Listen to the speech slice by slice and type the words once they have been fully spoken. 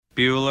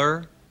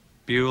Bueller,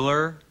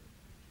 Bueller,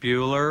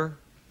 Bueller,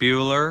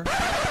 Bueller.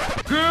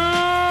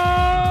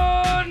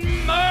 Good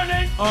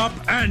morning! Up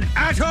and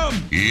at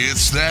 'em!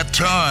 It's that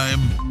time.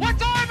 What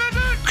time is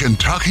it?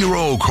 Kentucky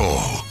Roll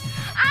Call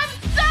I'm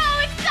so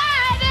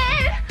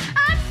excited!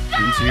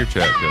 Didn't see your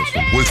chat,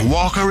 Justin. with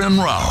Walker and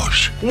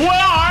Roush. We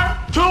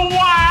are two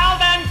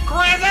wild and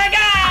crazy guys!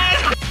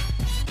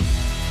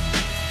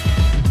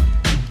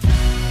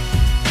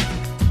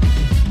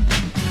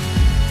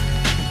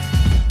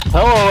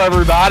 Hello,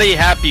 everybody.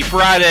 Happy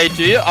Friday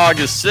to you,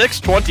 August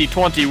 6th,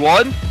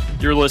 2021.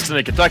 You're listening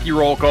to Kentucky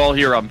Roll Call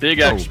here on Big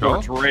X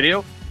Sports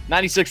Radio,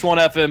 96.1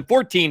 FM,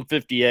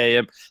 1450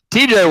 AM.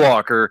 TJ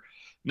Walker,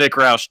 Nick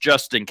Roush,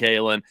 Justin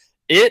Kalen.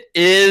 It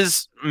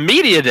is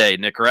Media Day,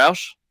 Nick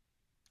Roush.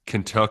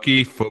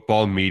 Kentucky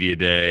Football Media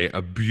Day.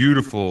 A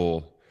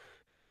beautiful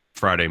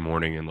Friday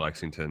morning in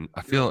Lexington.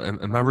 I feel,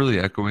 am I really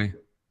echoey?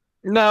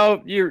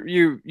 No,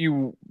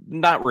 you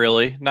not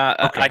really. Not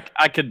Okay.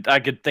 I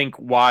could think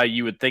why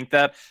you would think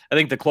that. I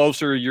think the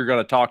closer you're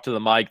going to talk to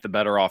the mic, the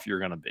better off you're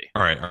going to be.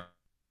 All right.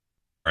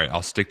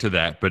 I'll stick to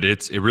that. But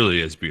it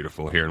really is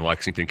beautiful here in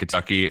Lexington,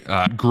 Kentucky.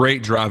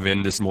 Great drive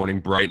in this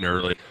morning, bright and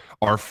early.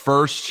 Our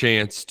first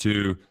chance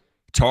to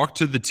talk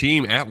to the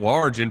team at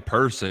large in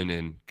person.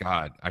 And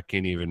God, I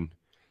can't even.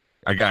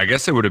 I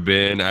guess it would have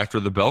been after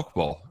the Belk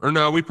Bowl. Or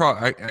no, we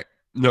probably.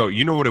 No,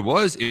 you know what it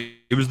was?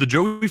 It was the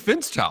Joey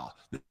Finstall.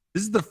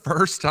 This is the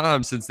first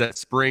time since that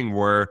spring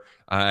where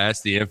I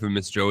asked the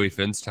infamous Joey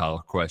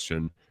Finstall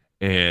question.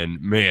 And,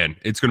 man,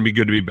 it's going to be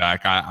good to be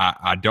back.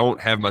 I don't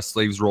have my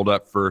sleeves rolled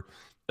up for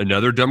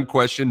another dumb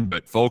question,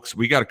 but, folks,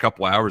 we got a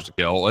couple hours to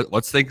go.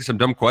 Let's think of some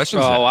dumb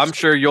questions. Oh, next. I'm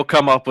sure you'll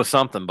come up with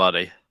something,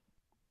 buddy.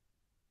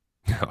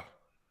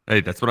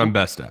 Hey, that's what I'm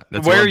best at.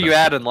 Where are you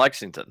at in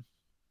Lexington?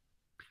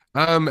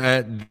 I'm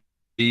at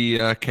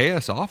the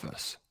KS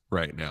office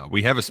right now.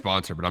 We have a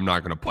sponsor, but I'm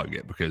not going to plug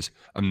it because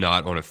I'm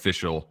not on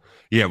official.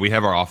 Yeah, we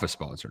have our office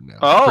sponsored now.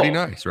 Oh, pretty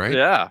nice, right?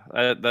 Yeah,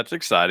 that's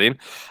exciting.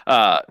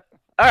 All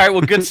right,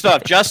 well, good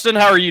stuff. Justin,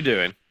 how are you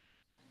doing?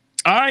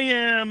 I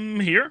am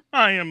here.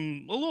 I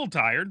am a little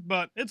tired,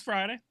 but it's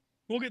Friday.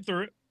 We'll get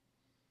through it.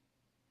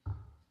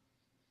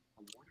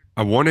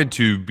 I wanted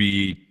to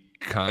be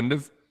kind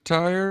of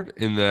tired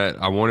in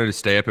that I wanted to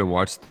stay up and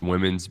watch the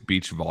women's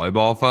beach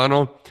volleyball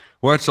final.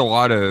 Watched a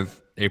lot of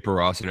April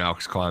Ross and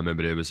Alex Kleiman,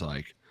 but it was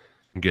like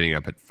I'm getting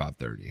up at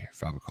 5:30,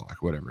 5 o'clock,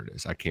 whatever it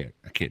is. I can't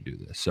do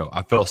this. So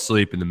I fell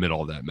asleep in the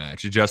middle of that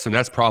match. Justin,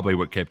 that's probably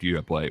what kept you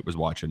up late was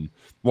watching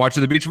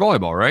the beach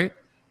volleyball, right?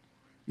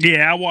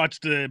 Yeah, I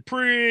watched a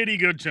pretty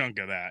good chunk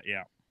of that.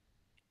 Yeah.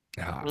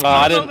 I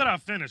I know didn't. that I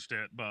finished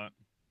it, but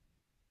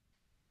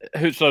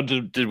So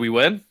did we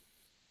win?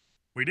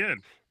 we did.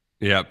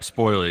 Yep,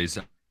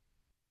 spoilies.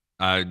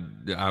 I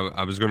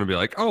was going to be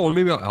like, oh, well,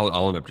 maybe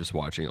I'll end up just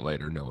watching it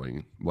later,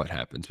 knowing what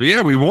happens. But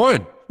yeah, we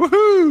won.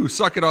 Woohoo!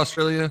 Suck it,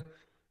 Australia.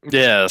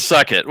 Yeah,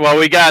 suck it. Well,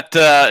 we got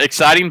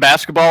exciting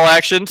basketball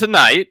action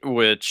tonight,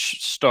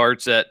 which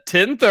starts at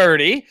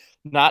 10:30.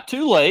 Not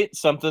too late.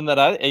 Something that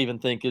I even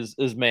think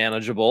is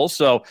manageable.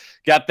 So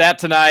got that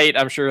tonight.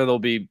 I'm sure there'll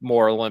be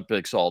more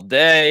Olympics all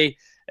day,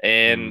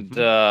 and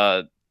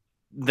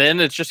then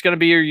it's just going to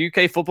be your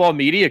UK football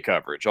media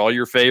coverage. All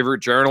your favorite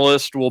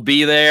journalists will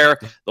be there.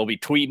 They'll be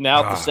tweeting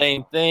out the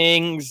same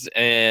things,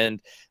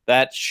 and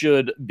that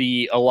should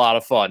be a lot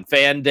of fun.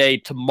 Fan day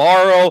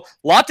tomorrow.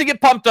 A lot to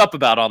get pumped up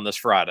about on this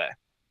Friday.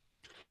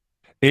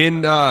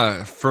 And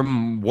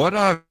from what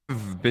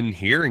I've been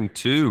hearing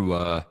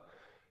too,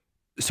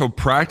 so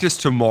practice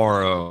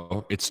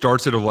tomorrow. It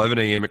starts at 11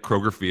 a.m. at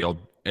Kroger Field.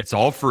 It's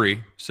all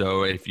free.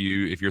 So if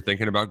you're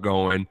thinking about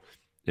going,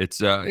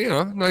 it's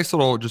nice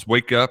little just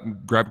wake up,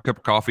 grab a cup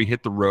of coffee,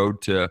 hit the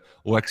road to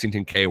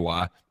Lexington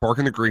KY, park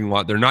in the green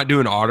lot. They're not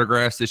doing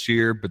autographs this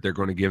year, but they're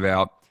going to give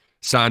out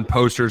signed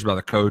posters by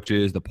the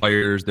coaches, the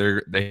players.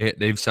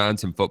 They've signed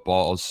some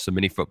footballs, some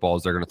mini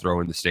footballs they're going to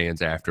throw in the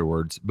stands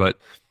afterwards. But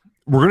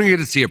we're going to get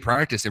to see a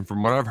practice, and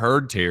from what I've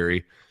heard,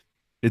 Terry,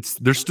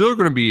 they're still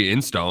going to be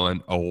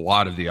installing a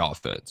lot of the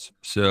offense.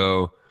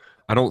 So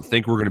I don't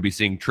think we're going to be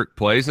seeing trick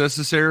plays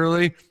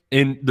necessarily.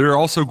 And they're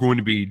also going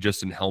to be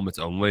just in helmets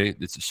only.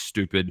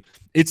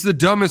 It's the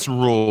dumbest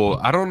rule.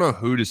 I don't know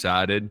who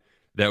decided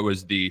that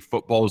was the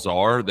football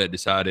czar that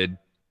decided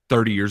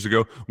 30 years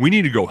ago, we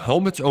need to go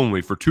helmets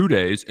only for 2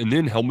 days and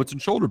then helmets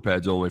and shoulder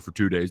pads only for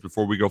 2 days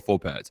before we go full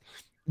pads.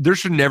 There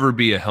should never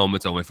be a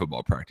helmets only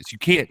football practice. You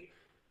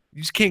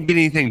just can't get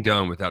anything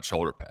done without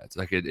shoulder pads.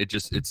 Like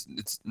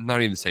it's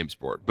not even the same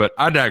sport. But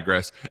I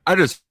digress. I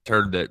just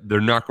heard that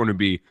they're not going to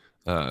be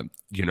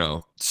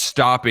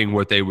stopping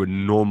what they would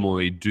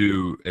normally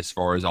do as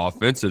far as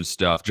offensive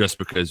stuff just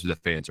because the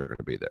fans are going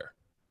to be there.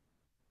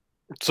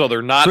 So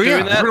they're not doing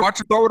that? We're going to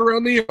watch it throw it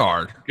around the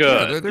yard.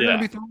 Good. Yeah, they're going to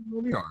be throwing it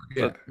around the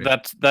yard.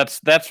 Yeah.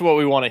 That's what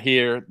we want to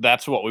hear.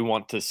 That's what we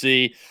want to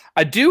see.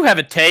 I do have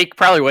a take.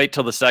 Probably wait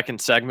till the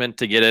second segment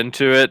to get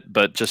into it,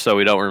 but just so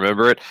we don't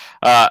remember it,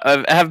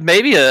 I have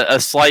maybe a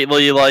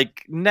slightly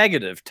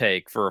negative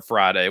take for a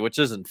Friday, which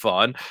isn't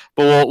fun.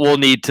 But we'll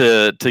need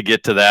to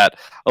get to that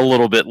a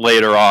little bit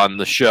later on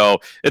the show.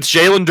 It's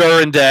Jalen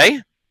Duren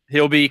Day.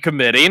 he'll be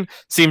committing.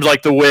 Seems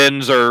like the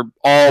winds are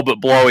all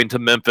but blowing to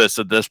Memphis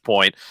at this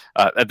point.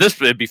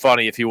 It'd be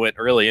funny if he went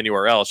really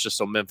anywhere else just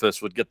so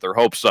Memphis would get their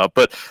hopes up.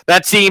 But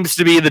that seems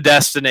to be the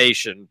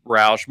destination,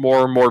 Roush.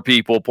 More and more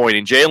people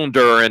pointing Jalen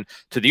Duren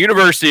to the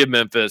University of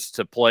Memphis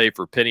to play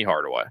for Penny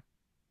Hardaway.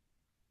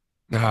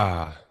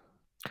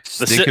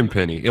 Stinking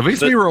Penny. At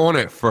least we were on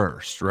it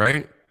first,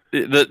 right?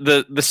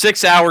 The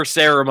 6-hour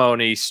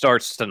ceremony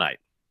starts tonight.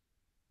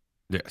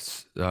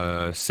 Yes,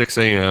 6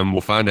 a.m.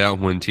 We'll find out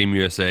when Team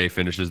USA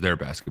finishes their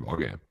basketball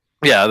game.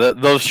 Yeah,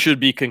 those should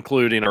be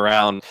concluding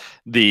around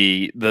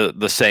the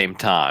same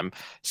time.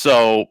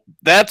 So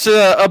that's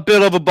a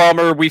bit of a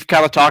bummer. We've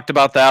kind of talked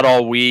about that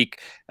all week.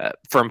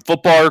 From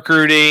football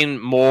recruiting,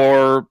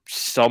 more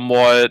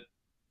somewhat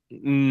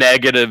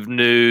negative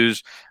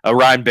news.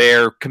 Ryan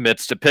Baer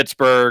commits to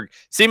Pittsburgh.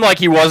 Seemed like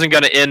he wasn't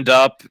going to end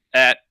up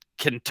at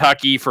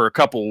Kentucky for a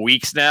couple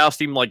weeks now.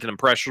 Seemed like an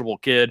impressionable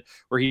kid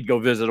where he'd go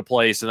visit a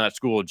place and that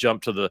school would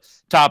jump to the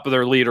top of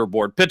their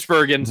leaderboard.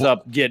 Pittsburgh ends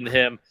up getting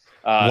him.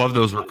 Love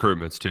those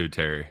recruitments too,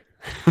 Terry.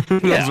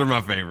 Those are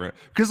my favorite.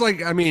 Because,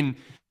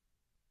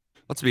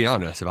 let's be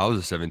honest. If I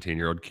was a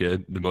 17-year-old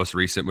kid, the most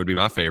recent would be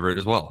my favorite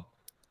as well.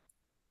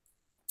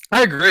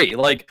 I agree.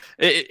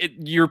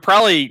 You're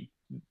probably,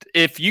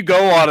 if you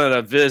go on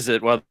a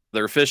visit, whether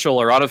official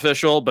or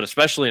unofficial, but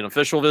especially an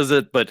official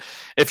visit, but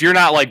if you're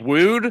not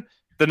wooed,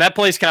 then that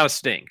place kind of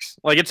stinks.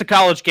 It's a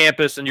college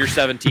campus and you're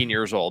 17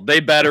 years old. They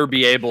better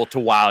be able to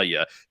wow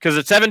you. Because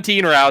at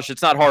 17 or out,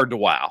 it's not hard to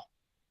wow.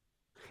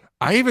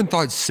 I even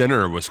thought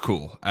Center was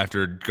cool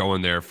after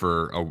going there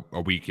for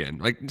a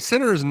weekend.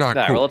 Center is not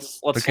cool.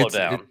 Let's slow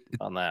down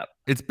on that.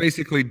 It's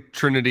basically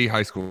Trinity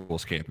High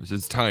School's campus.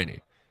 It's tiny.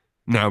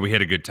 Now, we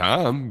had a good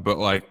time,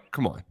 but,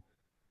 come on.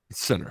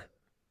 It's Center.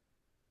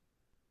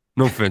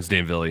 No offense,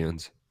 Dan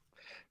Villians.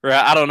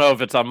 I don't know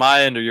if it's on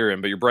my end or your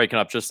end, but you're breaking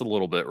up just a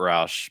little bit,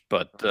 Roush.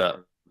 But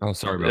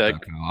sorry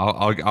about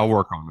that. I'll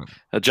work on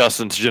it.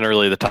 Justin's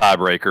generally the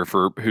tiebreaker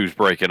for who's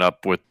breaking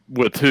up with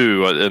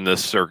who in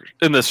this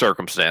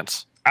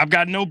circumstance. I've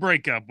got no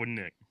breakup with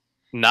Nick.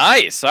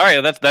 Nice. All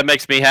right, that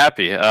makes me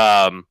happy.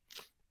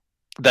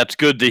 That's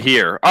good to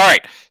hear. All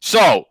right,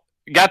 so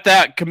got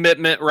that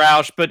commitment,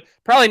 Roush, but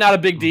probably not a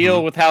big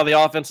deal with how the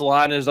offensive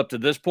line is up to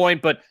this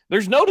point. But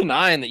there's no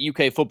denying that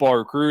UK football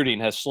recruiting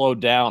has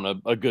slowed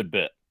down a good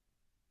bit.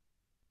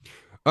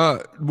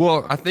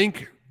 Well, I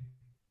think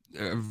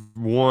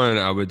one,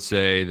 I would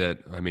say that,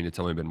 it's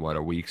only been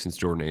a week since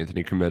Jordan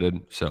Anthony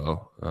committed.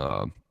 So,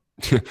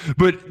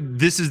 but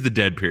this is the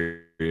dead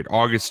period.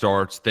 August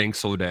starts, things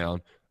slow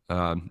down.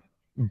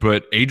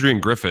 But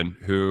Adrian Griffin,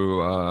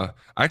 who I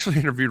actually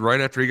interviewed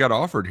right after he got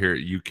offered here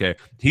at UK,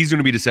 he's going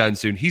to be deciding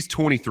soon. He's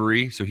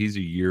 23, so he's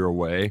a year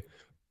away,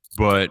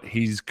 but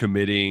he's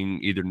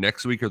committing either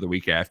next week or the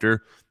week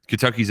after.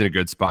 Kentucky's in a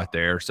good spot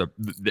there, so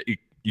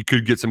you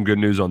could get some good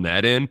news on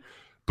that end.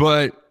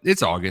 But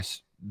it's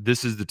August.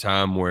 This is the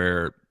time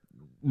where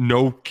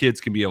no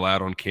kids can be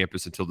allowed on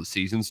campus until the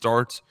season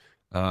starts.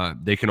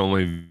 They can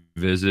only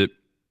visit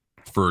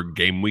for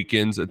game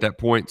weekends at that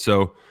point.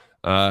 So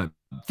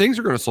things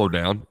are going to slow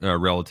down,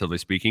 relatively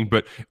speaking.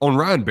 But on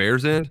Ryan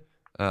Baer's end,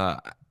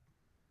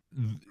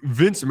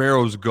 Vince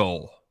Marrow's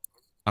goal,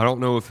 I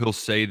don't know if he'll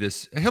say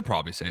this. He'll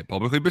probably say it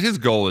publicly, but his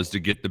goal is to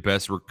get the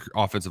best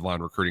offensive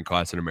line recruiting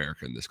class in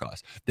America in this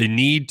class. They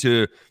need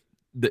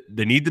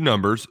the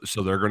numbers,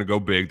 so they're going to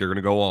go big. They're going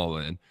to go all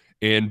in.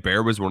 And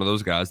Baer was one of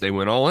those guys they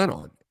went all in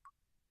on.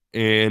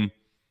 And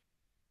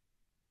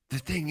the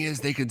thing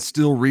is, they can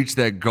still reach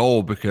that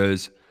goal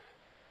because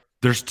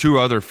there's two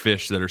other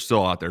fish that are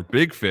still out there.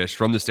 Big fish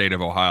from the state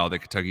of Ohio that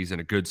Kentucky's in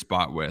a good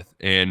spot with.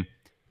 And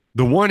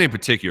the one in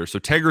particular, so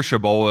Tegra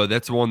Shabola,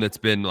 that's the one that's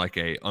been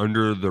a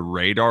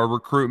under-the-radar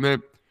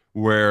recruitment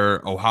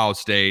where Ohio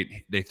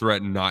State, they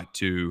threaten not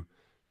to,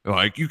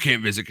 you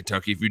can't visit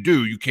Kentucky. If you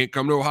do, you can't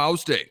come to Ohio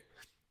State.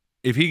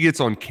 If he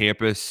gets on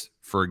campus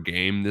for a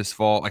game this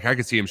fall, I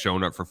could see him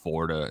showing up for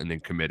Florida and then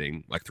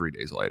committing 3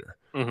 days later.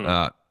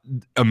 Mm-hmm.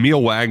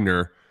 Emil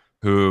Wagner,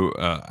 who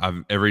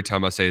every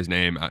time I say his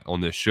name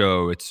on this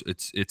show, it's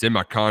in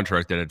my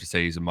contract that I have to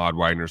say he's Ahmad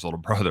Wagner's little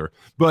brother.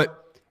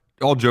 But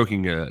all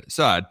joking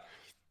aside,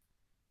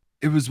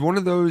 it was one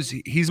of those.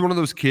 He's one of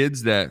those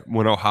kids that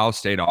when Ohio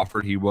State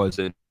offered, he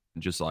wasn't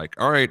just all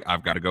right,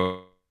 I've got to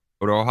go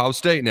to Ohio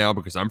State now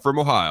because I'm from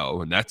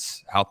Ohio, and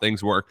that's how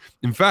things work.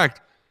 In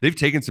fact, they've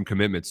taken some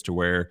commitments to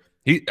where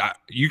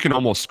you can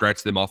almost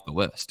scratch them off the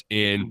list,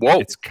 and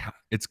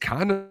it's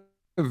kind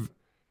of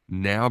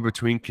now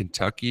between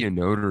Kentucky and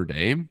Notre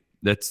Dame.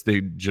 That's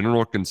the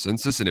general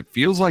consensus, and it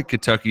feels like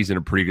Kentucky's in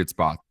a pretty good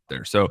spot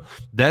there. So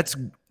that's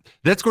going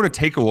to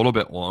take a little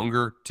bit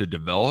longer to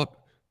develop.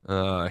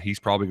 He's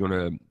probably going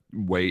to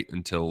wait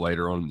until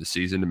later on in the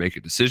season to make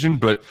a decision.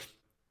 But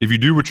if you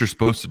do what you're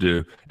supposed to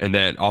do, and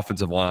that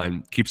offensive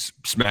line keeps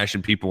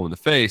smashing people in the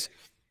face,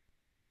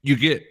 you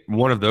get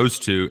one of those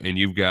two, and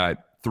you've got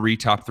 3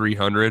 top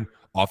 300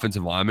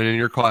 offensive linemen in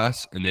your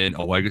class, and then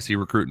a legacy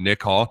recruit,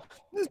 Nick Hall.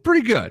 It's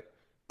pretty good.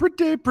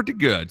 Pretty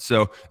good.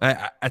 So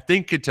I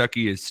think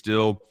Kentucky is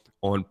still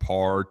on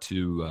par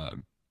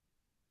to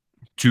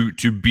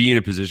to be in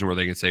a position where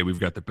they can say we've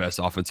got the best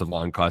offensive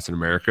line class in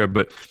America.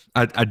 But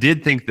I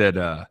did think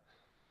that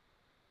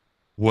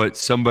what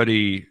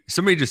somebody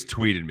just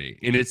tweeted me,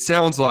 and it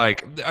sounds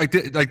like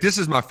this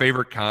is my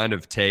favorite kind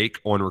of take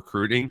on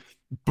recruiting,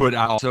 but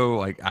I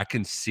also I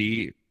can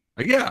see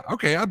yeah,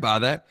 okay, I buy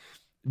that.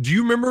 Do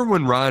you remember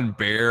when Ryan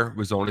Baer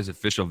was on his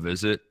official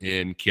visit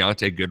and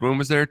Keontae Goodwin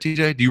was there,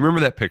 TJ? Do you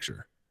remember that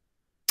picture?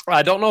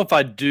 I don't know if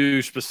I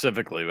do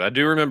specifically. I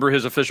do remember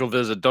his official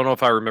visit. Don't know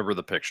if I remember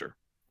the picture.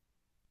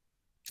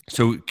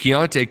 So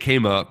Keontae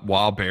came up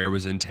while Baer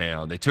was in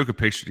town. They took a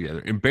picture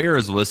together, and Baer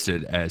is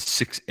listed as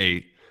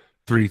 6'8",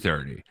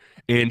 330,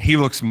 and he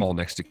looks small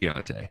next to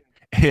Keontae.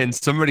 And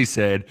somebody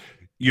said,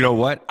 you know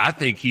what? I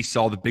think he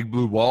saw the big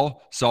blue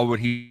wall, saw what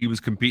he was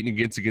competing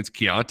against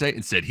Keontae,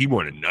 and said he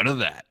wanted none of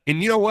that.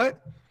 And you know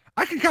what?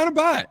 I can kind of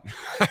buy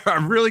it. I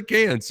really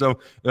can. So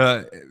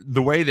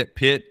the way that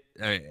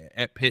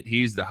at Pitt,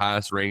 he's the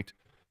highest ranked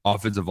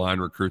offensive line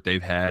recruit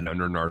they've had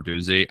under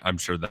Narduzzi. I'm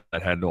sure that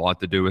had a lot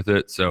to do with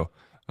it. So,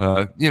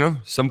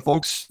 some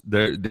folks,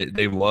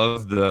 they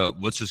love the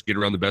let's just get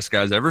around the best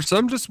guys ever.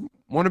 Some just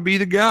want to be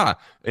the guy.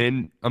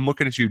 And I'm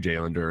looking at you,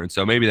 Jalen Duren.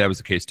 So maybe that was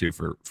the case too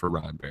for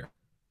Ryan Baer.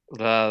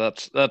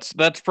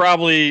 That's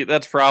probably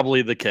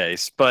the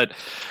case. But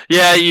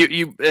yeah,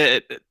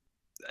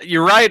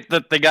 you're right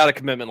that they got a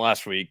commitment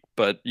last week,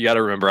 but you got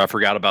to remember I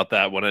forgot about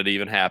that when it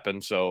even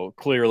happened. So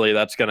clearly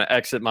that's going to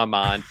exit my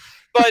mind.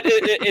 But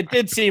it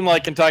did seem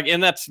like Kentucky,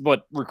 and that's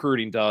what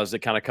recruiting does. It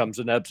kind of comes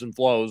in ebbs and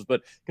flows.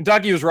 But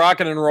Kentucky was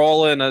rocking and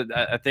rolling.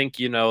 I think,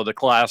 the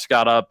class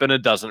got up, and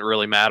it doesn't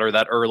really matter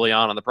that early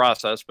on in the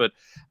process, but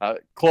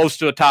close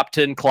to a top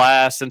 10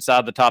 class,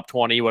 inside the top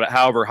 20,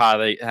 however high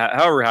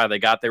they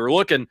got. They were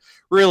looking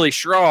really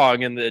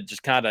strong, and it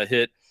just kind of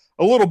hit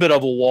a little bit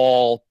of a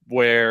wall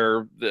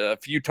where a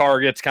few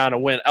targets kind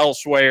of went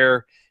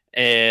elsewhere,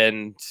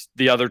 and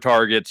the other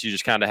targets you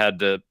just kind of had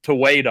to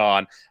wait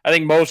on. I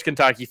think most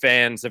Kentucky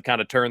fans have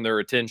kind of turned their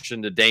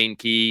attention to Dane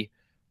Key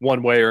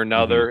one way or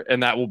another,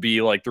 and that will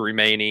be like the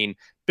remaining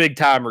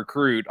big-time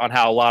recruit on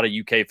how a lot of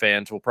UK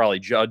fans will probably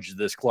judge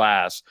this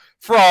class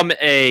from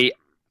a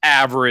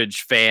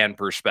average fan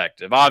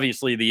perspective.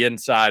 Obviously, the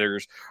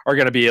insiders are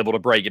going to be able to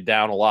break it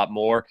down a lot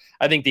more.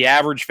 I think the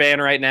average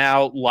fan right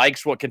now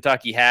likes what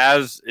Kentucky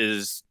has,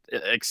 is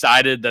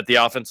excited that the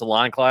offensive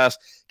line class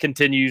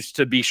continues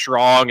to be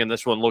strong, and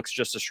this one looks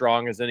just as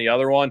strong as any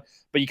other one.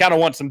 But you kind of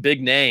want some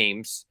big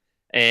names,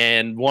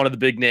 and one of the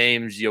big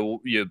names you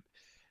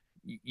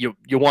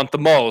want the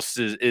most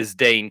is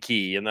Dane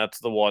Key, and that's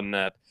the one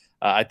that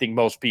I think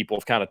most people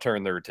have kind of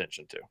turned their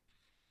attention to.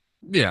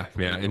 Yeah,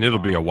 and it'll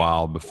be a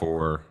while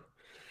before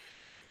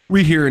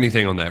we hear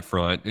anything on that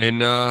front.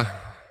 And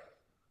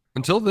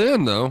until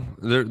then, though,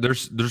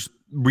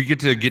 we get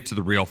to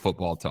the real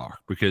football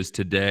talk, because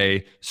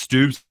today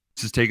Stoops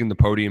is taking the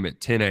podium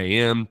at 10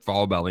 a.m.,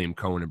 followed by Liam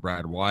Cohen and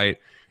Brad White,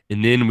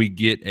 and then we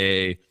get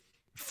a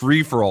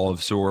free-for-all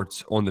of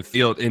sorts on the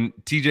field. And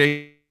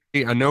TJ,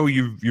 I know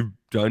you've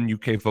done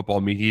UK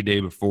Football Media Day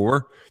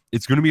before.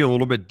 It's going to be a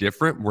little bit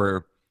different,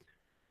 where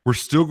we're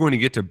still going to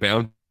get to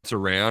bounce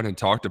around and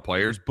talk to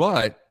players,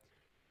 but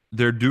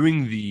they're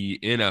doing the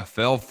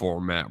NFL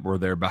format where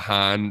they're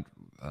behind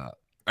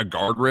a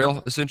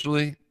guardrail,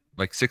 essentially,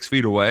 like 6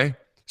 feet away.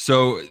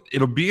 So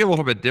it'll be a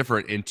little bit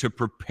different. And to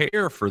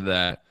prepare for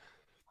that,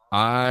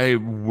 I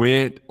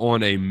went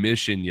on a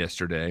mission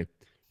yesterday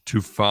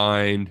to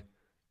find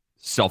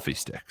selfie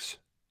sticks.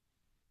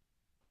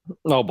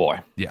 Oh, boy.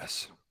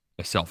 Yes,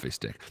 a selfie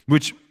stick,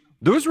 which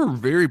those were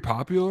very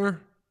popular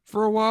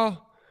for a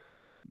while.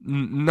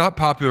 Not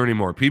popular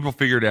anymore. People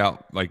figured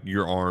out like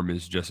your arm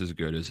is just as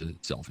good as a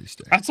selfie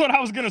stick. That's what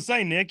I was going to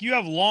say, Nick. You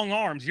have long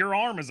arms. Your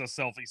arm is a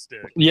selfie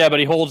stick. Yeah, but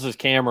he holds his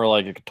camera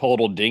like a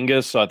total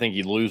dingus, so I think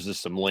he loses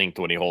some length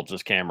when he holds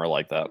his camera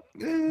like that.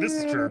 This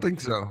is true. I don't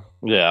think so.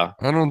 Yeah.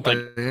 I don't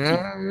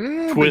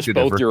think twist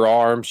both your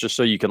arms just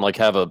so you can like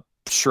have a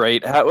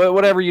straight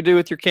whatever you do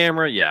with your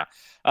camera. Yeah.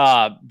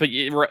 But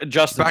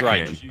Justin's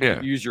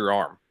right. Use your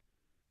arm.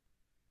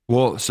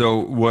 Well, so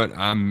what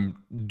I'm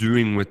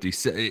doing with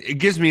these, it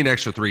gives me an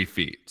extra 3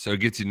 feet. So it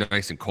gets you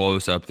nice and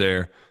close up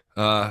there.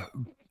 Of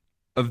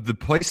the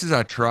places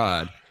I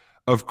tried,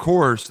 of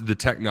course, the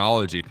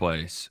technology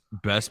place,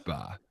 Best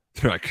Buy.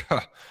 They're like,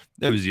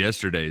 that was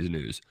yesterday's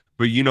news.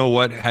 But you know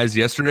what has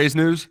yesterday's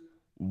news?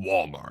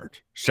 Walmart.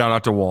 Shout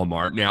out to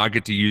Walmart. Now I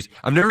get to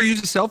I've never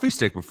used a selfie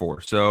stick before.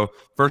 So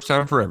first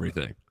time for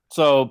everything.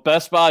 So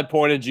Best Buy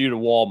pointed you to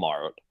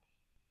Walmart,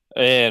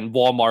 and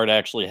Walmart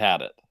actually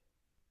had it.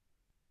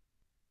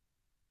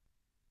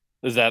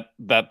 Is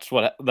that's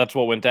what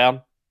went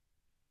down?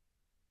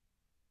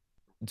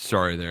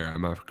 Sorry there.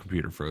 My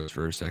computer froze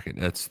for a second.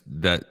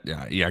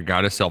 Yeah, I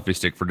got a selfie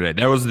stick for today.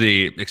 That was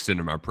the extent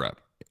of my prep.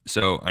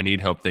 So I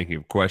need help thinking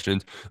of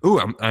questions. Ooh,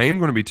 I am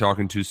going to be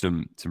talking to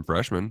some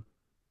freshmen.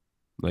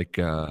 Like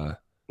and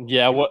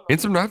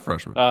some not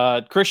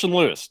freshmen. Christian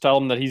Lewis. Tell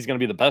him that he's going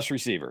to be the best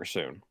receiver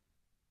soon.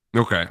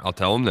 Okay, I'll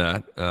tell him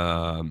that.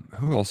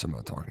 Who else am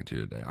I talking to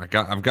today?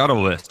 I've got a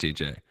list,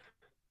 TJ.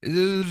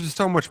 there's just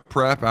so much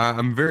prep.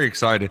 I'm very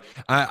excited.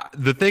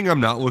 The thing I'm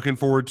not looking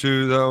forward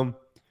to, though,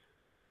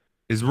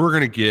 is we're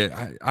going to get,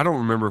 I don't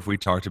remember if we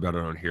talked about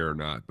it on here or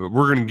not, but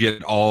we're going to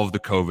get all of the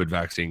COVID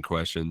vaccine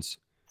questions.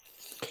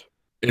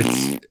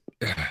 It's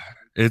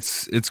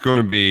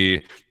going to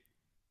be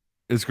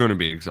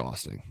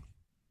exhausting.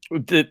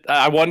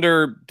 I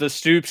wonder, does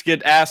Stoops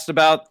get asked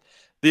about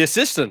the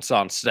assistants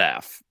on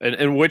staff,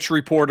 and which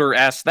reporter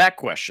asked that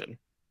question?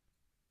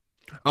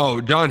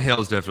 Oh, Don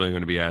Hale's definitely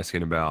going to be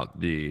asking about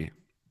the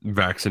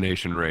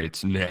vaccination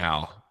rates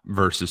now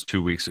versus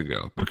 2 weeks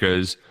ago,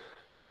 because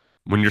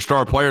when your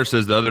star player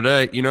says the other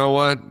day, you know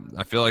what,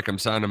 I feel like I'm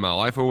signing my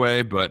life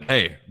away, but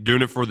hey,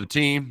 doing it for the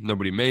team,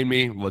 nobody made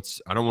me.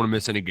 I don't want to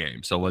miss any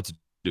games, so let's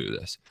do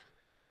this.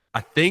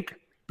 I think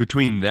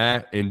between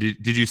that and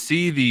did you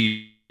see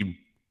the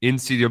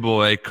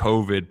NCAA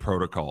COVID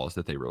protocols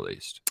that they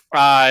released?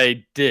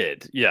 I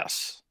did,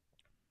 yes.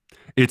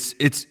 It's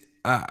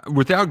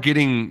without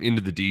getting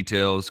into the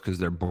details because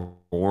they're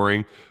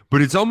boring,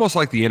 but it's almost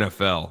like the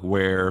NFL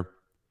where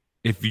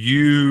if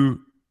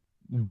you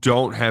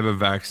don't have a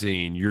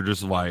vaccine, your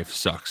just life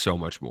sucks so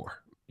much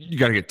more. You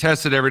got to get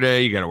tested every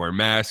day. You got to wear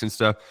masks and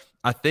stuff.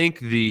 I think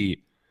the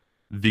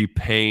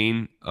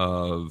pain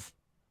of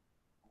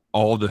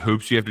all the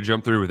hoops you have to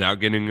jump through without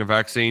getting a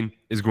vaccine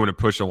is going to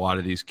push a lot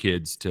of these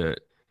kids to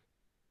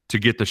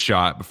get the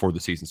shot before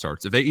the season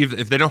starts.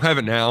 If they don't have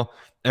it now,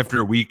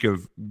 after a week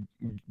of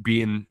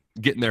getting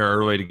there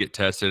early to get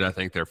tested, I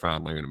think they're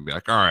finally going to be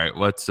like, all right,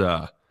 let's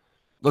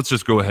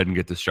just go ahead and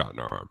get this shot in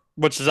our arm.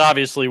 Which is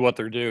obviously what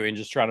they're doing,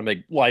 just trying to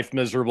make life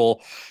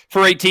miserable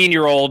for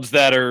 18-year-olds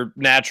that are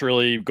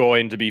naturally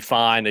going to be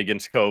fine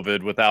against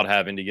COVID without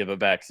having to give a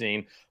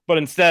vaccine. But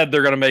instead,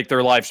 they're going to make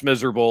their lives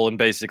miserable and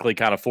basically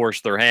kind of force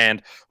their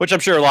hand, which I'm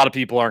sure a lot of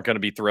people aren't going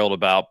to be thrilled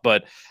about.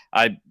 But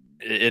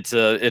it's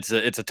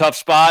a tough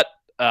spot.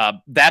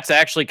 That's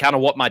actually kind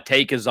of what my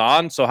take is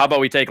on. So how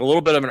about we take a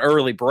little bit of an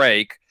early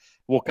break?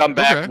 We'll come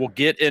back. Okay. We'll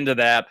get into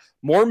that.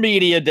 More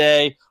media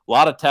day. A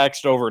lot of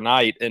text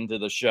overnight into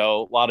the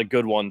show. A lot of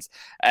good ones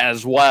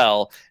as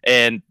well.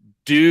 And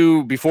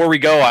before we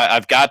go,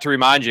 I've got to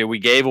remind you, we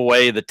gave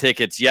away the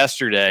tickets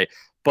yesterday.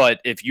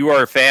 But if you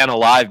are a fan of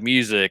live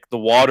music, the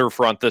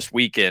Waterfront this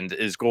weekend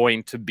is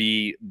going to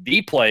be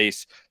the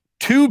place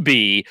to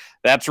be.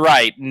 That's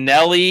right.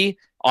 Nelly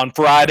on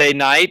Friday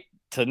night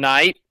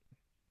tonight.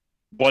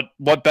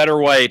 What better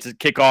way to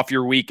kick off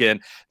your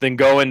weekend than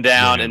going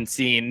down and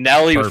seeing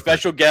Nelly with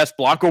special guest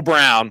Blanco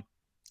Brown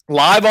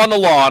live on the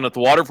lawn at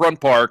the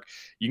Waterfront Park.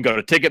 You can go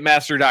to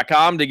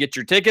Ticketmaster.com to get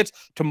your tickets.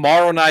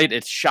 Tomorrow night,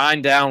 it's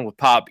Shine Down with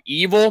Pop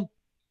Evil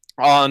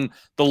on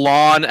the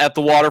lawn at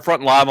the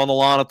Waterfront, live on the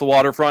lawn at the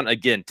Waterfront.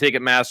 Again,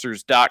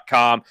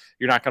 Ticketmasters.com.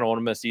 You're not going to want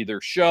to miss either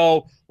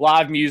show.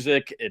 Live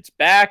music, it's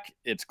back,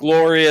 it's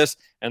glorious,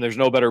 and there's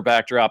no better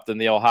backdrop than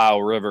the Ohio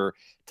River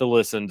to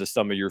listen to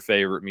some of your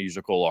favorite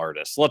musical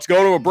artists. Let's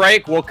go to a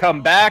break. We'll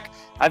come back.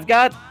 I've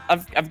got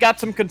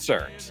some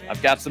concerns.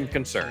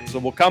 So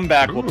we'll come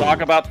back. We'll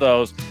talk about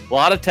those. A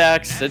lot of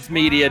texts. It's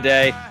media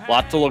day. A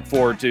lot to look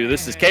forward to.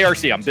 This is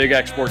KRC on Big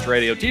X Sports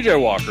Radio.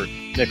 TJ Walker,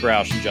 Nick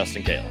Roush, and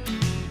Justin Kalen.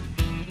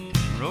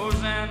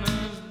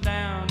 Rosanna's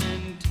down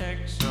in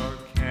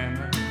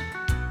Texarkana,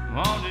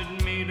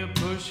 wanted me to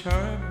push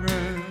her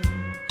broom.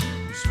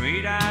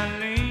 Sweet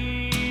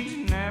Eileen's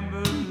in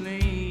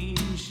Abilene,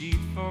 she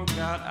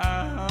forgot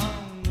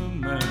I'm the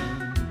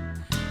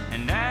moon.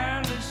 And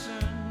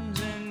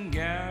Allison's in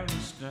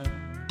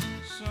Galveston,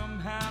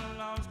 somehow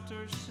lost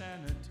her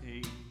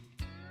sanity.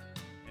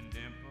 And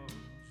Dimples,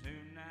 who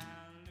now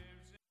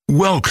lives in...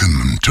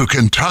 Welcome to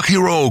Kentucky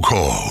Roll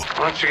Call.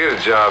 Why don't you get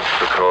a job,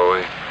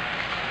 Spicoli?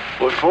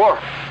 What for?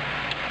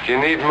 You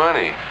need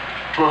money.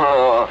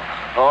 All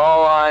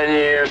I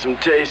need are some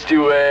tasty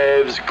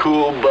waves,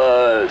 cool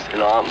buzz,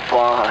 and I'm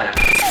fine.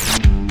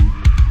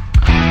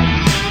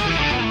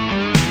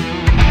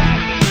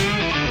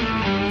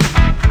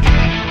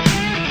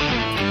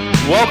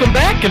 Welcome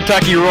back,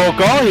 Kentucky Roll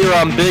Call here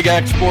on Big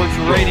X Sports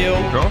Radio.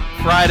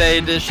 Friday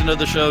edition of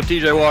the show.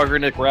 TJ Walker,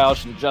 Nick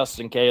Roush, and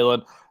Justin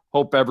Kalen.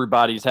 Hope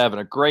everybody's having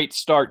a great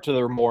start to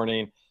their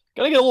morning.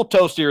 Gonna get a little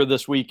toastier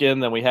this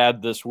weekend than we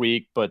had this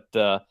week, but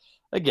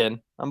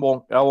again, I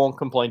won't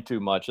complain too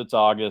much. It's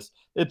August.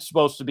 It's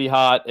supposed to be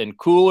hot, and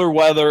cooler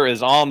weather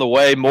is on the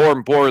way. More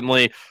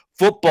importantly,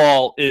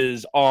 football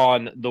is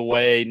on the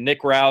way.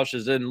 Nick Roush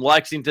is in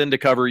Lexington to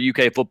cover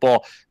UK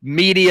football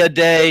media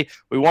day.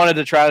 We wanted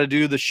to try to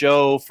do the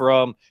show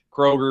from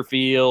Kroger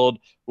Field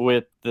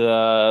with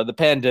the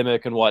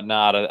pandemic and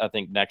whatnot. I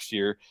think next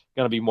year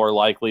going to be more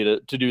likely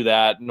to do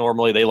that.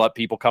 Normally they let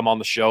people come on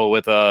the show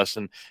with us,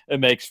 and it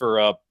makes for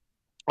a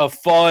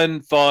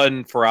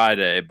fun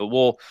Friday, but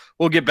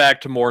we'll get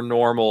back to more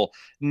normal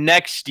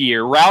next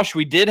year. Roush,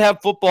 we did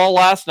have football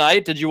last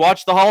night. Did you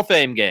watch the Hall of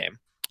Fame game?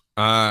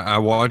 I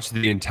watched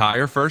the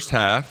entire first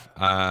half,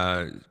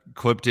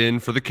 clipped in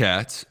for the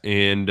Cats,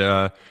 and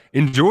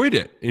enjoyed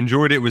it.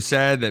 It was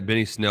sad that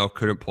Benny Snell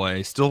couldn't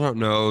play. Still don't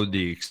know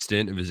the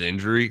extent of his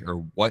injury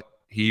or what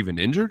he even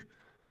injured,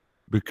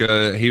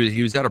 because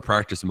he was out of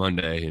practice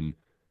Monday and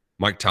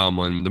Mike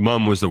Tomlin. The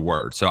mum was the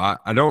word. So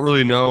I don't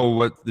really know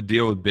what the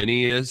deal with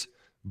Benny is,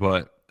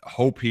 but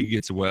hope he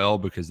gets well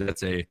because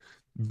that's a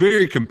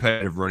very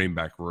competitive running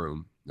back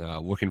room.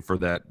 Looking for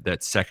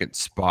that second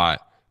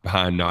spot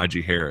behind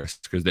Najee Harris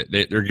because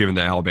they're giving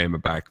the Alabama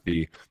back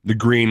the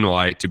green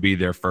light to be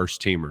their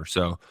first teamer.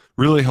 So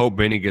really hope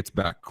Benny gets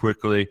back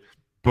quickly.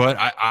 But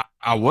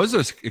I was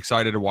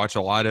excited to watch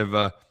a lot of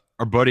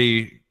our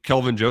buddy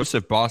Kelvin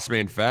Joseph, Boss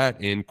Man Fat,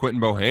 and Quentin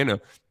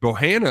Bohanna.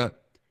 Bohanna,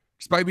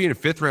 despite being a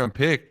 5th-round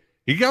pick,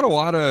 he got a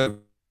lot of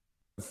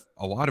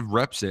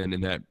reps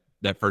in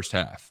that first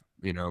half.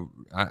 You know,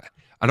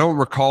 I don't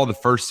recall the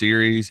first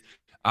series.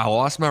 I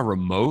lost my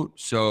remote,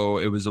 so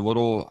it was a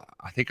little –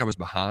 I think I was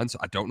behind, so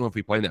I don't know if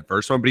he played in that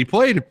first one. But he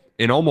played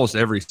in almost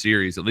every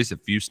series, at least a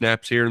few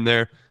snaps here and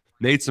there.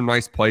 Made some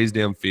nice plays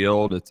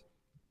downfield.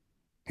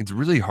 It's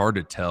really hard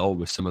to tell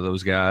with some of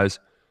those guys.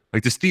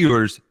 Like the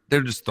Steelers, they're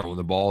just throwing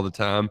the ball all the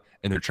time,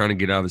 and they're trying to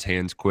get out of his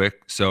hands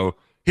quick. So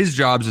his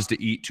job is just to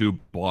eat 2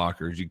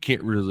 blockers. You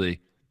can't really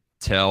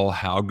tell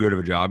how good of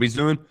a job he's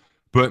doing.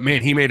 But,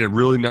 man, he made a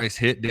really nice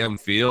hit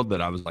downfield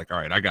that I was like, all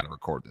right, I got to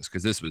record this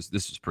because this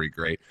was pretty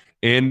great.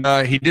 And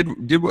he did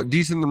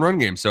decent in the run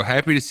game. So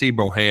happy to see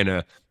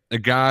Bohanna, a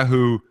guy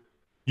who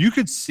you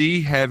could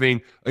see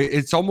having –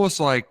 it's almost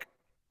like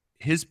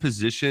his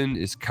position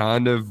is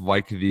kind of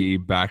like the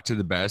back to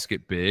the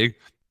basket big.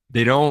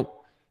 They don't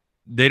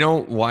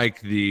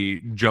like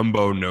the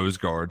jumbo nose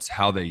guards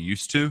how they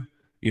used to.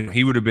 You know,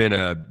 he would have been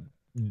a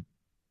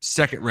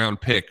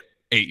 2nd-round pick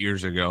 8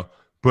 years ago.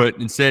 But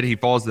instead, he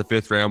falls to the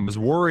 5th round. Was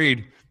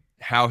worried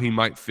how he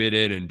might fit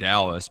in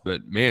Dallas,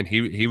 but man,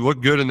 he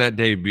looked good in that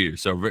debut.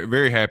 So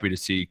very happy to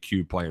see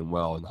Q playing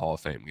well in the Hall of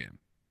Fame game.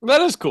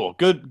 That is cool.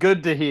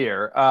 Good to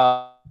hear.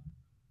 I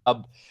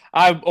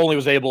only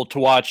was able to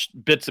watch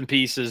bits and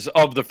pieces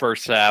of the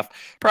first half,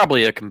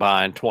 probably a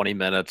combined 20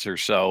 minutes or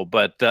so.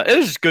 But it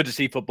was just good to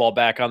see football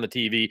back on the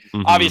TV.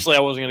 Mm-hmm. Obviously, I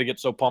wasn't going to get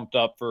so pumped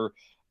up for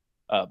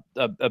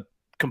a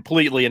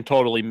completely and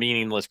totally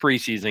meaningless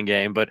preseason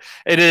game, but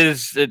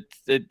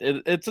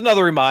it's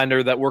another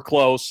reminder that we're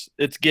close.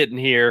 It's getting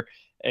here,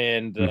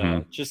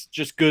 and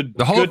just good.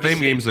 The Hall of Fame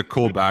game is a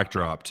cool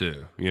backdrop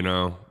too. You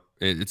know,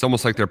 it's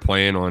almost like they're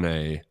playing on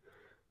a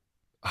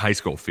high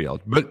school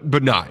field,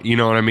 but not. You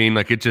know what I mean?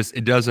 Like it's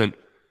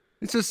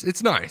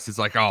nice. It's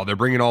like, oh, they're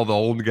bringing all the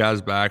old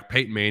guys back.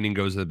 Peyton Manning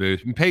goes to the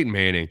booth, and Peyton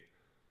Manning,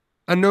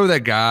 I know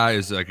that guy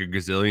is like a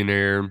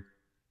gazillionaire.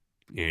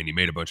 And he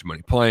made a bunch of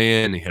money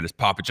playing. He had his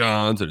Papa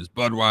John's and his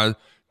Budweiser.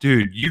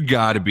 Dude, you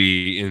got to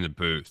be in the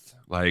booth.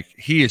 Like,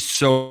 he is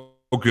so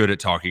good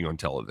at talking on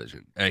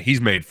television. He's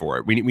made for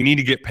it. We need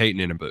to get Peyton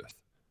in a booth.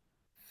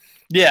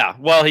 Yeah,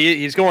 well,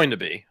 he's going to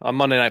be on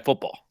Monday Night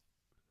Football.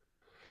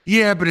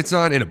 Yeah, but it's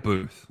not in a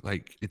booth.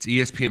 Like, it's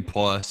ESPN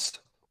Plus.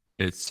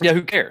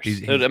 Who cares? He's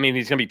going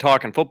to be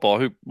talking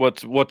football.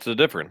 What's the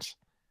difference?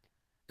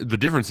 The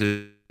difference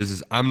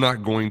is I'm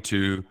not going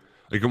to –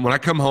 like when I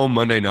come home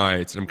Monday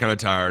nights and I'm kind of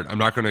tired, I'm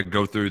not going to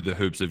go through the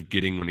hoops of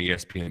getting on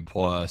ESPN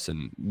Plus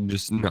and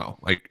just no.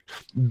 Like,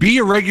 be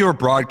a regular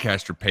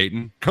broadcaster,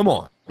 Peyton. Come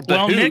on. The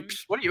hoops. Nick,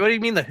 what do you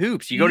mean the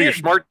hoops? You go to your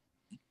smart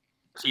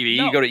TV,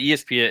 you go to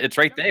ESPN. It's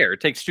right there. It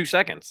takes 2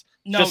 seconds.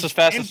 Just as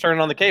fast as turning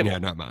on the cable. Yeah,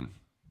 not mine.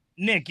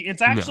 Nick,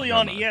 it's actually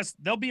on ES.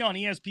 They'll be on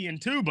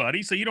ESPN2,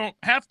 buddy. So you don't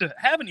have to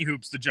have any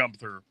hoops to jump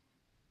through.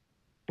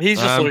 He's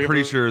just I'm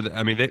pretty sure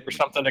that for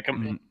something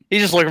to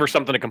he's just looking for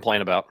something to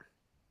complain about.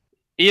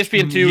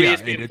 ESPN2,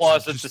 ESPN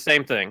Plus, it's the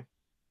same thing.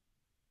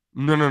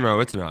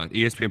 No, it's not.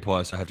 ESPN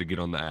Plus, I have to get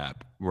on the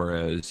app.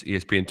 Whereas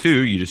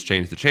ESPN2, you just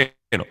change the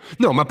channel.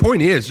 No, my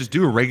point is just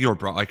do a regular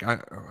like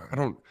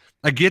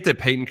I get that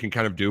Peyton can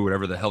kind of do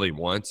whatever the hell he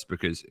wants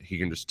because he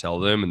can just tell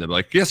them and they're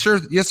like, yes, sir,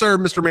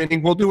 Mr.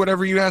 Manning, we'll do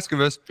whatever you ask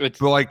of us.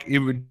 But like it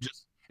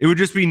would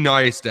just be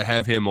nice to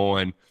have him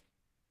on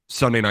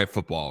Sunday Night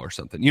Football or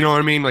something. You know what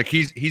I mean? Like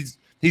he's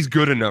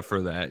good enough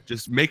for that.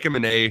 Just make him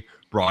an A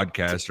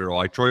broadcaster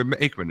like Troy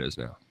Aikman is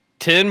now.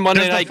 10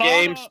 Monday night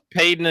games,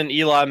 Peyton and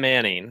Eli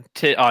Manning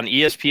on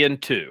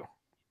ESPN2.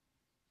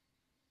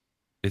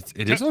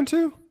 It is on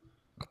 2?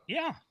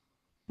 Yeah.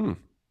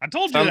 I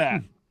told you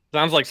that.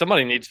 Sounds like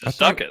somebody needs to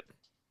suck it.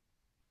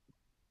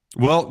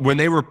 Well, when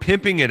they were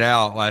pimping it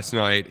out last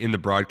night in the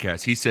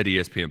broadcast, he said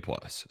ESPN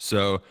Plus.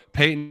 So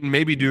Peyton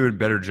maybe do a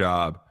better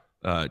job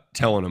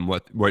telling them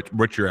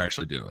what you're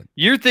actually doing.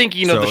 You're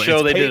thinking of the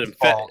show they did in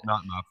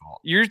not my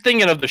fault. You're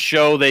thinking of the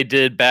show they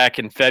did back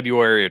in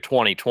February of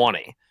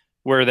 2020,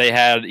 where they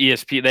had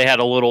they had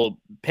a little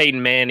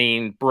Peyton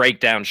Manning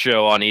breakdown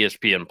show on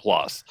ESPN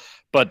Plus.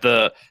 But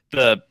the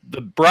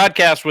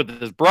broadcast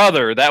with his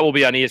brother, that will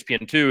be on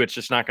ESPN2. It's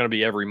just not going to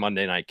be every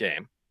Monday night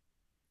game.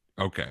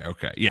 Okay.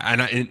 Yeah,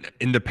 and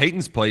in the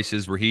Peyton's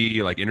places where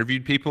he like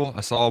interviewed people,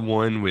 I saw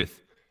one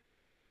with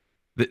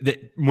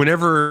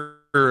whenever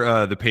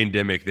the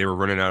pandemic, they were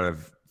running out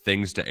of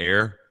things to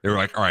air. They were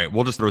like, all right,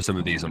 we'll just throw some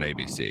of these on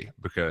ABC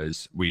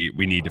because we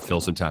need to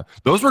fill some time.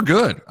 Those were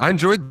good. I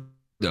enjoyed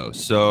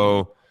those.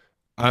 So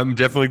I'm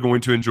definitely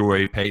going to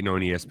enjoy Peyton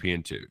on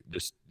ESPN2.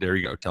 Just there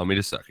you go. Tell me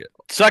to suck it.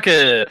 Suck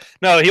it.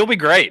 No, he'll be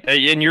great.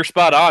 And you're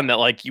spot on that,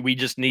 like, we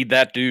just need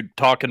that dude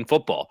talking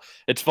football.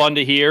 It's fun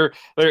to hear.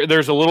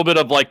 There's a little bit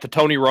of, like, the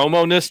Tony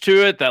Romo-ness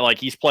to it, that, like,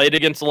 he's played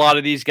against a lot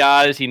of these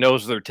guys. He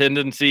knows their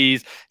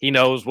tendencies. He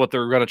knows what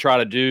they're going to try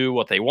to do,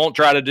 what they won't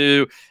try to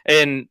do.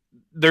 And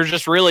there's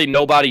just really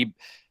nobody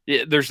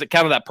 – there's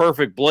kind of that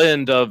perfect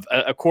blend of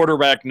a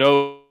quarterback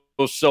knows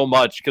so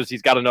much because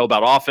he's got to know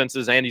about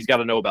offenses and he's got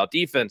to know about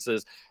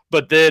defenses.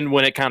 But then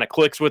when it kind of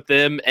clicks with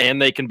them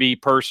and they can be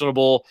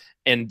personable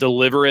and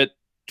deliver it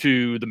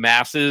to the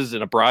masses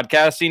in a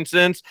broadcasting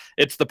sense,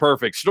 it's the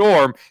perfect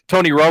storm.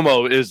 Tony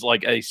Romo is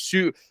like a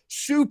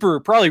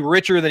super, probably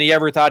richer than he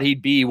ever thought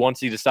he'd be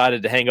once he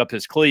decided to hang up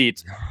his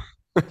cleats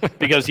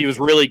because he was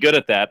really good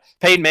at that.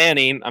 Peyton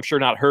Manning, I'm sure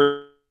not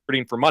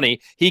hurting for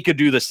money. He could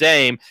do the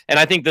same. And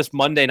I think this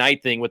Monday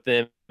night thing with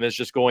them is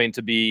just going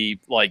to be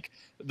like,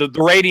 the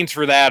ratings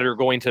for that are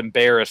going to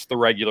embarrass the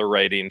regular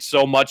ratings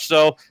so much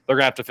so they're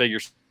going to have to figure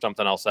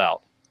something else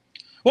out.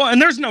 Well,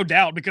 and there's no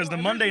doubt because the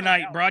Monday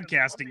night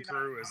broadcasting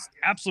crew is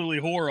absolutely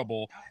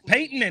horrible.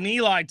 Peyton and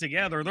Eli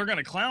together, they're going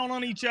to clown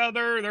on each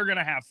other. They're going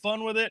to have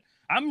fun with it.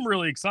 I'm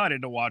really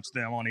excited to watch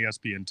them on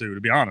ESPN2, to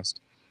be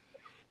honest.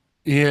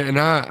 Yeah, and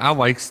I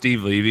like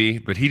Steve Levy,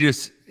 but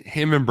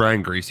him and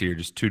Brian Greasy are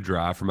just too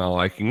dry for my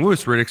liking.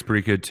 Louis Riddick's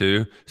pretty good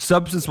too.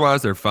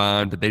 Substance-wise, they're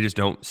fine, but they just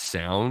don't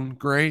sound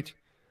great.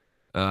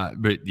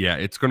 But yeah,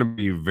 it's going to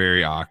be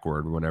very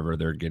awkward whenever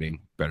they're getting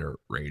better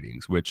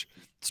ratings, which,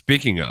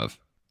 speaking of,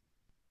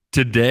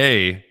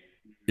 today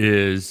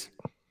is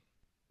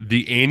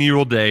the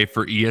annual day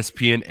for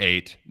ESPN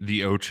 8,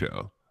 the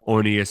Ocho,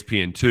 on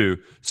ESPN2.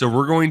 So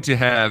we're going to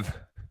have,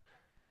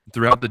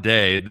 throughout the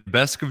day, the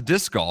best of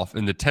disc golf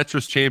in the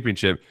Tetris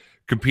Championship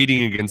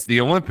competing against the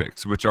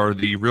Olympics, which are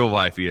the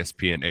real-life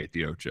ESPN 8,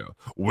 the Ocho.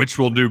 Which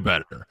will do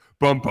better?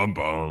 Bum, bum,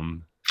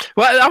 bum.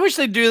 Well, I wish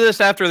they'd do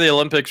this after the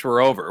Olympics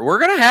were over. We're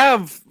going to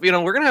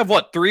have,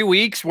 what, 3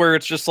 weeks where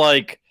it's just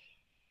like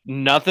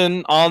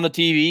nothing on the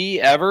TV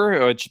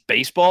ever. It's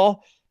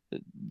baseball.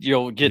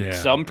 You'll get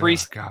some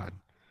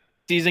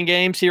preseason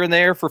games here and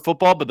there for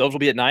football, but those will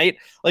be at night.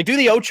 Like, do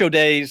the Ocho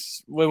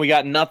days when we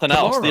got nothing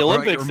else. The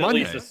Olympics at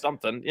least is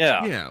something.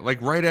 Yeah. Yeah, like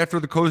right after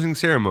the closing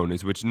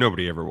ceremonies, which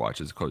nobody ever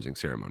watches closing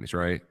ceremonies,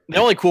 right? The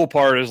only cool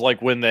part is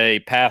like when they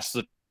pass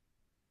the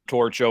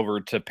torch over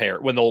to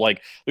when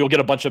you'll get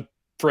a bunch of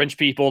French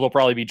people. They'll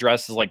probably be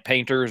dressed as like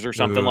painters or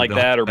something like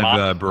that, or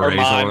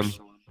mimes.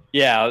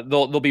 Yeah,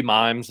 they'll be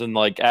mimes and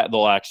like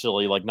they'll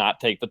actually like not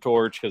take the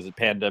torch because of the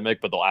pandemic,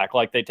 but they'll act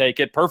like they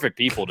take it. Perfect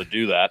people to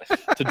do that,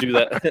 to do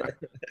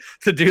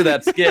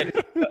that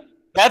skit.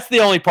 That's the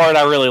only part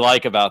I really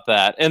like about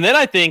that. And then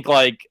I think,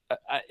 like,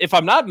 if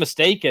I'm not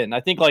mistaken,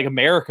 I think like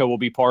America will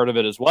be part of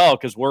it as well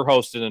because we're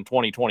hosted in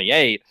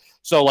 2028.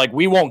 So like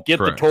we won't get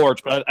the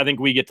torch, but I think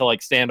we get to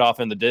like stand off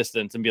in the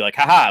distance and be like,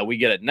 haha, we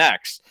get it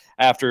next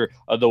after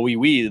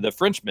the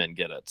Frenchmen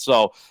get it.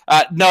 So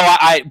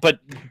but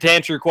to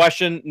answer your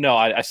question, no,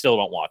 I still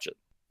don't watch it.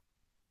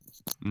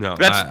 No,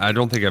 I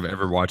don't think I've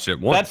ever watched it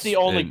once. That's the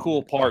only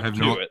cool part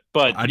to it.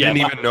 But I didn't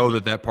even know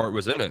that part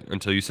was in it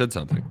until you said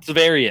something. It's the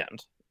very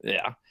end.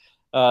 Yeah.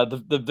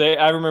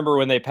 I remember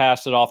when they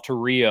passed it off to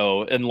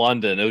Rio in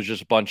London, it was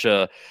just a bunch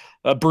of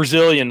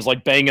Brazilians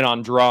like banging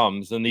on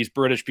drums, and these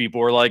British people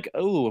were like,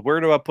 oh, where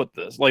do I put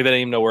this? Like, they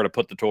didn't even know where to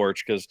put the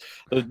torch because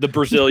the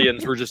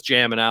Brazilians were just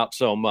jamming out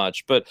so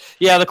much. But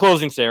yeah, the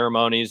closing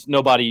ceremonies,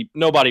 nobody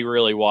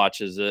really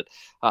watches it.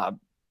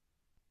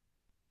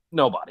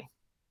 Nobody.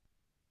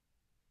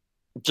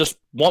 Just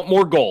want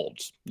more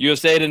golds.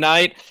 USA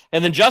tonight.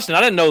 And then, Justin, I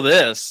didn't know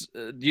this.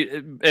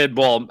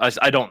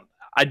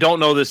 I don't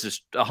know this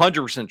is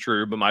 100%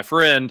 true, but my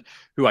friend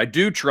who I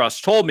do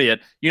trust told me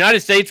it.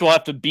 United States will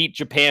have to beat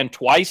Japan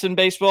twice in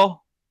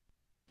baseball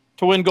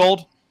to win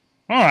gold.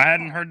 Oh, I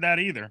hadn't heard that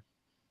either.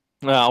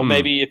 Well,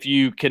 maybe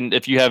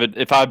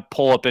if I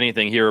pull up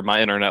anything here,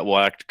 my internet will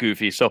act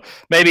goofy. So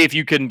maybe if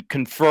you can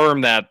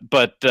confirm that,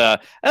 but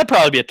that'd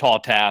probably be a tall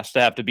task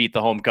to have to beat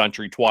the home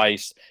country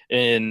twice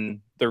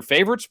in their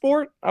favorite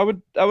sport. I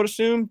would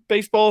assume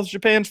baseball is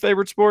Japan's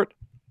favorite sport.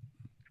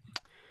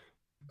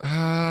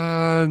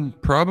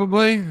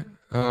 Probably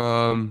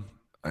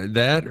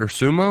that or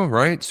sumo,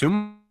 right?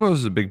 Sumo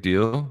is a big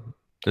deal,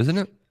 isn't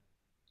it?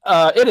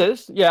 It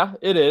is. Yeah,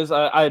 it is.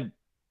 I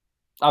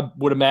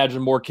would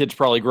imagine more kids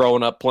probably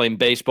growing up playing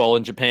baseball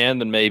in Japan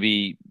than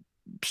maybe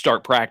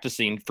start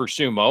practicing for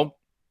sumo.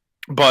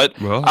 But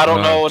I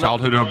don't know.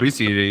 Childhood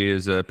obesity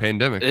is a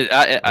pandemic.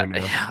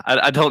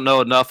 I don't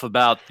know enough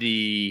about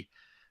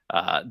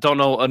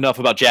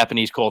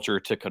Japanese culture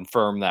to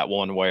confirm that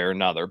one way or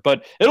another.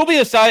 But it'll be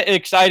an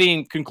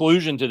exciting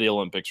conclusion to the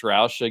Olympics,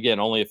 Roush. Again,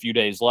 only a few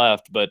days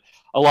left, but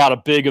a lot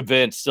of big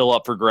events still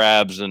up for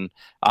grabs. And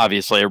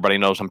obviously, everybody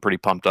knows I'm pretty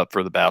pumped up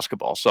for the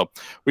basketball. So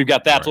we've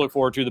got that to look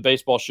forward to. The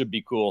baseball should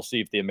be cool.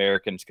 See if the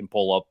Americans can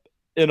pull up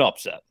an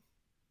upset.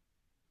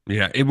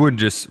 Yeah, it would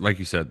just, like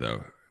you said,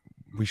 though,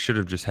 we should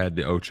have just had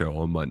the Ocho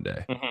on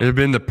Monday. It would have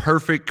been the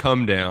perfect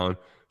come down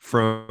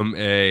from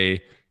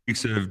a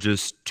weeks of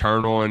just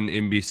turn on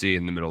NBC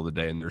in the middle of the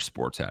day and there's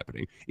sports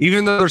happening.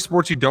 Even though there's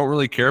sports you don't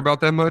really care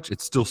about that much,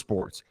 it's still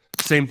sports.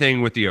 Same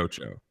thing with the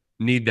Ocho.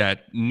 Need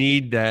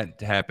that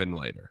to happen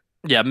later.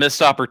 Yeah,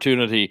 missed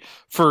opportunity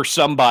for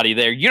somebody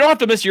there. You don't have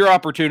to miss your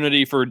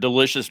opportunity for a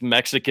delicious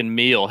Mexican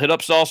meal. Hit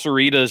up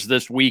Salsaritas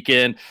this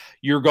weekend.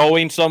 You're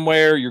going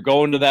somewhere. You're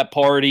going to that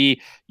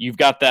party. You've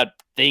got that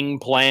thing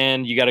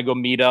planned. You got to go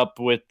meet up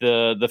with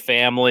the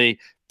family.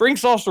 Bring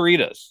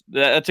Salsaritas.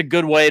 That's a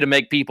good way to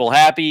make people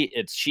happy.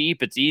 It's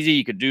cheap. It's easy.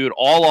 You could do it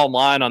all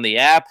online on the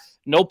app.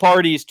 No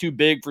party is too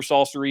big for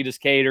Salsaritas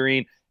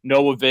catering.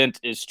 No event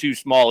is too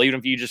small. Even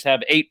if you just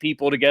have 8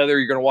 people together,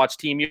 you're going to watch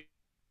Team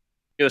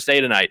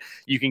USA tonight.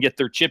 You can get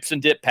their chips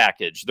and dip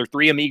package, their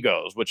Three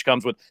Amigos, which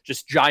comes with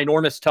just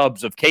ginormous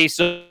tubs of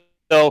queso,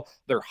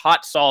 their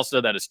hot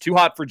salsa that is too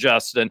hot for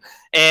Justin,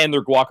 and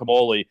their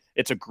guacamole.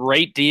 It's a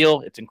great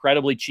deal. It's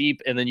incredibly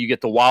cheap, and then you get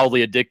the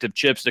wildly addictive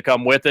chips to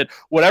come with it.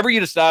 Whatever you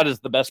decide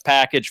is the best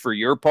package for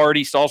your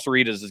party,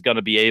 Salsaritas is going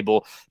to be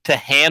able to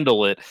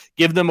handle it.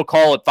 Give them a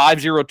call at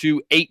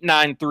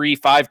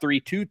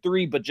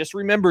 502-893-5323, but just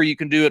remember, you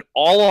can do it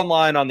all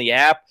online on the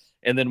app.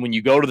 And then when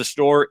you go to the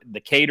store,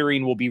 the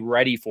catering will be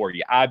ready for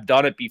you. I've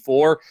done it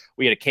before.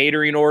 We had a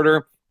catering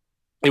order.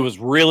 It was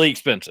really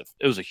expensive.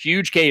 It was a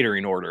huge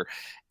catering order.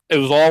 It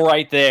was all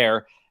right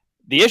there.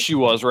 The issue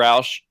was,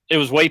 Roush, it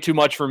was way too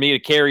much for me to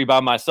carry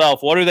by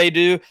myself. What do?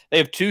 They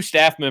have 2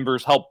 staff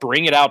members help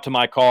bring it out to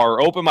my car,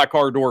 open my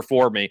car door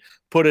for me,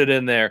 put it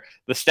in there.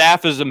 The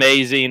staff is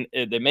amazing.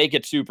 They make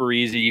it super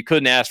easy. You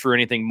couldn't ask for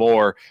anything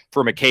more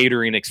from a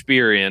catering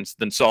experience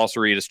than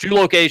Salsaritas. 2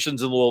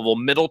 locations in Louisville.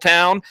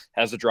 Middletown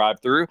has a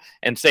drive-through,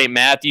 and St.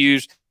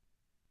 Matthews.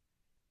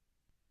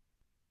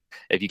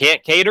 If you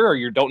can't cater or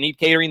you don't need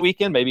catering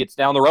weekend, maybe it's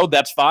down the road,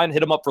 that's fine. Hit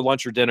them up for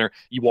lunch or dinner.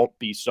 You won't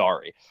be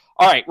sorry.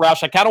 All right,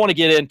 Roush, I kind of want to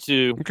get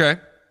into a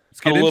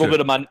little bit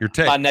of my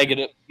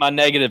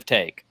negative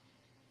take.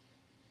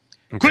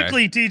 Okay.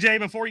 Quickly, TJ,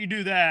 before you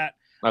do that,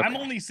 okay. I'm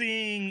only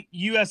seeing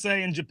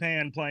USA and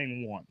Japan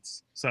playing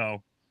once.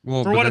 So,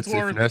 for what it's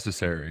worth,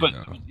 necessary, but,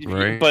 though,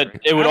 right?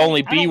 But it would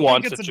only be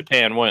once if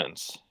Japan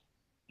wins.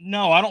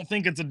 No, I don't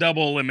think it's a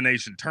double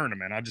elimination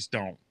tournament. I just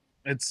don't.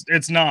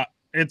 It's not.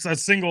 It's a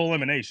single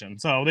elimination.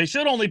 So they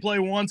should only play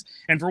once.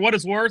 And for what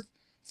it's worth,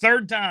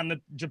 3rd time that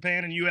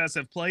Japan and U.S.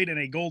 have played in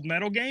a gold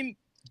medal game.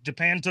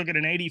 Japan took it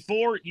in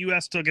 84.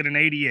 U.S. took it in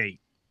 88.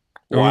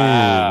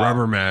 Wow. Ooh,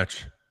 rubber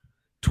match.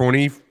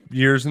 20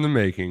 years in the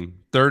making.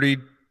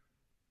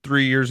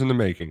 33 years in the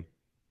making.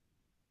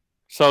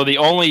 So the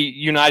only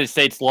United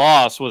States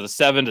loss was a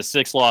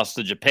 7-6 loss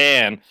to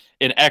Japan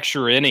in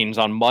extra innings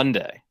on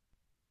Monday.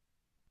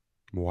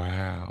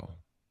 Wow.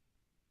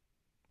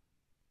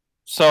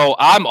 So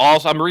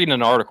I'm reading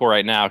an article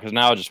right now because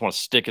now I just want to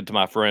stick it to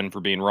my friend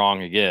for being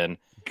wrong again.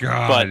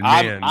 God, but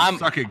man,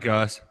 suck it,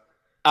 Gus.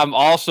 I'm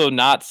also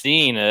not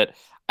seeing it.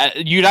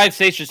 United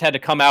States just had to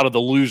come out of the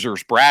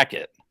losers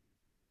bracket.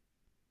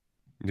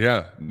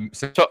 Yeah,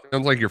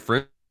 sounds like your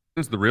friend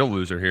is the real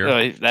loser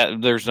here.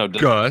 There's no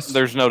Gus.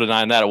 There's no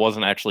denying that it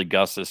wasn't actually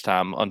Gus this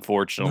time,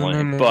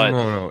 unfortunately.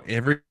 No.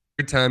 Every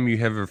time you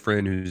have a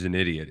friend who's an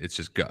idiot, it's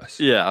just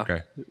Gus. Yeah.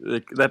 Okay.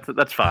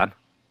 That's fine.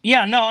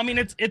 Yeah, no, I mean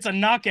it's a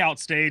knockout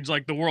stage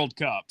like the World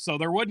Cup, so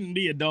there wouldn't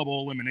be a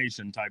double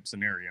elimination type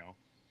scenario.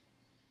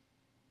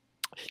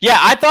 Yeah,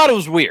 I thought it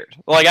was weird.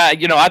 I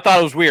thought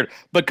it was weird.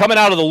 But coming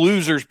out of the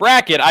losers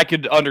bracket, I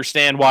could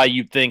understand why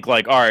you'd think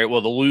all right,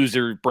 well, the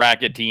loser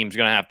bracket team's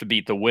going to have to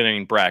beat the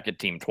winning bracket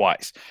team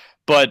twice.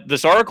 But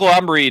this article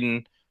I'm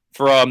reading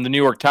from the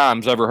New York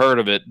Times, ever heard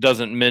of it,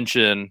 doesn't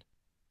mention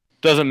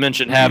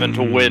having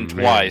to win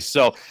twice.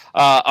 So,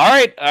 all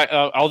right,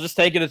 I'll just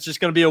take it. It's just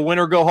going to be a win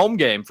or go home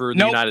game for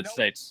the United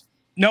States.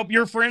 Nope,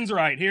 your friend's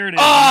right. Here it is.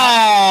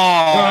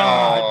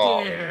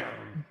 Oh, damn.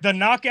 The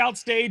knockout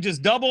stage is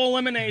double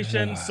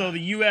elimination, so the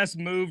U.S.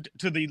 moved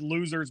to the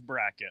losers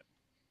bracket.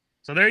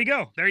 So there you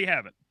go. There you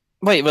have it.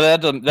 Wait,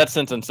 but that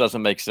sentence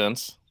doesn't make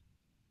sense.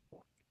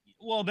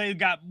 Well,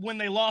 when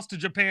they lost to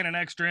Japan in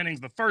extra innings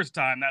the first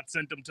time, that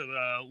sent them to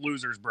the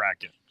losers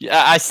bracket.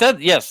 Yeah, I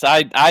said yes.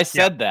 I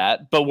said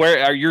that, but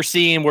where are you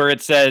seeing where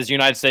it says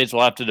United States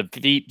will have to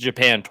defeat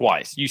Japan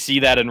twice? You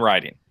see that in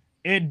writing?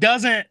 It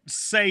doesn't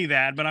say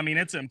that, but I mean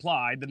it's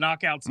implied. The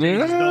knockout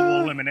stage is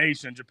double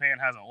elimination. Japan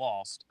hasn't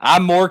lost.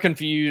 I'm more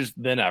confused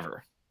than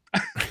ever.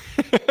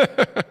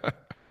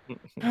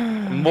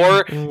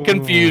 More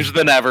confused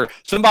than ever.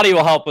 Somebody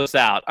will help us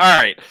out. All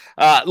right,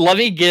 let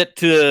me get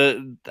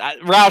to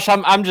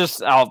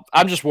Roush.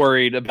 I'm just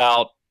worried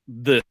about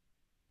the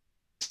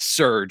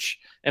surge,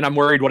 and I'm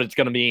worried what it's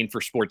going to mean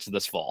for sports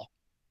this fall.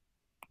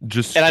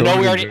 I know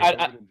we already.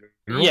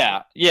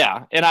 Yeah,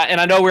 and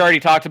I know we already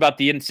talked about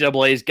the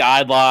NCAA's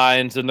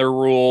guidelines and their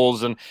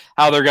rules and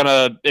how they're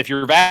gonna. If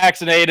you're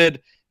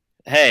vaccinated,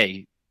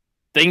 hey,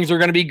 things are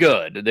going to be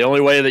good. The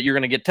only way that you're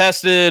going to get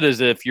tested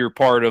is if you're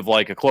part of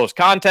a close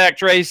contact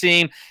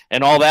tracing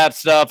and all that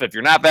stuff. If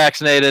you're not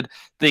vaccinated,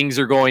 things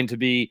are going to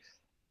be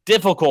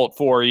difficult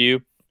for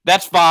you.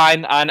 That's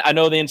fine. I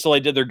know the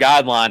NCAA did their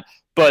guideline,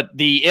 but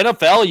the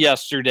NFL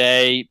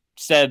yesterday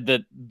said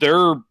that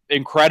they're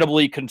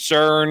incredibly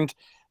concerned.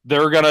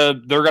 They're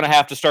gonna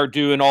have to start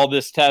doing all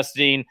this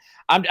testing.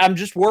 I'm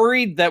just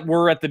worried that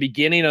we're at the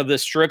beginning of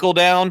this trickle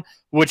down,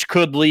 which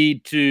could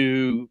lead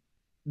to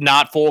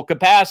not full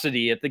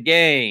capacity at the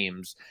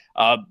games.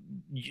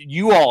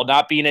 You all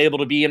not being able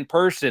to be in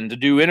person to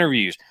do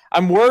interviews.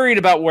 I'm worried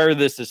about where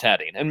this is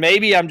heading. And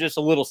maybe I'm just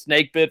a little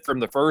snake bit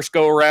from the first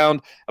go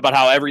around about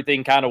how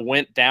everything kind of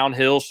went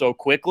downhill so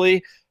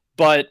quickly.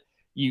 But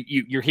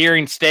you're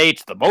hearing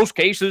states, the most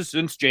cases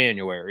since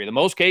January, the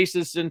most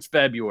cases since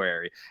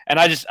February. And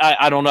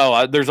I don't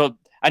know.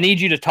 I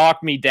need you to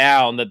talk me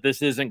down that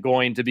this isn't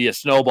going to be a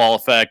snowball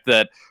effect,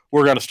 that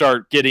we're going to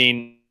start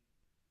getting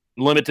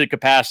limited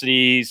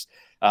capacities.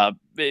 I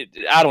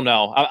don't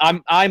know.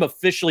 I'm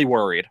officially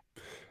worried.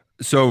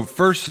 So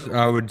first,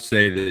 I would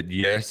say that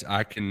yes,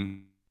 I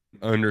can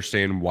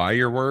understand why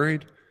you're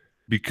worried,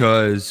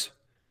 because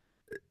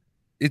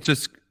it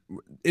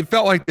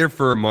felt like there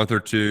for a month or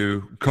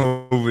two,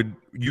 COVID,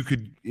 you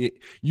could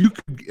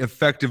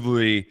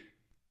effectively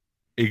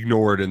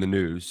ignore it in the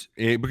news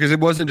because it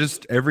wasn't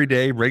just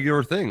everyday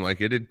regular thing.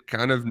 Like, it had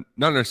kind of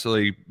not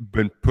necessarily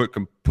been put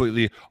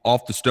completely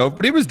off the stove,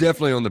 but it was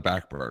definitely on the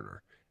back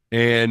burner.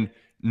 And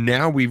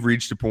now we've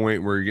reached a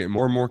point where you're getting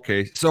more and more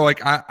cases. So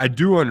like, I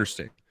do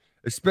understand,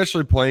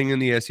 especially playing in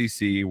the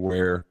SEC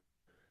where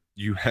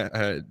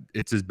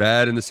it's as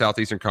bad in the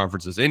Southeastern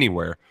Conference as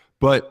anywhere.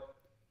 But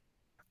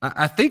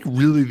I think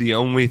really the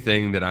only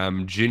thing that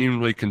I'm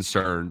genuinely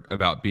concerned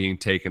about being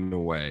taken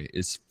away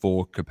is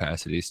full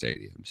capacity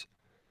stadiums.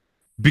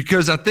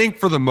 Because I think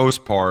for the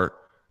most part,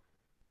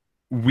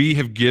 we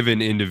have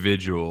given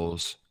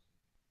individuals,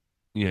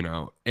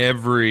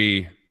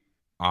 every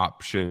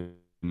option.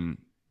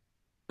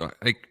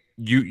 Like,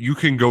 you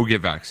can go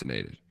get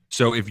vaccinated.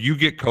 So if you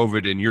get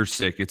COVID and you're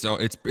sick,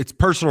 it's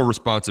personal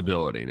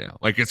responsibility now.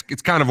 Like,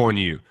 it's kind of on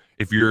you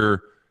if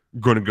you're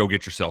going to go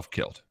get yourself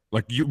killed.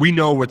 Like, we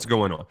know what's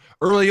going on.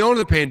 Early on in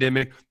the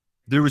pandemic,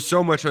 there was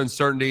so much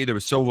uncertainty. There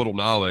was so little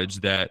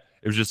knowledge that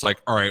it was just like,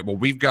 all right, well,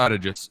 we've got to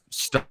just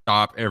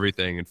stop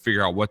everything and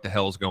figure out what the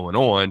hell's going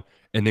on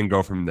and then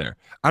go from there.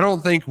 I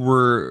don't think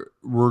we're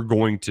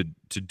going to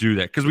do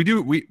that, because we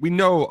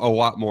know a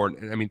lot more.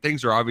 I mean,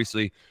 things are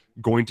obviously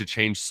going to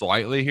change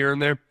slightly here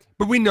and there,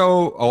 but we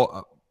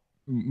know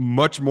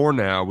much more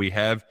now. We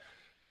have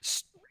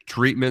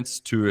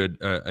treatments to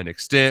an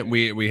extent.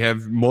 We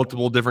have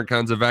multiple different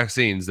kinds of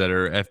vaccines that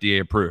are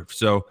FDA approved.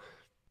 So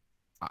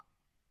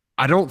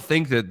I don't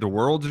think that the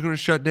world is going to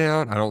shut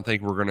down. I don't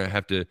think we're going to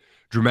have to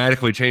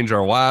dramatically change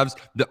our lives.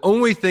 The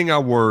only thing I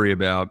worry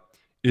about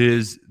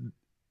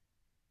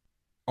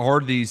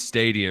are these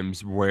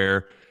stadiums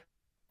where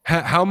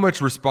how much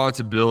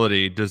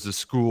responsibility does the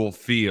school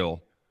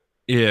feel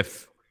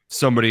if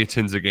somebody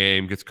attends a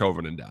game, gets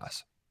COVID, and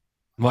dies?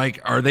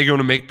 Like, are they going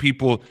to make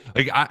people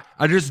like,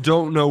 I just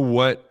don't know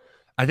what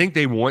I think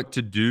they want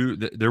to do.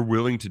 They're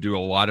willing to do a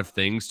lot of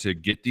things to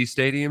get these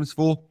stadiums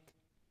full,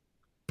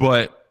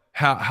 but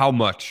how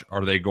much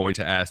are they going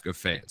to ask of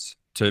fans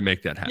to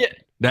make that happen?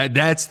 Yeah.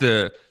 That's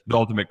the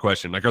ultimate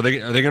question. Like, are they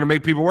going to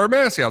make people wear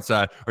masks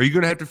outside? Are you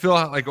going to have to fill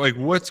out like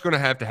what's going to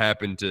have to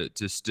happen to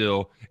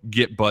still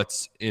get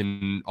butts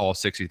in all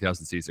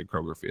 60,000 seats at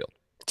Kroger Field?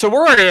 So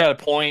we're already at a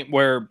point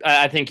where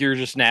I think you're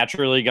just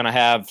naturally going to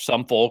have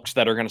some folks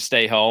that are going to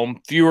stay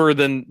home, fewer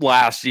than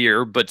last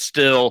year, but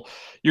still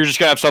you're just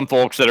going to have some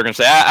folks that are going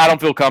to say, I don't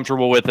feel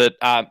comfortable with it.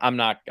 I'm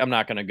not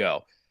going to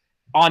go.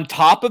 On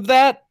top of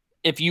that,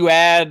 if you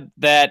add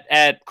that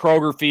at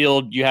Kroger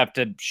Field, you have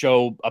to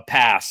show a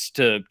pass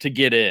to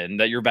get in,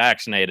 that you're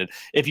vaccinated.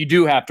 If you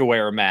do have to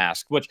wear a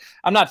mask, which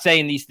I'm not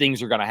saying these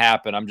things are going to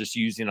happen, I'm just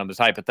using them as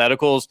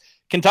hypotheticals.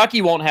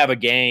 Kentucky won't have a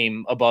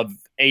game above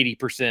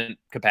 80%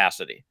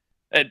 capacity.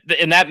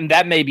 And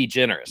that may be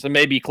generous. It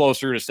may be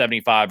closer to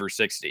 75 or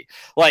 60.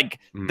 Like,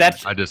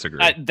 that's I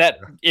disagree.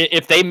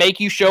 If they make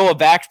you show a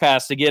vax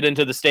pass to get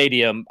into the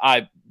stadium,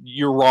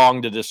 you're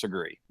wrong to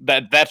disagree.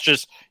 That's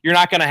just, you're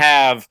not going to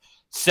have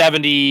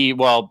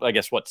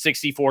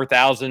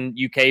 64,000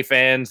 UK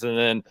fans, and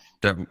then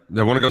that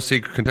want to go see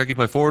Kentucky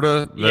play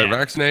Florida. They're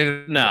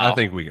vaccinated. No, I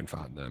think we can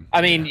find them.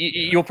 I mean,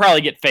 you'll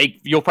probably get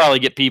you'll probably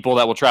get people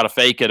that will try to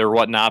fake it or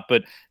whatnot.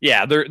 But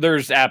yeah,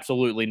 there's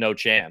absolutely no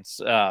chance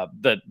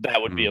that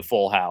would be a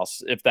full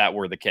house if that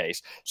were the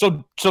case.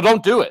 So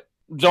don't do it.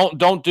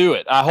 Don't do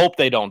it. I hope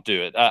they don't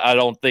do it. I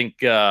don't think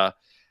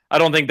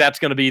that's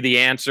going to be the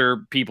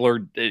answer.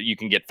 You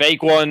can get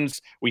fake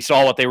ones. We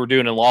saw what they were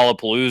doing in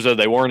Lollapalooza.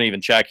 They weren't even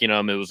checking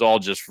them. It was all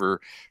just for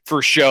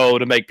show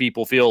to make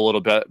people feel a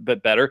little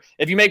bit better.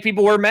 If you make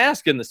people wear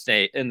masks in the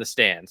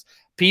stands,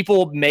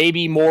 people may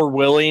be more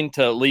willing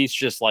to at least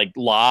just like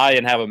lie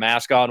and have a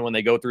mask on when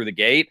they go through the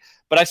gate.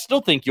 But I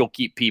still think you'll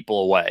keep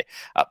people away.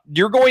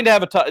 You're going to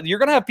have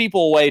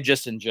people away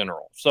just in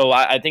general. So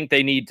I think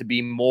they need to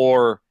be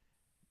more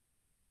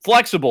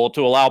flexible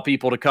to allow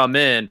people to come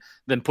in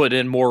than put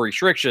in more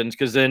restrictions,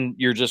 because then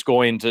you're just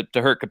going to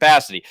hurt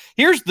capacity.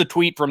 Here's the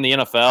tweet from the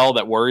NFL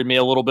that worried me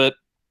a little bit.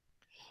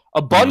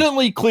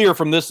 Abundantly clear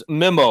from this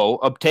memo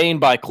obtained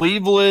by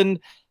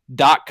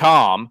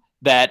Cleveland.com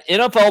that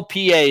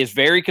NFLPA is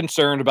very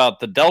concerned about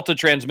the Delta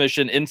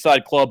transmission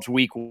inside clubs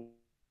week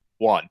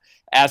 1,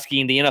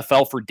 asking the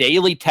NFL for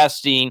daily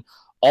testing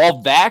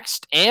all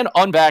vaxxed and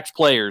unvaxxed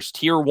players,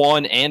 tier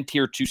 1 and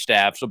tier 2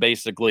 staff, so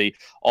basically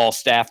all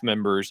staff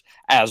members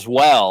as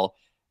well,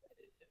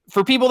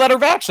 for people that are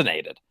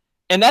vaccinated.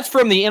 And that's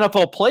from the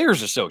NFL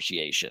Players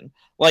Association.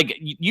 Like,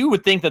 you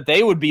would think that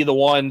they would be the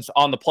ones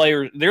on the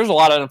players. There's a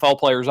lot of NFL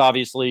players,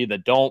 obviously,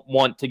 that don't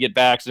want to get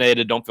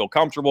vaccinated, don't feel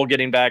comfortable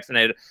getting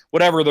vaccinated,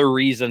 whatever their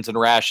reasons and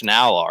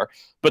rationale are.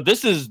 But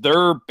this is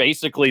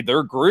basically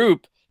their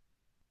group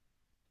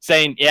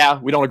saying, yeah,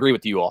 we don't agree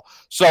with you all.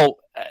 So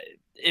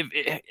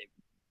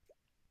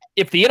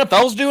if the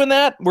NFL's doing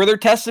that, where they're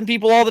testing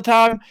people all the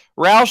time,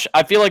 Roush,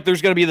 I feel like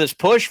there's going to be this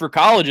push for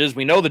colleges.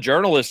 We know the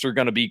journalists are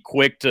going to be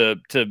quick to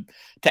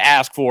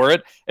ask for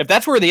it. If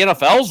that's where the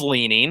NFL's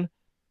leaning,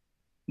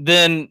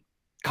 then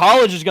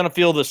college is going to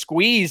feel the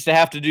squeeze to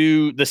have to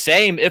do the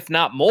same, if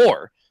not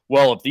more.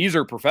 Well, if these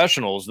are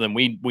professionals, then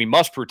we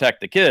must protect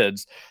the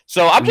kids.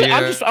 So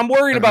I'm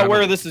worried about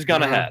where this is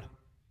going to head.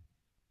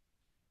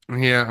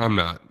 Yeah, I'm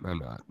not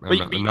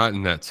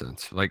in that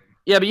sense. Like,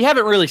 yeah, but you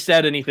haven't really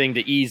said anything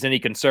to ease any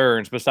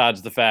concerns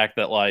besides the fact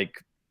that,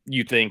 like,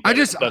 you think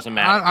it doesn't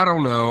matter. I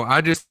don't know.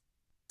 I just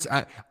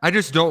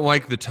don't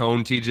like the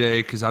tone, TJ,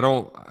 because I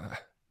don't.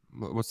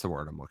 What's the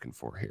word I'm looking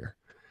for here?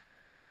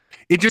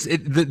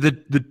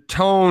 The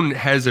tone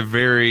has a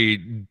very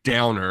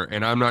downer,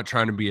 and I'm not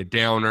trying to be a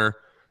downer.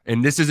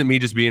 And this isn't me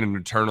just being an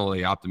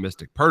eternally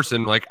optimistic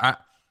person. Like, I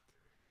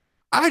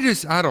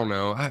don't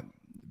know.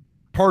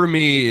 Part of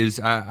me is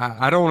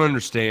I don't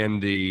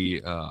understand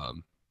the.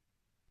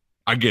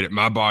 I get it.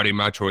 My body,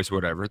 my choice,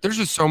 whatever. There's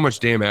just so much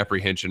damn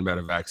apprehension about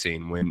a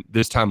vaccine when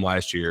this time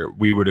last year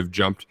we would have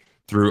jumped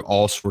through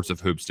all sorts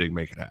of hoops to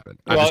make it happen.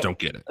 I just don't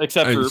get it.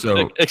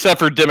 Except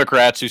for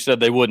Democrats who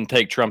said they wouldn't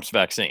take Trump's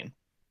vaccine.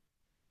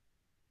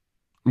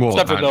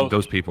 Well,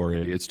 those people are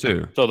idiots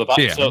too. But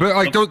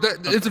like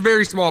it's a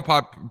very small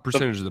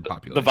percentage of the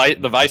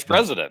population. The vice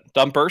president,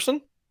 dumb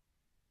person.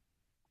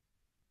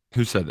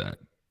 Who said that?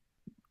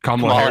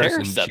 Kamala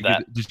Harris said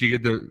that. Did she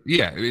get the?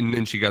 Yeah, and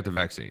then she got the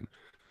vaccine.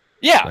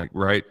 Yeah, like,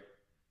 right.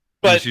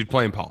 But she's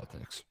playing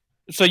politics.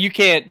 So you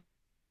can't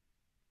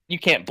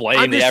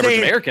blame the average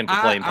American for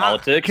playing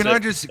politics. Can I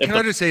just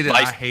say that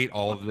I hate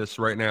all of this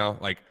right now?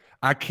 Like,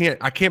 I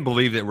can't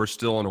believe that we're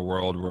still in a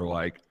world where,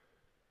 like,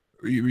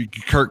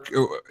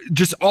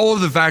 just all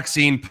of the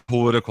vaccine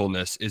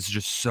politicalness is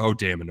just so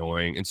damn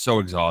annoying and so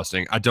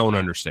exhausting. I don't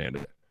understand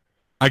it.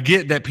 I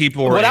get that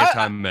people are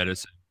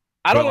anti-medicine.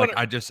 I don't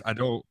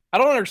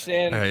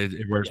understand.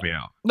 It wears me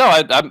out. No,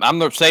 I'm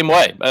the same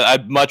way.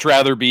 I'd much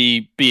rather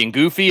be being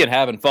goofy and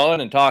having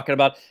fun and talking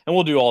about, and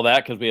we'll do all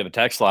that because we have a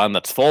text line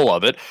that's full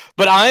of it.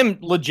 But I'm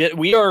legit.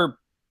 We are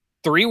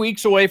 3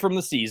 weeks away from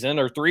the season,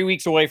 or 3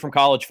 weeks away from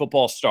college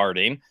football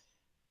starting.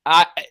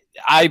 I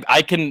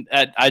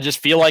just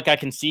feel like I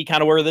can see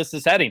kind of where this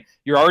is heading.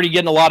 You're already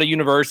getting a lot of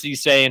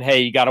universities saying,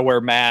 hey, you got to wear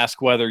a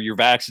mask whether you're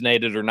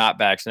vaccinated or not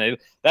vaccinated.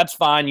 That's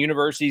fine.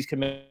 Universities can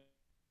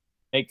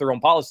make their own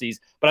policies,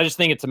 but I just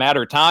think it's a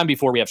matter of time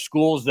before we have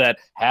schools that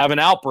have an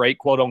outbreak,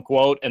 quote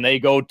unquote, and they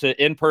go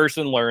to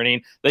in-person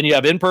learning. Then you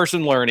have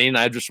in-person learning, and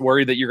I just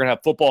worry that you're going to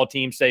have football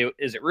teams say,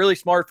 is it really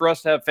smart for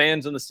us to have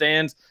fans in the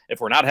stands if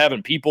we're not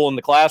having people in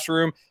the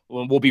classroom?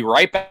 We'll be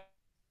right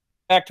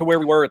back to where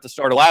we were at the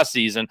start of last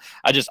season.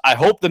 I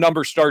hope the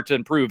numbers start to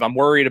improve. I'm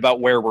worried about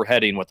where we're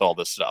heading with all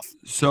this stuff.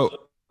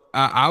 So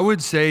I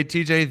would say,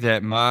 TJ,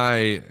 that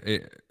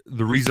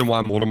the reason why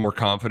I'm a little more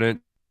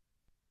confident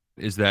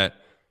is that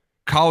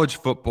college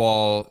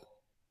football,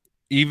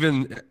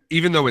 even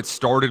though it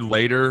started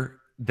later,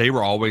 they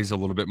were always a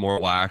little bit more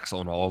lax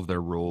on all of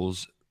their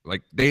rules.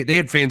 Like they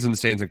had fans in the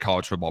stands in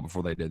college football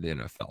before they did the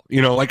NFL.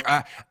 You know, like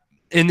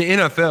in the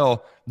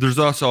NFL, there's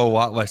also a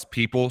lot less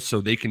people,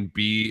 so they can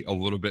be a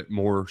little bit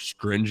more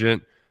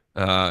stringent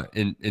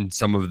in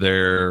some of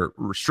their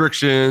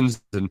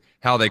restrictions and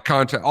how they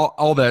contact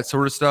all that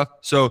sort of stuff.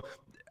 So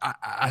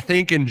I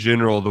think in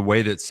general, the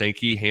way that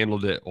Sankey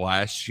handled it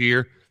last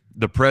year,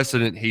 the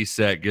precedent he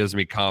set gives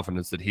me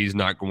confidence that he's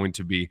not going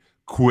to be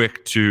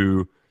quick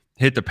to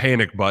hit the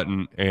panic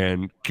button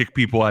and kick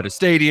people out of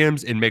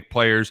stadiums and make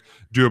players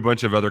do a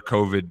bunch of other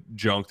COVID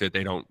junk that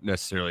they don't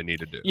necessarily need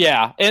to do.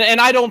 Yeah,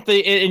 and I don't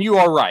think, and you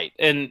are right.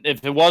 And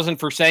if it wasn't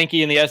for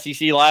Sankey in the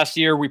SEC last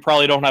year, we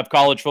probably don't have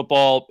college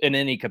football in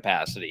any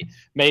capacity.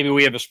 Maybe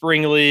we have a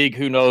spring league.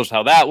 Who knows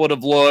how that would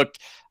have looked?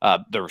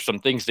 There were some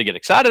things to get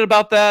excited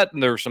about that,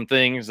 and there were some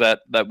things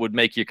that would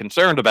make you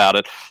concerned about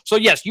it. So,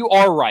 yes, you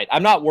are right.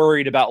 I'm not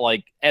worried about,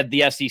 like, at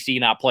the SEC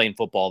not playing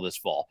football this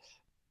fall.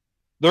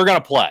 They're going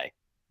to play.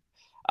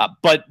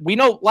 But we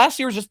know last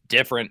year was just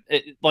different.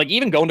 Like,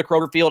 even going to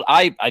Kroger Field,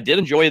 I did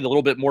enjoy the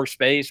little bit more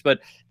space, but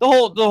the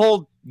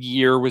whole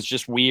year was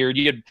just weird.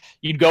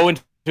 You'd go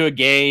into to a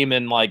game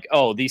and like,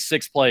 oh, these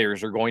 6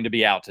 players are going to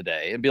be out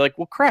today, and be like,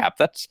 well, crap,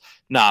 that's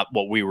not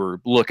what we were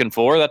looking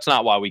for. That's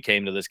not why we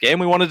came to this game.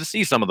 We wanted to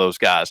see some of those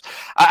guys.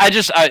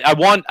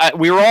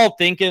 We were all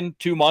thinking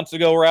 2 months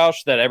ago,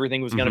 Roush, that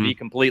everything was going to be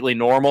completely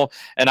normal.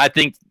 And I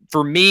think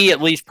for me,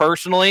 at least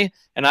personally,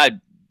 and I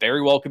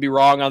very well could be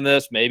wrong on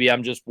this, maybe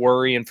I'm just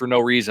worrying for no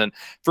reason.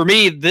 For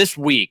me, this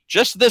week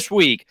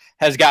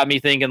has got me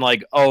thinking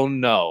like, oh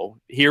no,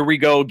 here we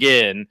go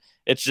again.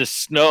 It's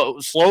just slow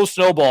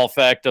snowball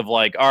effect of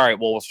like, all right,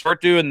 well, we'll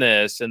start doing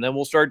this and then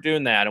we'll start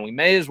doing that. And we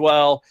may as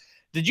well.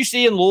 Did you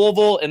see in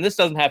Louisville, and this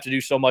doesn't have to do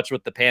so much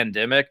with the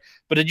pandemic,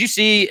 but did you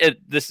see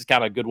it? This is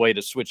kind of a good way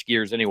to switch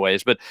gears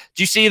anyways, but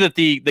did you see that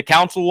the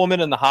councilwoman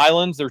in the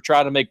Highlands, they're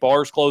trying to make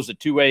bars close at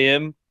 2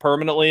 a.m.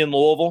 permanently in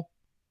Louisville?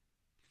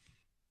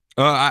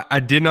 I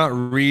did not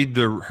read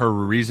her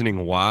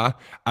reasoning why.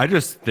 I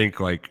just think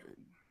like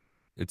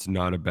it's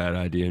not a bad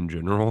idea in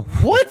general.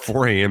 What?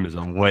 4 a.m. is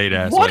a late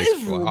ass. What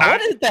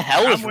the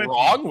hell is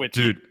wrong with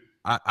you? Dude,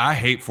 I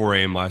hate 4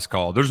 a.m. last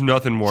call. There's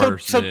nothing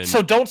worse.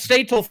 So don't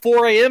stay till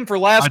 4 a.m. for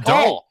last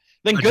call.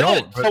 Then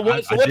good.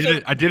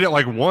 I did it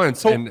like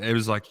once, and it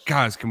was like,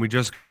 guys, can we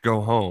just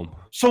go home?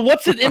 So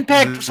what's it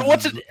impact?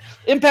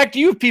 Impact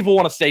you if people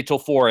want to stay till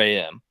 4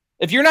 a.m.?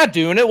 If you're not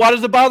doing it, why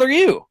does it bother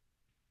you?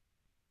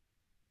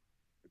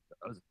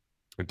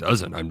 It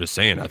doesn't. I'm just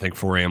saying. I think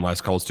 4 a.m.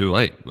 last call is too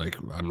late. Like,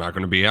 I'm not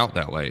going to be out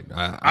that late.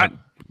 I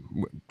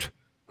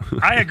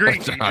agree.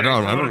 I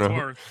don't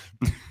know.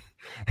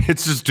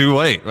 It's just too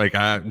late. Like,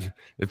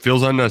 it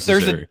feels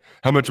unnecessary.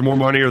 How much more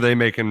money are they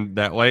making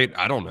that late?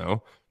 I don't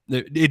know.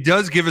 It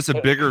does give us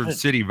a bigger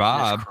city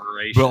vibe,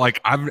 but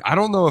like, I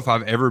don't know if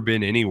I've ever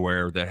been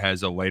anywhere that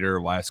has a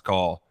later last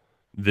call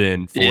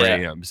than 4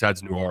 a.m.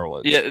 besides New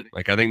Orleans. Yeah.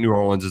 Like, I think New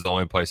Orleans is the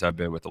only place I've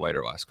been with the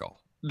later last call.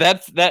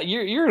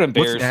 You're an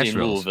embarrassing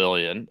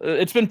Louisvillian.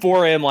 It's been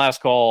 4 a.m.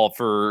 last call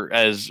who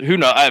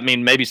knows? I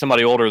mean, maybe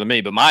somebody older than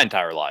me, but my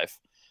entire life,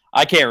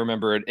 I can't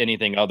remember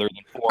anything other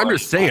than 4. I'm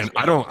just saying,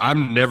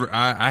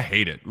 I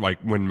hate it. Like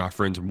when my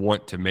friends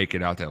want to make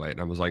it out that late,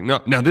 and I was like, no.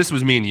 Now this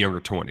was me in the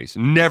younger 20s.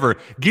 Never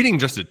getting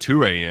just at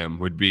 2 a.m.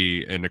 would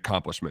be an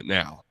accomplishment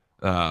now.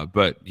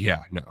 But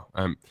yeah, no,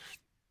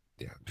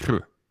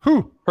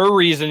 Her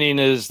reasoning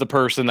is the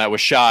person that was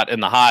shot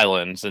in the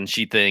Highlands, and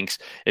she thinks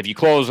if you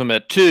close them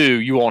at 2,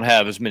 you won't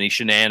have as many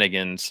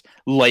shenanigans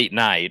late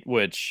night,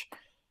 which,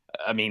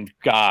 I mean,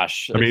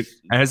 gosh.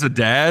 As a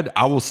dad,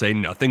 I will say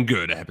nothing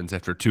good happens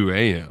after 2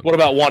 a.m. What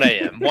about 1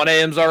 a.m.? 1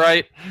 a.m.'s all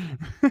right?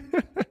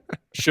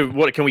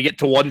 Can we get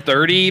to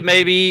 1:30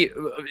 maybe?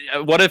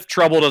 What if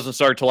trouble doesn't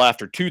start till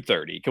after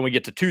 2:30? Can we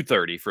get to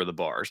 2:30 for the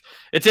bars?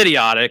 It's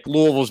idiotic.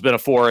 Louisville's been a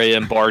 4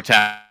 a.m. bar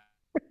town.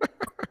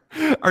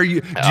 Do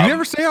you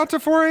ever stay out to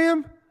 4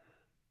 a.m.?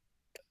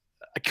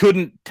 I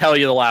couldn't tell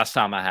you the last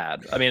time I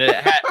had. I mean, it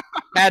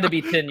had to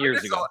be 10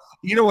 years ago.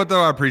 You know what,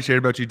 though, I appreciate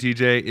about you,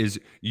 TJ, is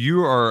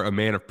you are a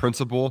man of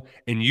principle,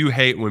 and you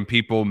hate when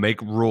people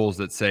make rules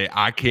that say,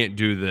 I can't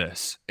do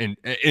this. And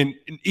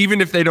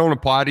even if they don't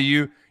apply to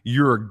you,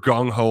 you're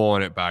gung-ho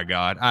on it, by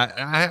God.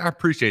 I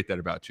appreciate that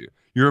about you.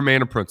 You're a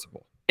man of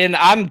principle. And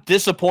I'm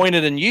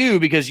disappointed in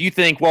you because you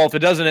think, well, if it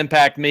doesn't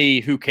impact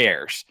me, who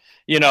cares?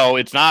 You know,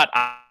 it's not.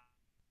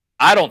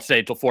 I don't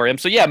stay till 4 a.m.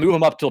 So yeah, move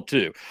them up till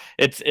 2.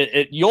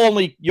 You'll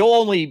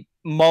only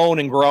moan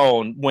and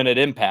groan when it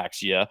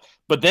impacts you.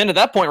 But then at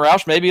that point,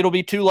 Roush, maybe it'll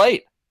be too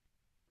late.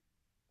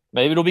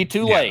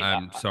 Late.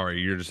 I'm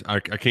sorry. I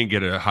can't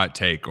get a hot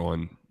take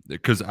on,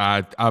 because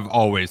I've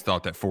always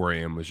thought that 4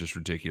 a.m. was just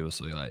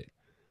ridiculously late.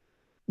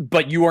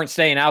 But you weren't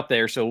staying out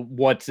there, so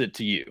what's it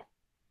to you?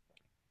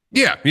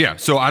 Yeah.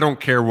 So I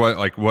don't care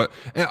what.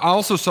 And I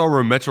also saw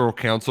where a Metro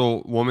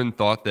Council woman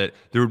thought that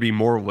there would be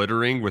more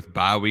littering with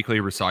bi-weekly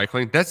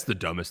recycling. That's the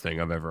dumbest thing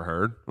I've ever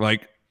heard.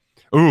 Like,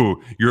 ooh,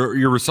 your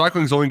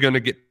recycling is only going to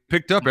get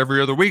picked up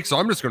every other week, so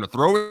I'm just going to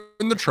throw it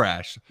in the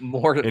trash and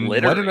littering.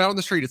 Let it out on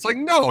the street. It's like,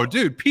 no,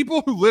 dude.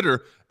 People who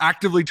litter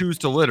actively choose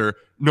to litter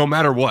no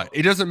matter what.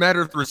 It doesn't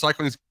matter if the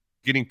recycling is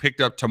getting picked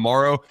up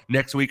tomorrow,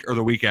 next week, or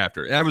the week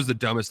after. That was the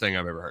dumbest thing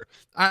I've ever heard.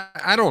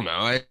 I don't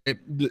know.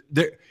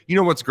 You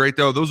know what's great,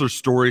 though? Those are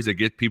stories that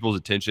get people's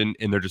attention,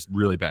 and they're just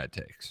really bad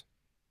takes.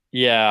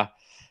 Yeah.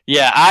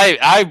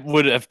 I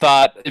would have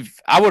thought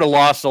I would have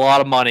lost a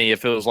lot of money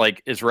if it was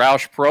like, is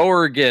Roush pro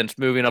or against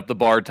moving up the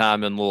bar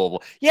time in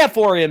Louisville? Yeah,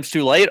 4 a.m.'s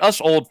too late. Us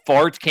old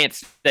farts can't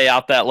stay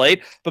out that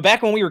late. But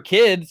back when we were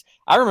kids,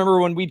 I remember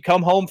when we'd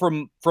come home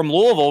from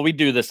Louisville, we'd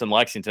do this in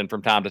Lexington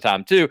from time to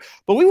time too,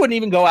 but we wouldn't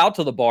even go out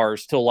to the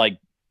bars till like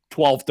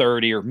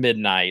 12:30 or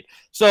midnight.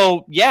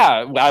 So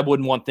yeah, I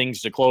wouldn't want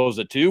things to close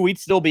at 2. We'd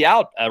still be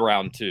out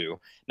around 2.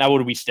 Now,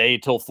 would we stay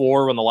till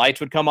 4 when the lights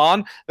would come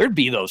on? There'd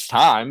be those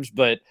times,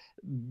 but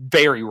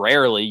very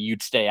rarely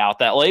you'd stay out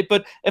that late.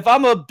 But if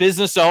I'm a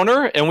business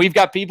owner and we've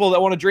got people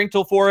that want to drink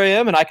till 4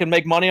 a.m. and I can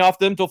make money off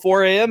them till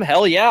 4 a.m.,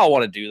 hell yeah, I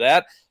want to do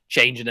that.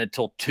 Changing it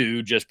till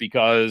 2 just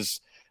because,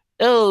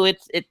 things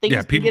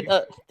can get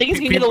a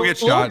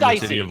little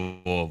dicey.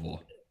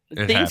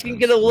 Things can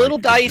get a little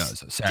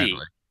dicey. Sadly.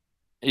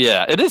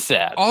 Yeah, it is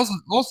sad.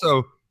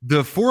 Also,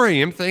 the 4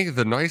 a.m. thing,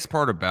 the nice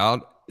part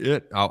about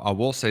it. I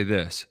will say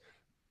this.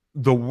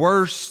 The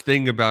worst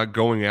thing about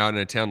going out in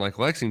a town like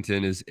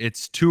Lexington is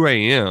it's 2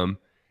 a.m.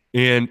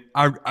 and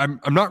I'm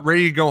not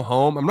ready to go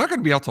home. I'm not going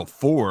to be out till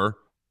 4,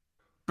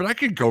 but I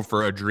could go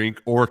for a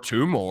drink or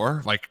 2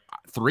 more, like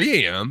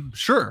 3 a.m.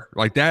 Sure,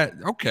 like that.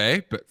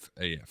 Okay, but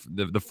yeah,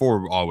 the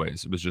 4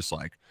 always. It was just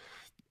like,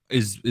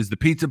 is the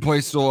pizza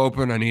place still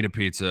open? I need a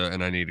pizza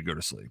and I need to go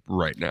to sleep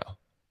right now.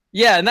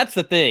 Yeah, and that's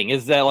the thing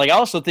is that, like, I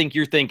also think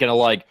you're thinking of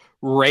like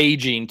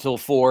raging till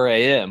 4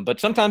 a.m. But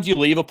sometimes you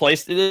leave a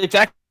place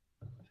exactly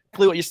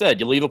what you said.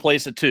 You leave a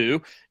place at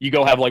 2, you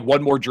go have like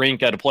one more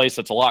drink at a place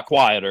that's a lot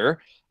quieter,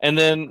 and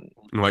then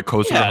like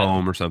closer to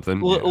home or something.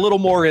 A little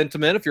more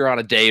intimate if you're on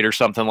a date or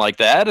something like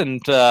that.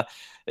 And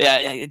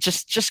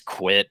just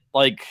quit.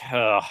 Like,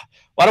 why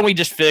don't we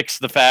just fix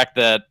the fact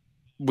that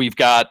we've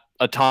got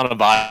a ton of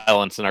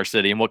violence in our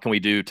city, and what can we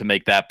do to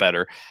make that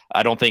better?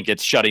 I don't think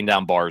it's shutting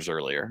down bars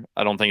earlier.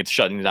 I don't think it's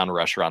shutting down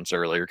restaurants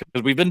earlier,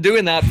 because we've been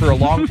doing that for a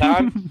long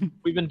time.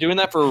 We've been doing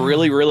that for a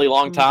really, really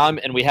long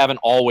time, and we haven't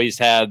always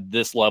had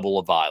this level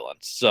of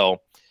violence. So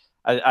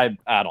I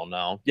don't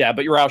know. Yeah,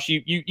 but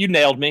Roush, you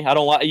nailed me. I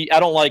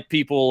don't like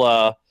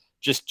people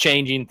just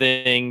changing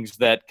things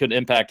that could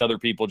impact other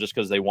people just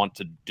because they want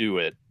to do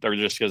it, or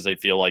just because they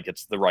feel like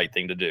it's the right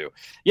thing to do.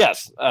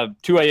 Yes,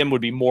 2 a.m.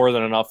 would be more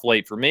than enough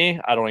late for me.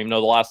 I don't even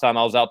know the last time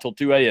I was out till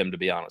 2 a.m., to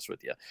be honest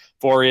with you.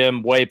 4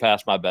 a.m., way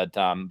past my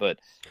bedtime. But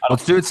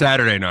let's do it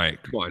Saturday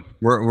night. Come on.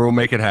 We'll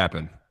make it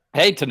happen.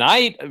 Hey,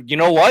 tonight, you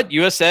know what?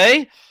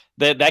 USA,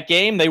 that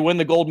game, they win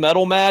the gold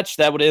medal match.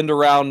 That would end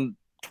around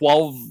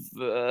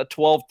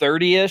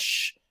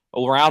 12:30-ish,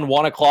 around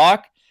 1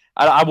 o'clock.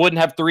 I wouldn't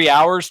have 3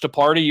 hours to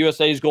party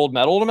USA's gold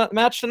medal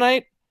match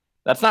tonight.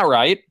 That's not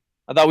right.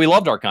 I thought we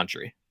loved our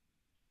country.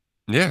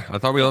 Yeah, I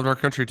thought we loved our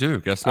country too.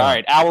 Guess not. All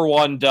right, hour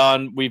 1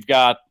 done. We've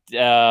got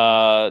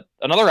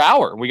another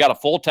hour. We got a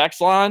full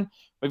text line.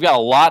 We've got a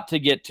lot to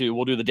get to.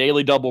 We'll do the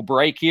daily double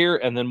break here,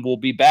 and then we'll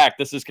be back.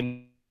 This is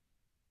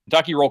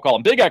Kentucky Roll Call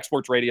on Big X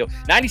Sports Radio,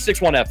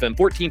 96.1 FM,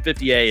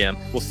 1450 AM.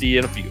 We'll see you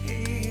in a few.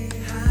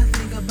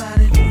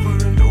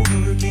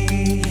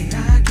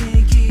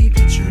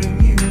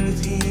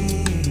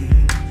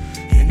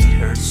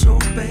 So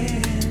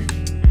bad,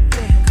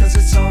 cause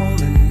it's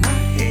all in my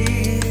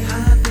head.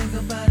 I think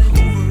about it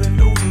over and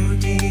over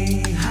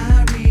again.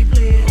 I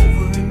replay it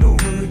over and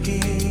over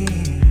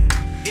again.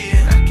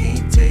 Yeah, I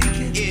can't take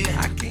it,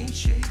 yeah, I can't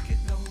shake it,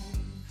 no.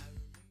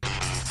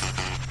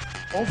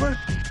 Over?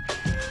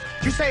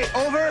 You say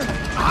over?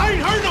 I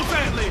ain't heard no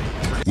family.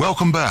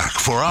 Welcome back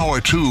for hour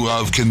 2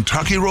 of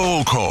Kentucky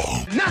Roll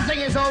Call Nothing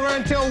is over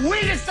until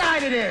we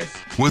decide it is.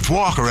 with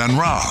Walker and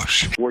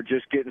Roush. We're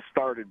just getting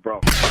started,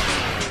 bro.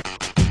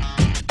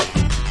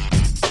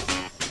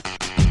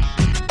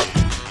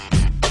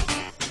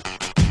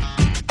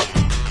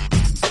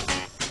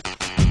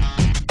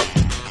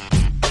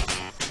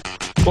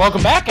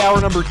 Welcome back.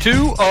 Hour number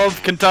 2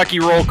 of Kentucky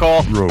Roll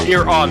Call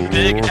here on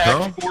Big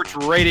X Sports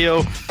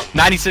Radio,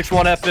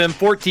 96.1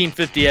 FM,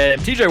 1450 AM.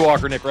 TJ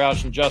Walker, Nick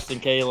Roush, and Justin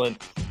Kalen.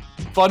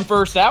 Fun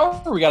first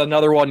hour. We got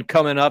another one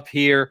coming up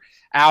here.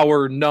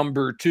 Hour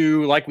number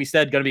 2. Like we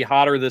said, going to be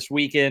hotter this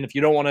weekend. If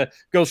you don't want to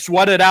go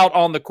sweat it out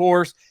on the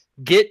course,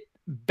 get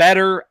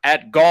better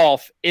at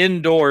golf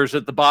indoors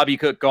at the Bobby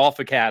Cook Golf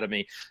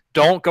Academy.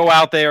 Don't go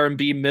out there and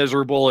be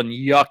miserable and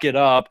yuck it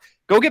up.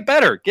 Go get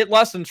better. Get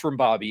lessons from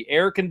Bobby.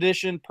 Air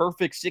conditioned,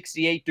 perfect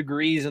 68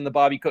 degrees in the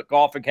Bobby Cook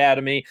Golf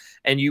Academy,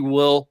 and you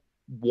will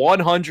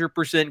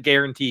 100%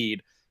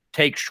 guaranteed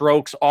take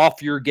strokes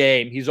off your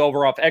game. He's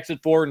over off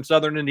Exit 4 in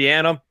Southern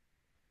Indiana.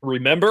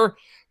 Remember,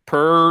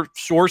 per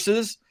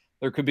sources,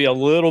 there could be a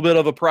little bit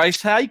of a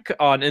price hike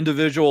on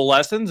individual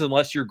lessons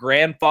unless you're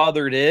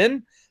grandfathered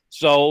in.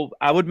 So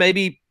I would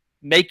maybe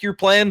make your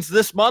plans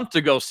this month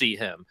to go see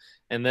him,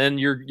 and then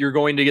you're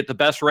going to get the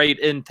best rate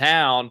in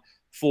town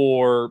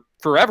for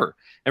forever.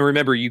 And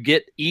remember, you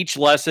get each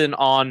lesson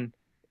on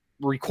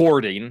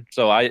recording.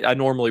 So I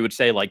normally would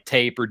say like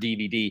tape or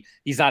DVD.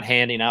 He's not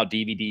handing out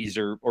DVDs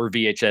or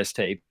VHS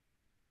tape.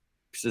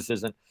 This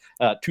isn't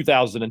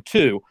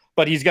 2002,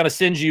 but he's going to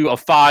send you a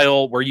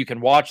file where you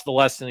can watch the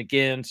lesson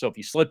again. So if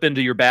you slip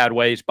into your bad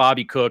ways,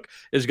 Bobby Cook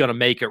is going to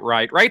make it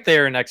right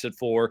there in Exit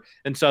 4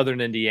 in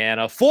Southern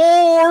Indiana.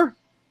 4.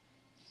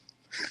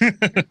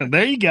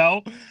 There you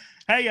go.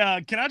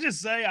 Hey, can I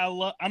just say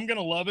I'm going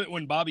to love it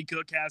when Bobby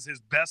Cook has his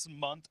best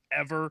month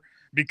ever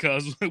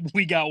because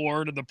we got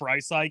word of the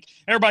price hike.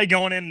 Everybody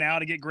going in now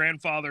to get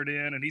grandfathered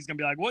in, and he's going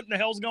to be like, what in the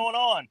hell's going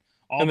on?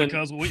 All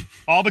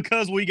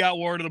because we got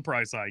word of the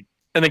price hike.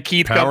 And then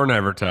Keith Power in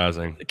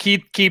advertising.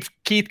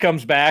 Keith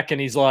comes back and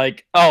he's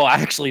like, "Oh, I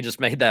actually just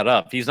made that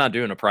up. He's not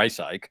doing a price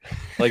hike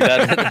like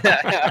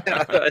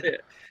that."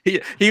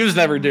 he was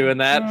never doing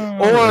that.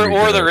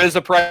 Or there is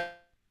a price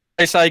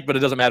hike, but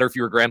it doesn't matter if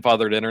you were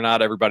grandfathered in or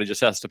not. Everybody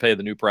just has to pay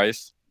the new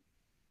price.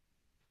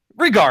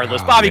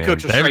 Regardless, Bobby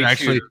Cook's a straight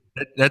shooter.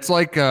 That's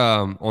like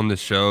on the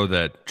show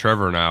that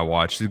Trevor and I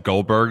watched, the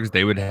Goldbergs.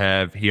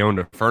 He owned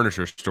a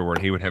furniture store,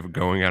 and he would have a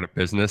going out of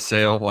business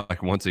sale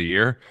like once a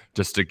year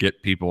just to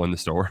get people in the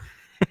store.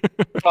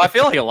 Well, I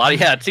feel like a lot.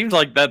 Yeah, it seems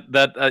like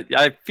that.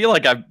 I feel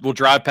like I will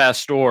drive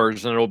past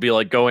stores and it'll be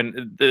like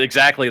going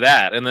exactly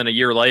that, and then a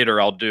year later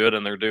I'll do it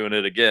and they're doing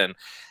it again.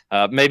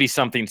 Maybe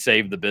something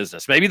saved the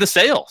business. Maybe the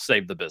sale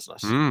saved the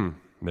business.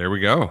 There we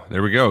go.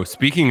 There we go.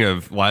 Speaking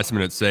of last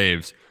minute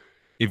saves,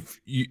 if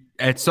you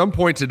at some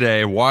point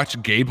today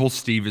watch Gable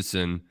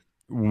Steveson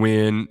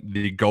win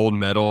the gold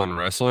medal in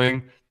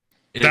wrestling,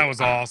 That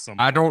was awesome.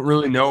 I don't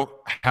really know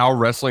how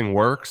wrestling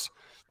works,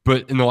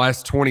 but in the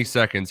last 20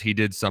 seconds, he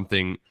did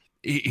something.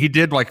 He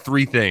did like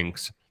 3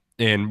 things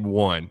in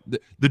one.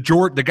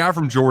 The guy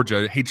from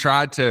Georgia, he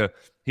tried to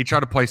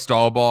play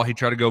stall ball. He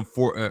tried to go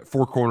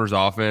four corners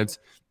offense,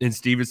 and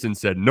Steveson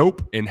said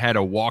nope and had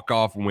a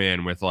walk-off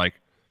win with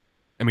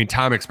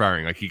time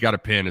expiring. Like he got a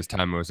pin as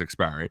time was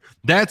expiring.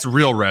 That's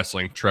real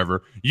wrestling,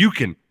 Trevor. You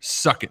can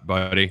suck it,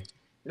 buddy.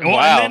 Well,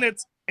 Wow. and then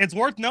it's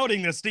worth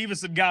noting that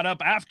Steveson got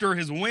up after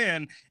his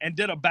win and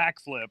did a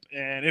backflip.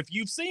 And if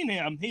you've seen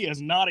him, he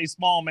is not a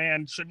small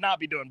man, should not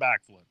be doing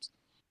backflips.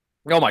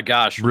 Oh my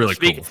gosh. Really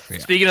cool. Yeah.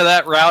 Speaking of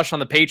that, Roush, on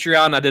the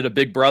Patreon, I did a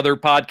Big Brother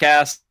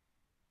podcast.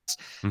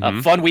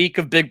 A fun week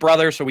of Big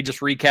Brother. So we just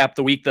recapped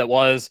the week that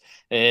was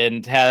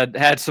and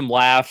had some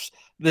laughs.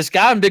 This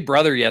guy on Big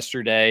Brother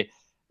yesterday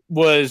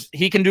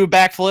he can do a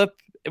backflip,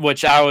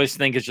 which I always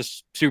think is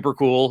just super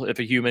cool if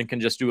a human can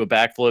just do a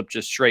backflip,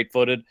 just straight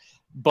footed.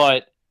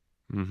 But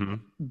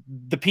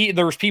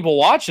there was people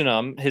watching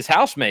him, his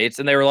housemates,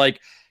 and they were like,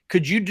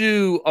 could you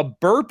do a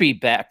burpee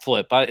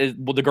backflip?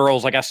 The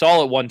girls, like, I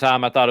saw it one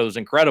time. I thought it was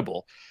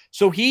incredible.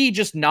 So he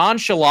just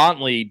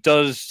nonchalantly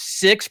does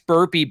 6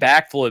 burpee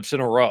backflips in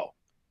a row,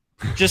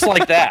 just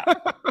like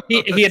that.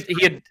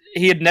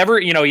 he had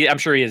never, I'm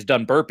sure he has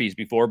done burpees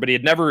before, but he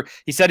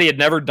said he had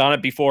never done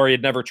it before. He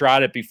had never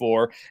tried it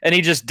before. And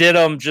he just did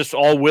them just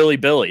all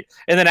willy-billy.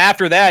 And then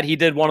after that, he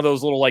did one of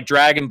those little like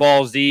Dragon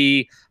Ball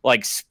Z,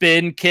 like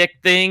spin kick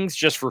things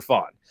just for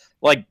fun.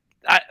 Like,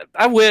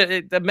 I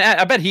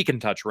bet he can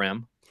touch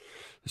rim.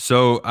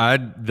 So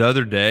the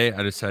other day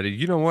I decided,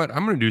 you know what,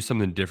 I'm going to do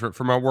something different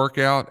for my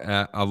workout.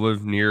 I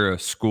live near a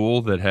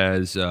school that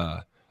has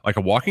like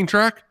a walking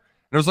track,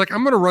 and I was like,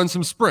 I'm going to run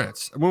some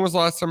sprints. When was the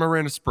last time I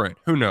ran a sprint?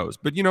 Who knows?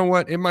 But you know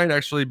what? It might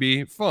actually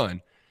be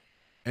fun.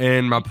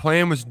 And my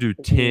plan was to do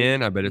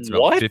 10. I bet it's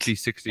about 50,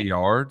 60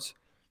 yards.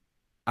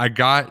 I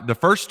got the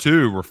first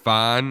 2 were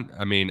fine.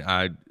 I mean,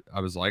 I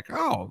was like,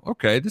 oh,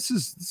 okay, this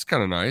is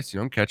kind of nice.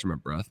 I'm catching my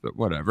breath, but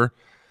whatever.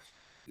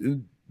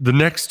 The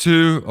next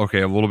 2,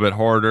 okay, a little bit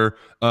harder.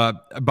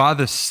 By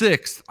the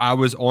 6th, I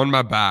was on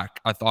my back.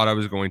 I thought I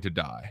was going to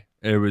die.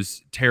 It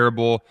was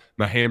terrible.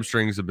 My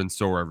hamstrings have been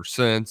sore ever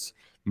since.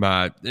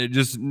 My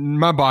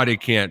body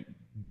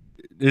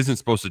isn't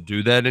supposed to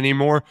do that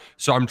anymore.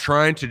 So I'm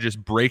trying to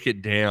just break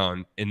it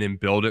down and then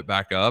build it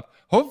back up.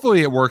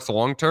 Hopefully it works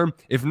long term.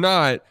 If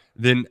not,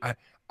 then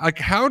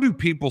how do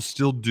people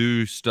still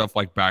do stuff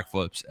like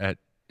backflips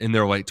in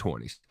their late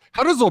 20s?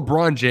 How does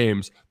LeBron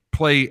James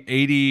play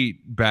 80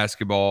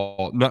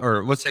 basketball,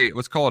 or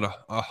let's call it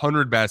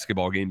 100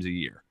 basketball games a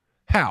year?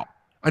 How?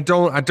 I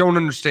don't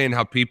understand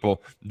how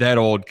people that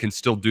old can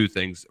still do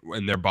things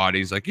in their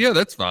bodies. Like, yeah,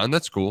 that's fine.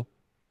 That's cool.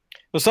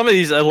 Well, some of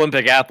these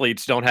Olympic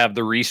athletes don't have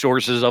the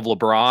resources of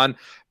LeBron,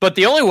 but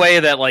the only way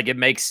that like it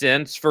makes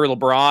sense for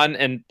LeBron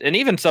and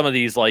even some of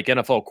these like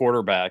NFL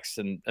quarterbacks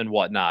and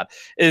whatnot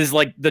is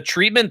like the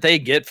treatment they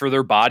get for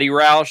their body,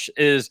 Roush,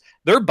 is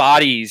their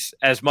bodies,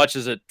 as much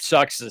as it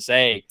sucks to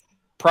say,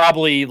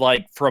 probably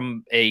like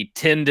from a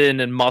tendon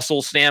and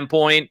muscle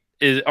standpoint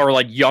are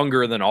like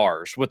younger than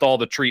ours with all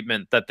the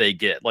treatment that they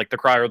get, like the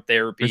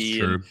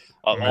cryotherapy and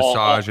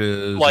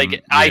massages,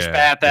 ice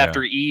bath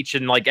after each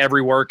and like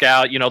every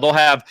workout.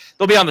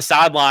 They'll be on the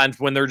sidelines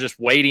when they're just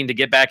waiting to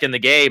get back in the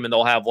game, and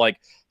they'll have like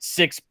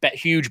 6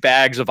 huge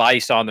bags of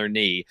ice on their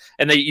knee,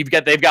 and they've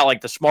got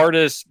like the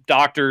smartest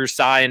doctors,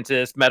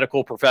 scientists,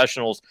 medical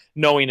professionals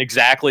knowing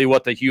exactly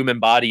what the human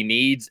body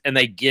needs, and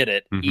they get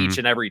it each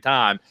and every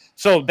time.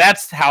 So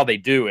that's how they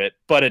do it,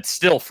 but it's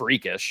still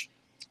freakish.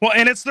 Well,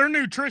 and it's their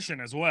nutrition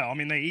as well. I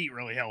mean, they eat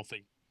really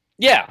healthy.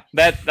 Yeah,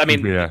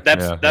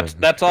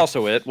 that's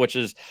also it, which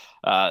is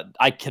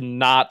I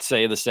cannot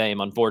say the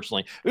same,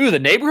 unfortunately. Ooh, the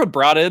neighborhood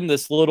brought in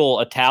this little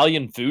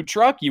Italian food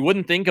truck. You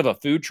wouldn't think of a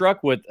food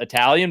truck with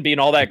Italian being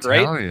all that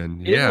great. Italian,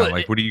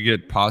 yeah. What do you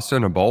get? Pasta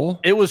in a bowl?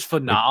 It was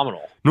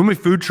phenomenal. Normally,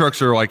 food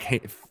trucks are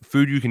like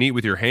food you can eat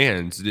with your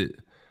hands.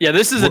 Yeah,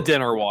 this is a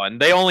dinner one.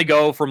 They only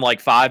go from like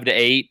 5 to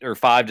 8 or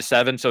 5 to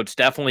 7, so it's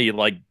definitely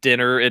like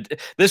dinner.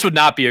 This would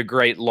not be a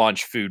great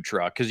lunch food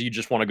truck because you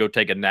just want to go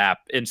take a nap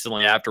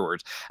instantly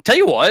afterwards. I'll tell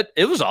you what,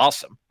 it was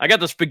awesome. I got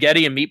the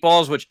spaghetti and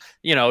meatballs, which,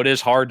 it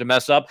is hard to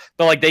mess up,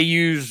 but like they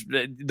use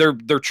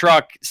their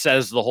truck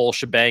says the whole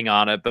shebang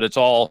on it, but it's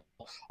all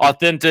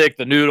authentic,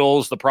 the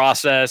noodles, the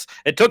process.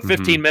 It took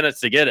 15 minutes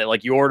to get it.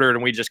 Like you ordered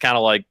and we just kind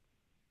of like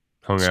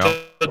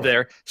stood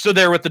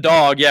there with the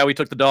dog. Yeah, we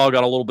took the dog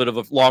on a little bit of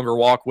a longer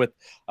walk with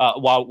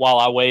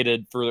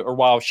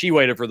while she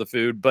waited for the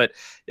food. But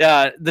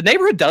the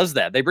neighborhood does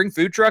that. They bring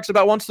food trucks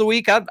about once a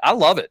week. I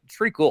love it. It's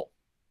pretty cool.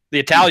 The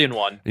Italian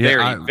one,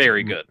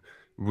 very good.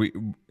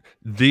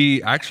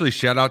 Actually,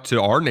 shout out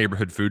to our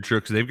neighborhood food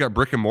trucks. They've got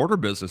brick and mortar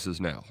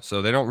businesses now,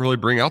 so they don't really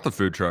bring out the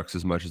food trucks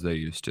as much as they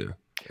used to,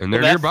 and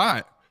they're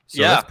nearby.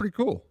 So that's pretty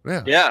cool.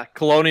 Yeah.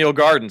 Colonial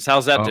Gardens.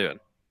 How's that doing?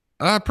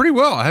 Pretty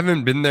well. I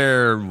haven't been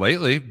there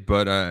lately,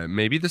 but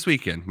maybe this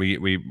weekend we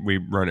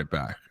run it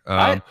back.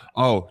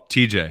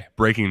 TJ,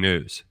 breaking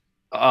news.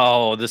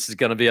 Oh, this is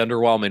going to be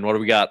underwhelming. What do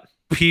we got?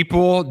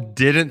 People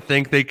didn't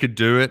think they could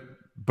do it,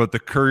 but the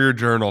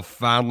Courier-Journal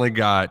finally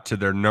got to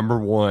their number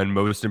one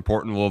most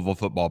important Louisville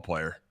football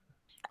player.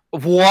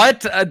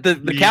 What?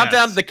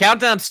 The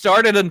countdown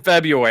started in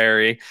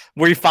February.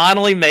 We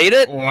finally made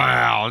it?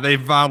 Wow, they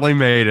finally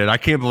made it. I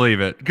can't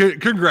believe it.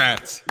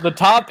 Congrats. The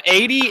top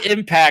 80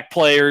 impact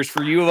players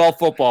for U of L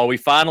football. We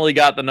finally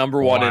got the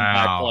number one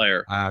impact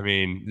player. I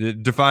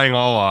mean, defying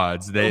all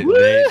odds. They did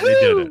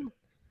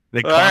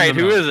it. All right,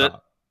 who is it?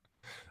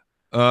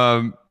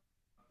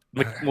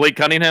 Malik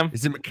Cunningham?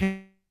 Is it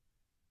Mikhail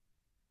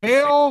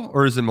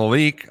or is it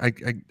Malik? I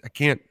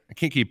can't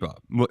keep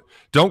up.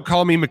 Don't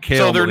call me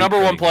Mikhail. So their Malik number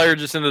one Cunningham. player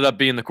just ended up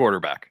being the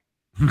quarterback.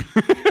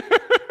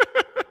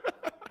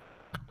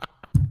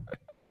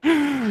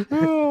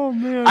 Oh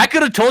man. I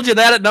could have told you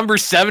that at number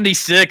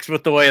 76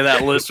 with the way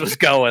that list was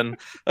going.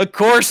 Of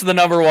course the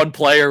number one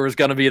player was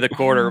going to be the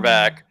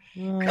quarterback.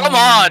 Come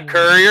on,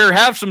 Courier,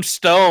 have some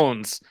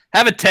stones.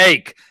 Have a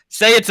take.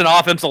 Say it's an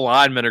offensive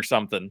lineman or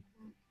something.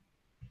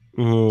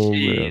 Oh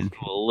Jeez, man.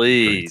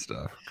 please.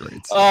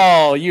 Great stuff.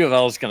 Oh, U of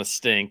L is going to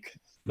stink.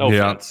 No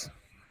offense.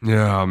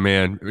 Yeah,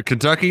 man.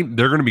 Kentucky,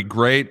 they're going to be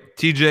great.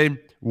 TJ,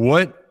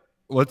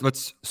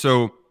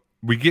 so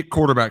we get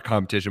quarterback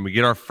competition. We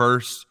get our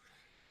first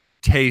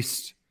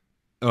taste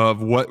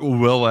of what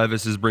Will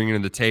Levis is bringing to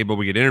the table.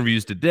 We get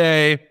interviews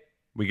today.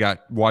 We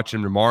got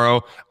watching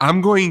tomorrow.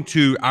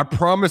 I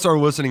promise our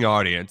listening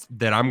audience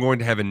that I'm going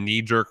to have a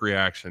knee-jerk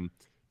reaction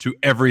to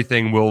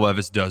everything Will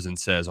Levis does and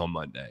says on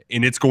Monday.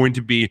 And it's going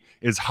to be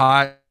as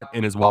hot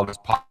and as wild as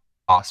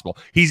possible.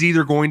 He's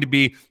either going to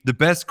be the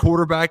best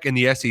quarterback in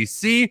the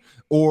SEC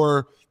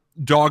or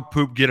dog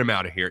poop, get him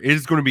out of here. It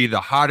is going to be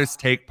the hottest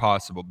take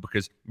possible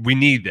because we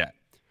need that.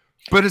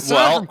 But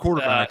aside from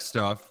quarterback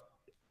stuff,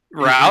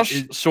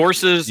 Roush,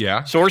 sources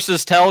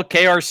tell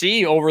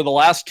KRC over the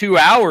last 2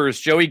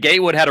 hours, Joey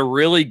Gatewood had a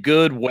really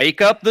good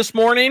wake up this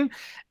morning,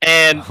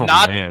 and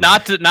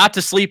not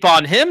to sleep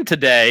on him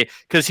today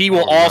because he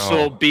will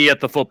also be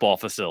at the football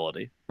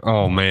facility.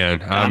 Oh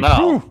man, I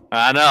know.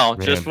 Man.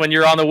 Just when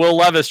you're on the Will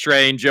Levis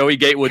train, Joey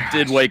Gatewood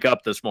did wake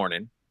up this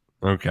morning.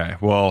 Okay,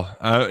 well,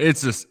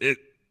 it's just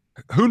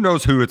who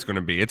knows who it's going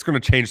to be. It's going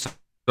to change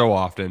so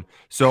often.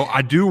 So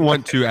I do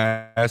want to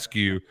ask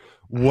you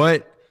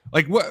what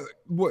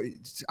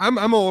I'm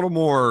a little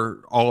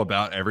more all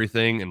about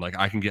everything, and like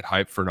I can get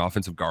hyped for an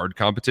offensive guard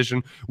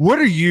competition. What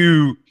do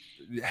you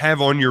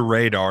have on your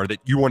radar that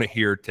you want to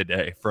hear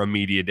today from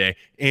media day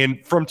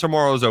and from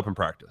tomorrow's open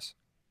practice?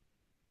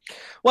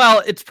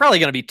 Well, it's probably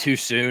going to be too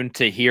soon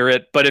to hear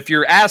it, but if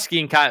you're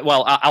asking,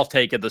 I'll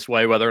take it this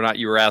way, whether or not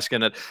you were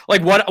asking it.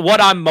 Like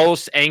what I'm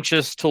most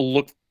anxious to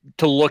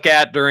look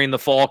at during the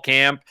fall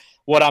camp,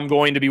 what I'm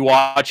going to be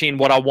watching,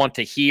 what I want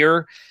to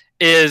hear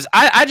is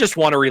I just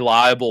want a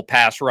reliable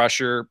pass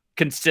rusher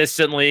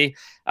consistently.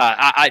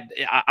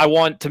 I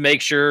want to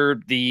make sure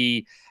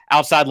the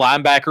outside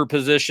linebacker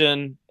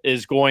position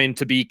is going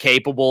to be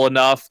capable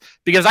enough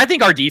because I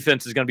think our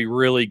defense is going to be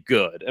really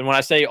good. And when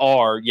I say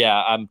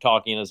I'm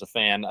talking as a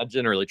fan. I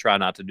generally try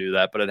not to do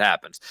that, but it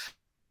happens.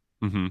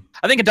 Mm-hmm.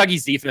 I think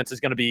Kentucky's defense is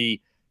going to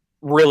be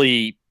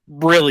really,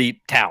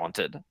 really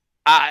talented.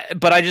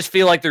 But I just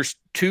feel like there's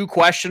two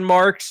question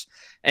marks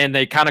and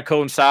they kind of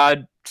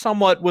coincide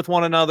somewhat with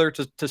one another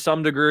to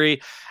some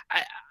degree.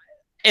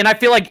 And I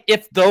feel like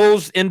if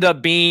those end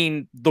up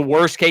being the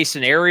worst case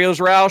scenarios,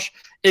 Roush,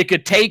 it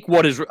could take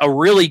what is a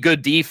really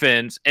good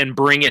defense and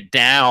bring it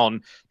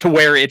down to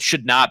where it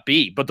should not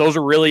be. But those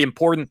are really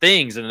important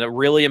things in a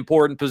really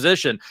important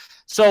position.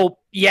 So,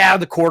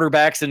 the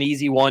quarterback's an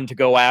easy one to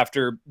go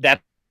after.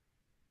 That's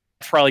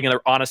probably going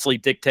to honestly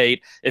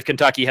dictate if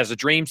Kentucky has a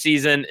dream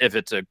season, if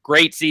it's a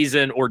great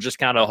season, or just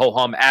kind of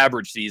ho-hum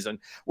average season.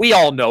 We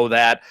all know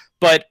that.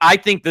 But I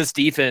think this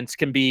defense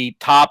can be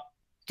top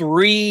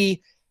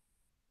 3,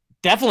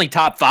 definitely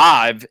top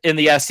 5 in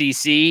the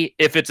SEC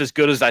if it's as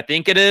good as I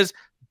think it is.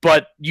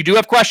 But you do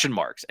have question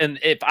marks. And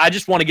if I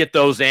just want to get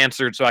those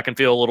answered so I can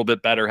feel a little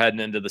bit better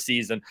heading into the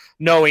season,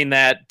 knowing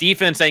that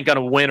defense ain't going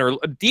to win or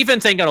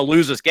defense ain't going to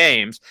lose us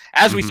games.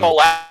 As we saw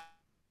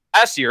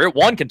last year, it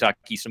won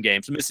Kentucky some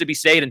games, Mississippi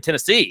State and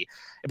Tennessee.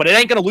 But it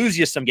ain't going to lose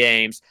you some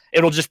games.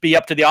 It'll just be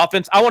up to the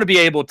offense. I want to be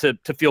able to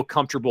feel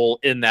comfortable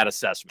in that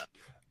assessment.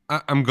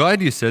 I'm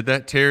glad you said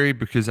that, Terry,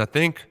 because I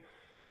think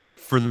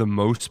for the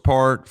most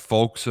part,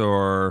 folks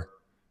are,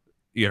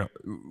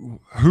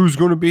 who's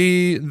going to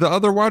be the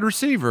other wide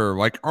receiver?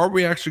 Like, are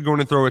we actually going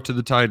to throw it to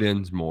the tight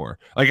ends more?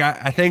 Like,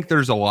 I think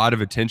there's a lot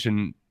of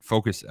attention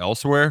focused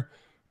elsewhere.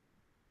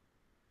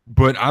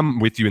 But I'm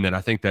with you in that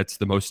I think that's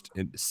the most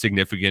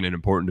significant and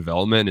important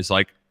development is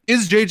like,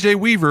 is J.J.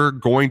 Weaver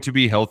going to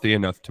be healthy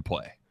enough to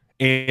play?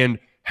 And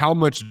how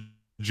much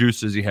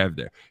juice does he have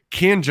there?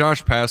 Can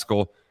Josh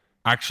Paschal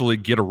actually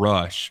get a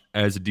rush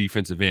as a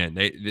defensive end.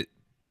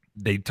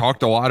 They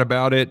talked a lot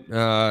about it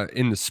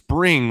in the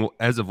spring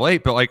as of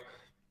late, but like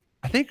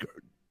I think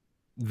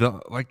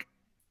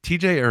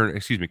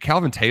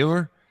Calvin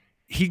Taylor,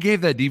 he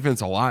gave that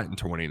defense a lot in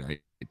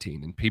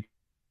 2019, and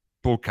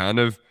people kind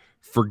of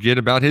forget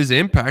about his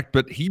impact,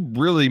 but he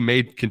really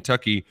made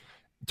Kentucky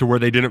to where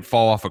they didn't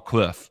fall off a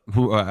cliff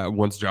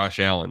once Josh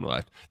Allen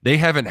left. They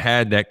haven't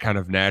had that kind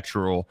of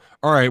natural,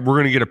 all right, we're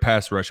going to get a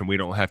pass rush and we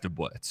don't have to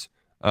blitz.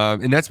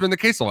 And that's been the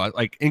case a lot.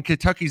 Like, and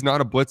Kentucky's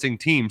not a blitzing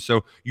team,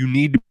 so you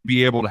need to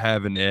be able to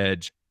have an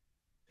edge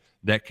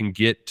that can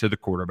get to the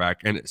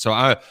quarterback. And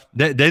so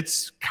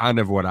that's kind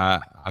of what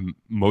I'm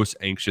most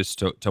anxious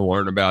to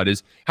learn about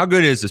is how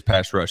good is this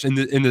pass rush? And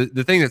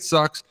the thing that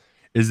sucks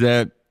is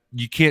that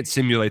you can't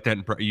simulate that.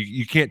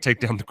 You can't take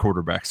down the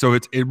quarterback. So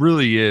it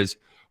really is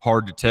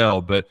hard to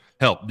tell. But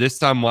hell, this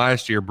time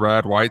last year,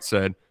 Brad White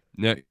said,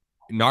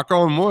 knock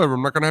on wood,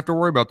 I'm not going to have to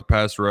worry about the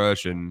pass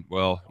rush. And,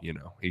 well, you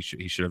know, he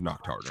should have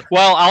knocked harder.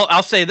 Well,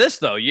 I'll say this,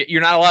 though.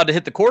 You're not allowed to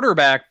hit the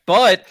quarterback,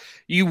 but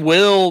you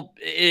will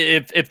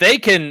if they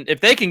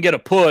can get a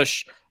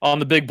push on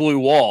the big blue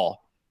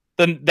wall,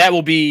 then that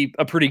will be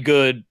a pretty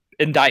good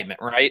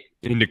indictment, right?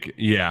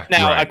 Yeah.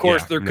 Now, right, of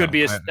course, there could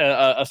be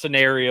a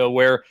scenario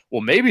where,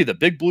 well, maybe the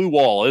big blue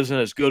wall isn't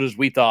as good as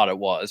we thought it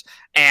was.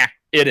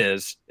 It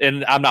is,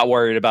 and I'm not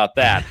worried about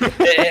that.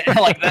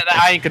 Like that,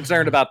 I ain't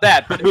concerned about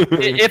that. But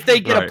if they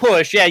get a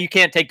push, yeah, you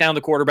can't take down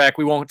the quarterback.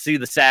 We won't see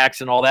the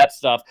sacks and all that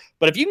stuff.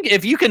 But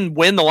if you can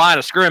win the line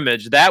of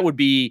scrimmage, that would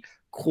be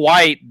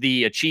quite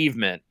the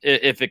achievement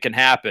if it can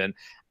happen.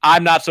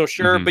 I'm not so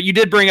sure, but you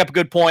did bring up a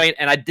good point,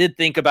 and I did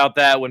think about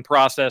that when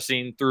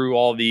processing through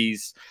all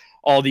these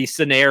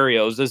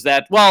scenarios. Is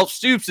that, well,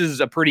 Stoops is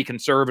a pretty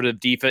conservative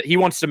defense. He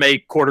wants to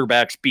make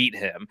quarterbacks beat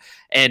him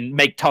and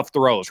make tough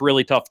throws,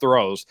 really tough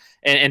throws,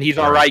 and he's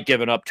all right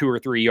giving up 2 or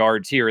 3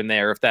 yards here and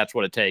there if that's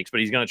what it takes. But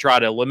he's going to try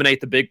to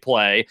eliminate the big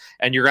play,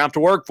 and you're going to have to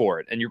work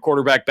for it. And your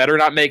quarterback better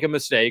not make a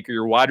mistake, or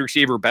your wide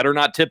receiver better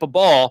not tip a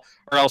ball,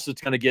 or else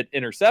it's going to get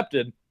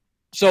intercepted.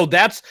 So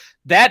that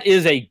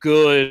is a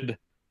good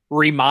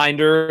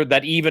reminder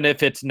that even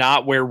if it's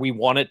not where we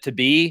want it to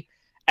be,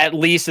 at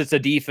least it's a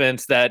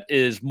defense that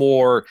is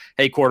more,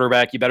 hey,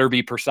 quarterback, you better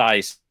be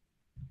precise,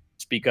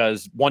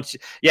 because once,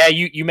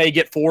 you may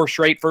get 4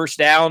 straight first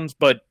downs,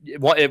 but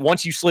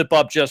once you slip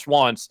up just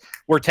once,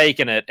 we're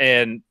taking it.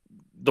 And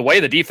the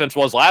way the defense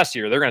was last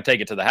year, they're going to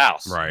take it to the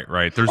house.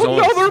 Right. There's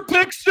another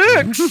pick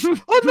six.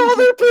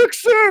 Another pick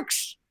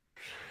six.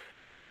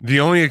 The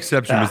only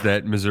exception was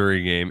that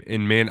Missouri game.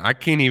 And, man, I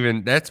can't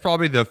even – that's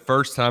probably the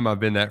first time I've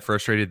been that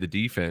frustrated with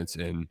the defense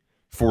in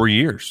 4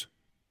 years.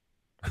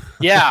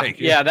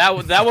 Yeah,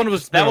 that one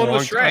was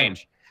strange. Time.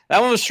 That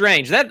one was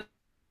strange.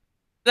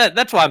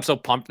 That's why I'm so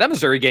pumped. That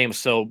Missouri game is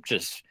so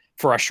just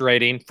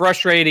frustrating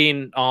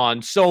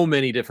on so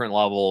many different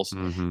levels.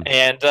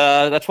 And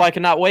that's why I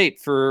cannot wait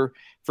for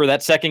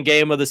that second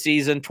game of the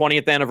season,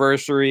 20th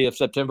anniversary of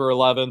September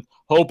 11th.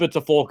 Hope it's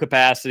a full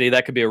capacity.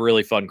 That could be a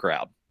really fun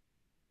crowd.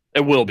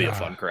 It will be a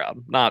fun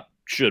crowd. Not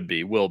should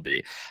be, will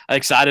be.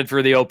 Excited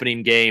for the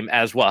opening game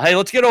as well. Hey,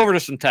 let's get over to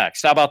some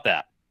text. How about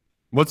that?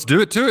 Let's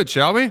do it to it,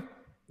 shall we?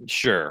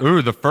 Sure.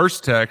 Ooh, the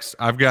first text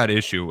I've got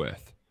issue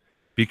with,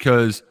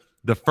 because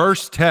the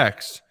first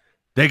text,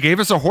 they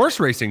gave us a horse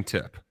racing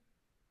tip.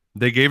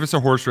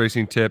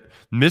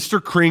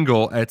 Mr.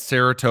 Kringle at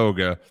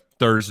Saratoga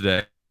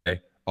Thursday,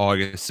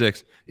 August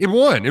 6th. It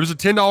won. It was a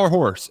 $10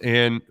 horse,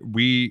 and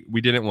we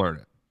didn't learn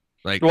it.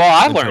 I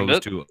learned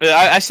it.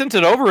 I sent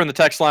it over in the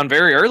text line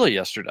very early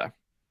yesterday.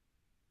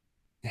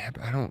 Yeah,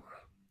 but I don't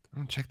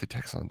check the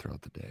text line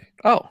throughout the day.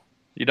 Oh,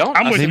 you don't?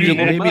 I'm with you.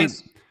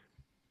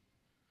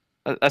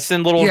 I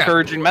send little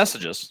encouraging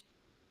messages.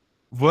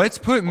 Let's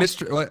put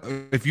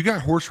if you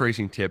got horse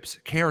racing tips,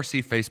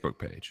 KRC Facebook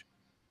page,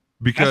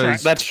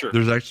 because that's true.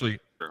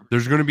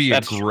 There's going to be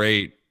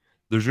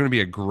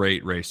a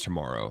great race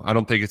tomorrow. I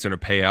don't think it's going to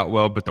pay out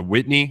well, but the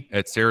Whitney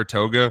at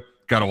Saratoga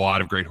got a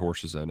lot of great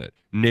horses in it.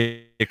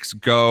 Knicks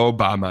Go,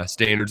 by my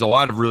standards, a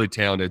lot of really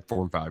talented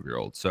 4- and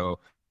 5-year-olds. So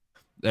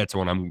that's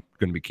one I'm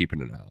going to be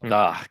keeping an eye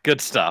on. Good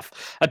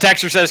stuff. A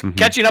texter says,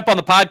 catching up on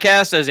the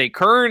podcast as a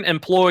current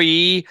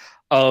employee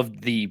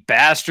of the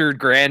bastard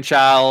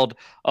grandchild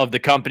of the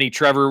company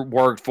Trevor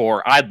worked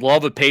for, I'd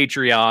love a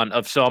Patreon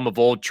of some of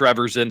old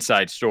Trevor's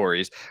inside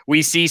stories.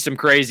 We see some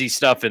crazy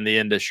stuff in the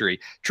industry.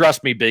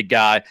 Trust me, big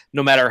guy,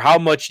 no matter how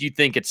much you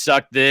think it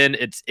sucked then,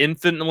 it's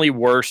infinitely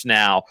worse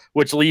now,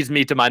 which leads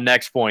me to my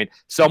next point.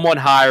 Someone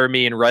hire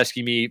me and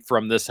rescue me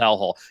from this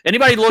hellhole.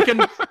 Anybody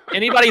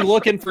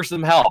looking for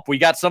some help? We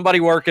got somebody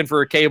working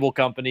for a cable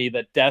company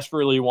that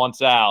desperately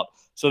wants out.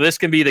 So this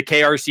can be the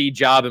KRC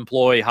job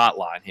employee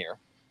hotline here.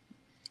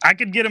 I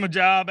could get him a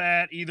job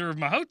at either of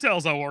my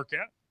hotels I work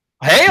at.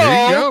 Hey,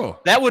 there you go.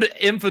 That would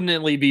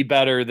infinitely be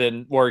better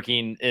than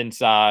working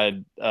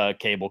inside a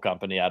cable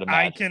company, I'd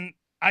imagine.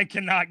 I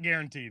cannot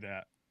guarantee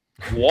that.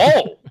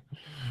 Whoa.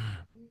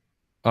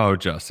 Oh,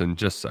 Justin,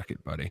 just suck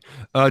it, buddy.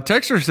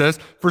 Texter says,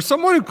 for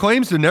someone who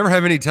claims to never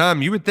have any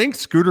time, you would think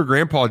Scooter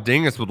Grandpa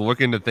Dingus would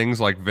look into things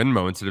like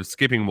Venmo instead of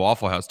skipping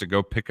Waffle House to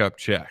go pick up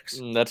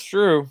checks. That's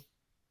true.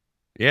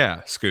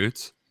 Yeah,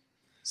 Scoots.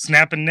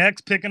 Snapping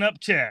necks, picking up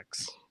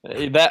checks.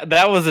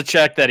 That was a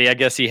check that I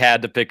guess he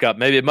had to pick up.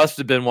 Maybe it must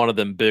have been one of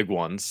them big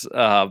ones.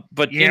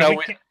 But Yeah, you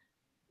know,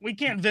 we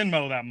can't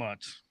Venmo that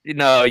much.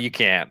 no, you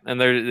can't.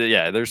 And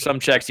there's some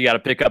checks you got to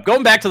pick up.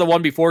 Going back to the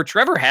one before,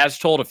 Trevor has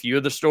told a few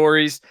of the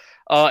stories.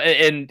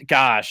 And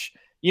gosh,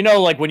 you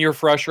know, like when you're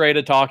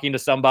frustrated talking to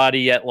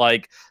somebody at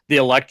like the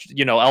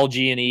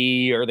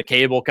LG&E or the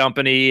cable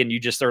company, and you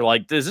just are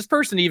like, does this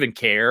person even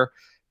care?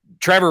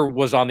 Trevor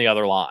was on the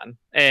other line,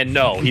 and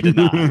no, he did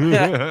not.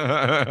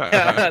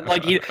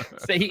 Like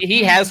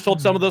he has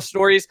told some of those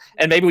stories,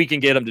 and maybe we can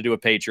get him to do a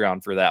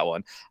Patreon for that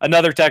one.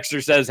 Another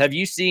texter says, "Have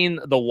you seen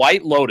The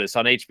White Lotus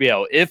on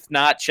HBO? If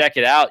not, check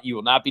it out. You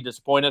will not be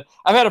disappointed."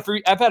 I've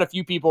had a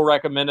few people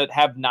recommend it.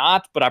 Have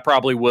not, but I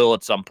probably will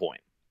at some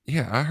point.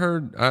 Yeah,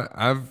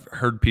 I've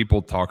heard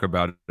people talk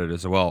about it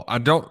as well. I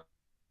don't.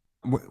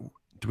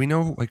 Do we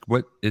know like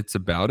what it's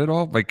about at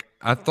all? Like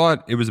I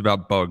thought it was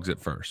about bugs at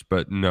first,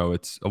 but no,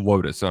 it's a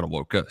lotus, not a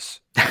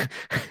locust.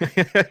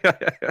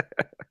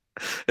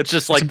 It's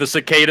just like the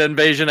cicada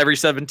invasion every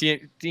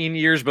 17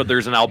 years, but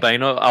there's an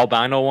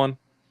albino one.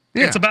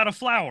 Yeah. It's about a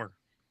flower.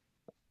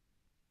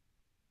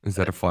 Is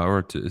that a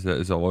flower? Is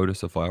a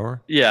lotus a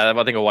flower? Yeah,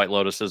 I think a white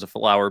lotus is a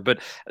flower. But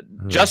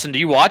Justin, do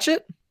you watch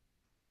it?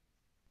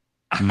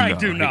 I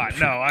do not.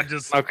 No, I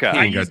just Okay.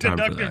 I Ain't got use time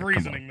for deductive that.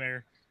 reasoning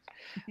there.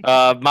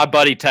 My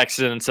buddy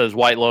texted in and says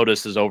White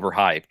Lotus is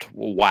overhyped.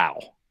 Wow.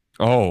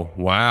 Oh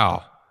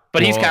wow!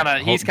 But he's Well,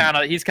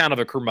 kind of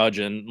a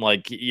curmudgeon.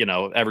 Like, you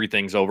know,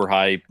 everything's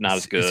overhyped, not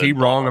as good. Is he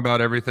wrong about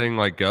everything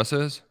like Gus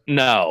is?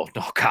 No,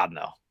 God,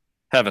 no.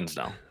 Heavens,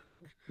 no.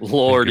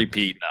 Lordy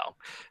Pete, no.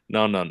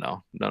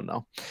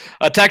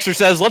 Texter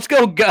says, let's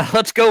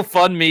go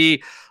fund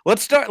me.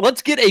 Let's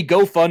get a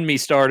GoFundMe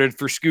started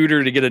for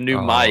Scooter to get a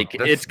new mic.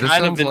 It's this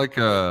kind of sounds like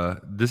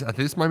this. I think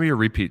this might be a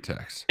repeat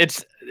text.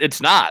 It's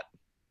not.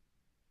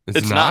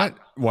 It's not.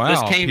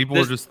 Wow, This people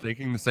are just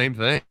thinking the same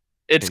thing.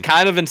 It's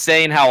kind of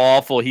insane how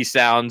awful he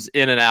sounds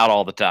in and out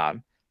all the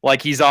time.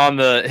 Like he's on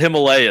the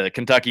Himalaya,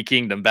 Kentucky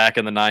Kingdom back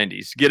in the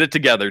 90s. Get it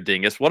together,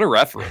 Dingus. What a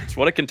reference.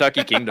 What a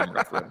Kentucky Kingdom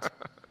reference.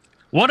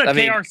 What a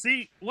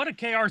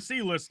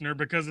KRC listener,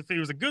 because if he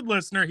was a good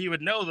listener, he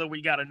would know that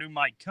we got a new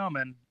mic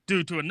coming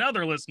due to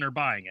another listener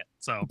buying it.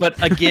 So,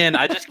 but again,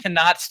 I just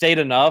cannot state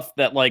enough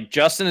that like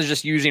Justin is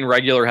just using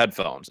regular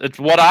headphones. It's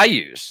what I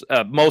use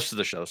most of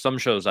the shows. Some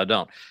shows I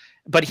don't.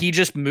 But he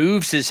just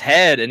moves his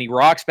head and he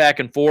rocks back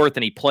and forth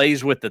and he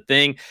plays with the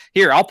thing.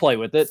 Here, I'll play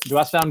with it. Do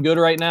I sound good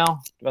right now?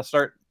 Do I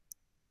start?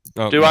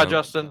 Oh, Do no. I,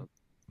 Justin?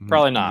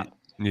 Probably not.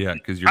 Yeah,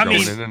 because you're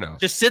going in and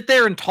out. Just sit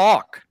there and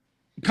talk.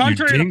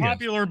 Contrary to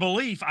popular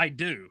belief, I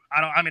do.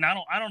 I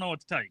don't know what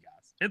to tell you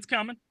guys. It's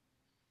coming.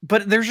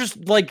 But there's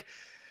just like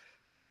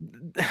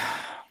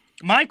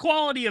my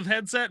quality of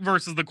headset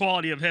versus the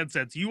quality of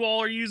headsets you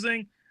all are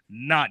using,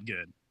 not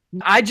good.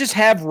 I just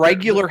have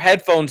regular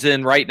headphones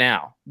in right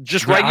now.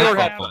 Just regular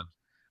headphones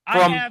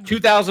from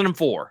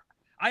 2004.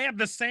 I have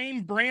the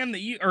same brand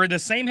the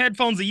same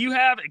headphones that you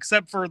have,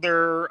 except for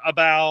they're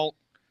about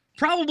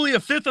probably a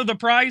fifth of the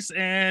price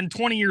and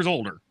 20 years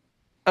older.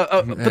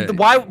 But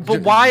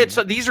why it's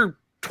these are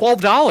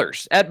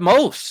 $12 at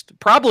most,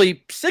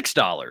 probably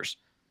 $6.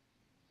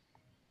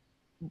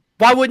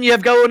 Why wouldn't you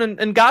have gone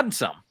and gotten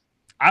some?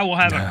 I will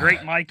have a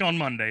great mic on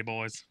Monday,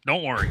 boys.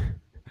 Don't worry.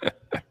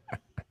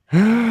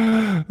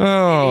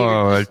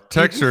 Oh,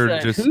 Texter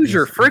just who's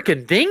your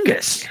freaking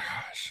dingus?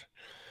 Gosh,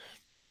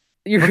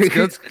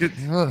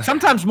 You're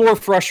sometimes more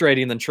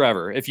frustrating than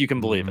Trevor, if you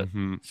can believe it.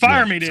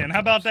 Fire me then. How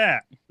about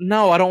that?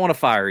 No, I don't want to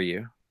fire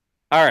you.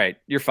 All right,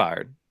 you're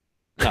fired.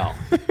 No.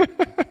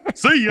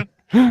 See ya.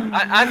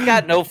 I've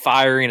got no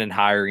firing and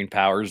hiring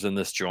powers in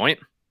this joint.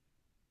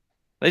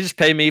 They just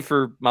pay me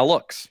for my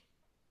looks.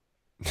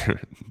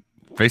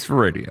 Face for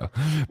radio.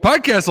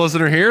 Podcast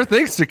listener here.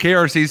 Thanks to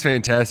KRC's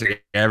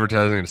fantastic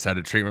advertising, I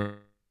decided to treat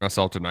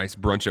myself to a nice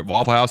brunch at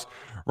Waffle House.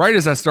 Right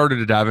as I started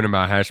to dive into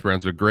my hash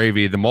browns with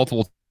gravy, the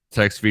multiple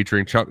texts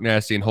featuring Chuck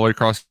Nasty and Holy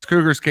Cross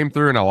Cougars came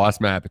through and I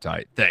lost my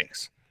appetite.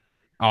 Thanks.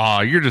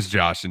 Oh, you're just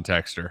Josh and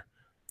Texter.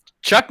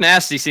 Chuck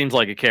Nasty seems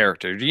like a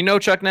character. Do you know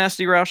Chuck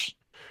Nasty, Roush?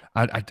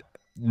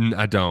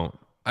 I don't.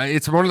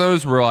 It's one of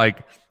those where like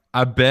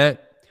I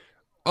bet,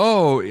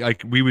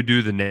 like we would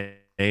do the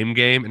name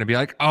game and I'd be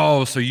like,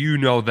 oh, so you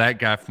know that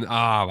guy from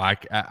I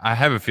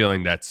have a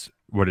feeling that's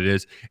what it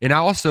is. And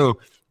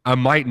I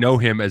might know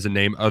him as a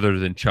name other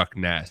than Chuck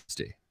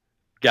Nasty.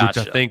 Gotcha.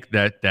 Which I think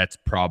that's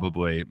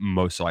probably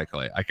most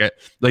likely.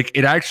 Like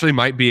it actually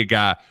might be a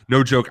guy.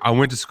 No joke. I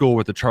went to school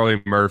with the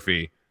Charlie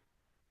Murphy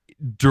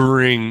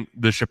during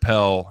the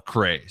Chappelle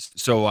craze.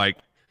 So like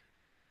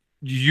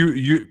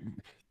you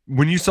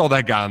when you saw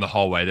that guy in the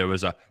hallway, there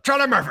was a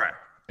Charlie Murphy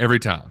every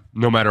time,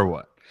 no matter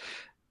what.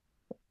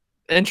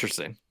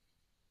 Interesting.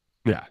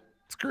 Yeah,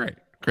 it's great.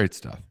 Great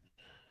stuff.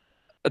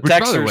 A Which, by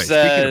the texter way,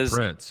 says,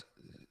 speaking of Prince,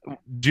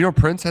 Do you know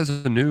Prince has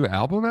a new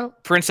album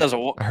out? Prince has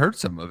a. I heard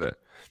some of it.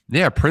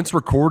 Yeah, Prince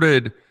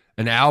recorded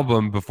an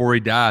album before he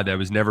died that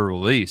was never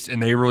released,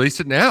 and they released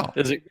it now.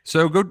 Is it?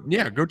 So go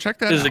check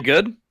that out. Is it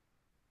good?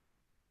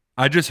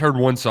 I just heard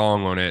one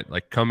song on it,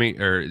 like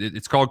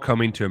it's called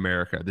Coming to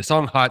America. The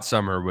song Hot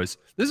Summer this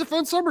is a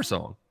fun summer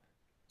song.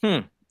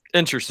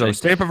 Interesting. So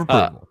stamp of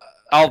approval.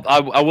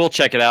 I will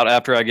check it out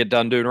after I get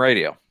done doing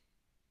radio.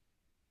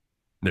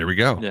 There we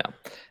go.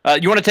 Yeah.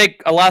 You want to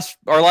take our last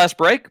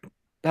break?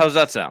 How does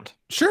that sound?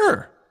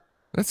 Sure.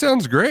 That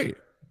sounds great.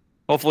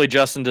 Hopefully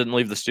Justin didn't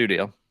leave the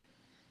studio.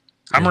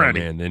 I'm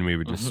ready. Man, then we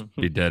would just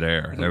be dead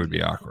air. That would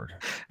be awkward.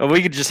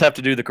 We could just have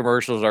to do the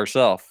commercials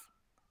ourselves.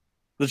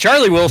 The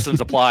Charlie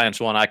Wilson's appliance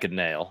one I could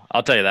nail.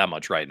 I'll tell you that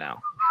much right now.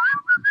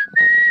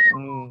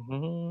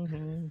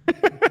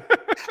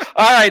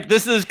 All right,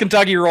 this is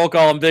Kentucky Roll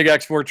Call on Big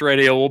X Sports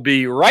Radio. We'll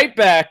be right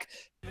back.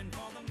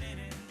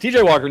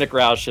 TJ Walker, Nick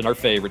Roush, and our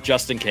favorite,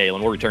 Justin Kalen.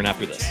 We'll return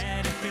after this.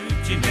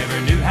 You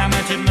never knew how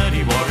much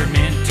muddy water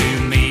meant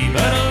to me,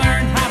 but I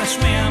learned how to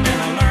swim and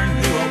I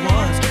learned who I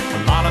was.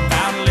 A lot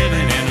about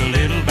living and a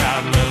little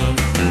about love.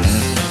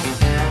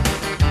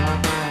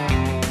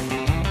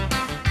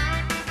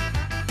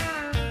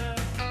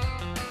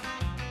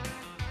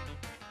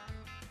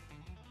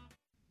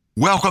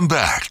 Welcome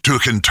back to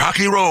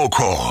Kentucky Roll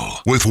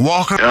Call with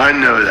Walker. I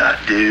know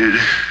that, dude.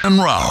 And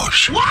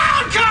Roush.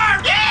 Wild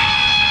card!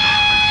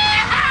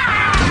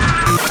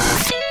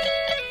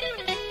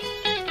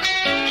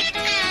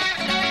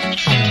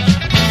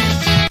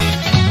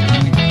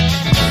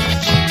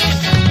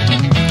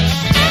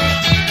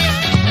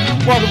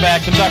 Welcome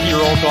back, Kentucky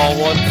Roll Call.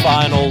 One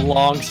final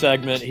long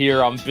segment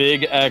here on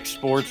Big X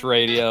Sports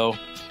Radio.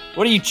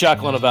 What are you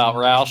chuckling about,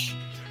 Roush?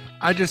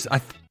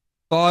 I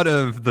thought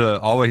of the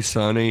Always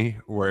Sunny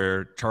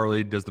where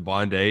Charlie does the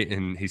blind date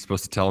and he's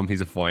supposed to tell him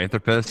he's a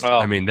philanthropist. Oh.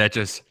 I mean,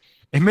 it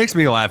makes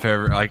me laugh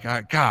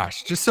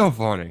gosh, just so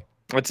funny.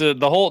 It's the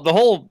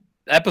whole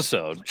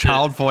episode.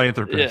 Child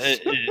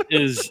philanthropist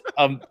is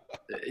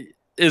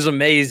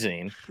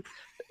amazing.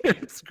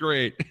 It's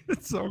great.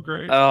 It's so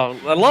great.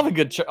 I love a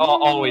good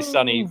Always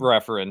Sunny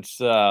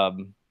reference.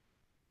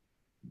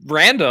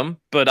 Random,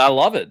 but I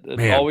love it.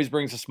 It always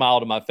brings a smile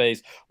to my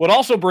face. What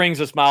also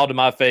brings a smile to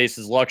my face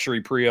is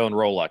luxury pre-owned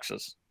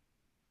Rolexes.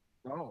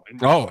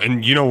 Oh,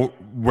 and you know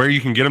where you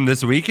can get them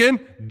this weekend?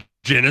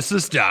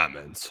 Genesis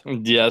Diamonds.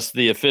 Yes,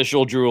 the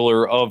official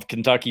jeweler of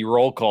Kentucky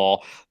Roll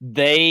Call.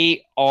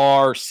 They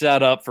are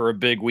set up for a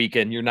big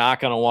weekend. You're not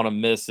going to want to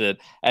miss it.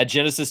 At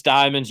Genesis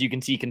Diamonds, you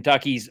can see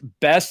Kentucky's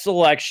best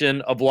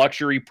selection of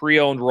luxury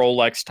pre-owned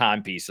Rolex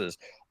timepieces,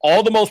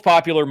 all the most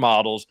popular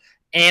models,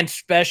 and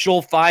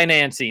special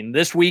financing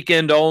this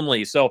weekend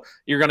only. So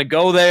you're going to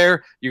go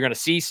there. You're going to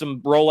see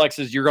some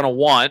Rolexes you're going to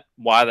want.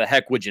 Why the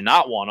heck would you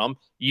not want them?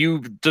 You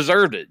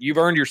deserved it. You've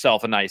earned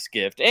yourself a nice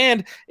gift.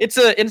 And it's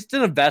an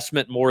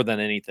investment more than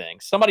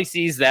anything. Somebody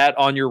sees that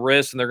on your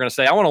wrist and they're going to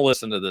say, I want to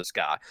listen to this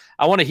guy.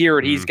 I want to hear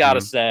what he's got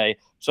to say.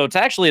 So it's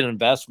actually an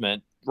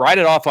investment. Write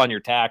it off on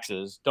your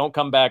taxes. Don't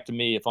come back to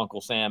me if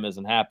Uncle Sam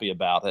isn't happy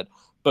about it.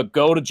 But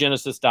go to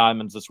Genesis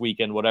Diamonds this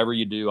weekend, whatever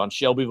you do, on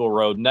Shelbyville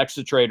Road, next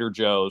to Trader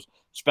Joe's.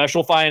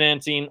 Special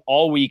financing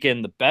all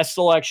weekend, the best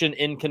selection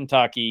in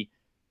Kentucky.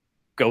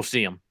 Go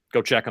see them.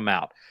 Go check them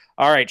out.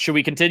 All right, should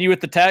we continue with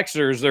the text,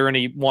 or is there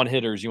any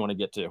one-hitters you want to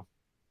get to?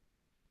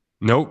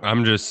 Nope,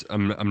 I'm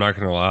not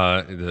going to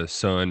lie. The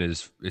sun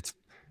it's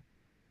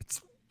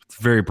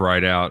very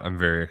bright out. I'm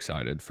very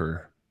excited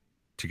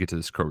to get to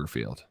this Kroger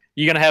Field.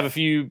 You going to have a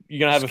few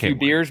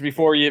beers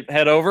before you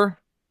head over?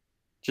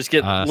 Just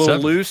get a little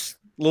loose,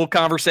 a little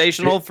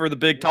conversational for the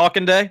big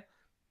talking day?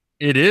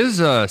 It is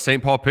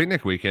St. Paul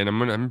picnic weekend. I'm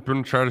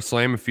gonna try to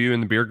slam a few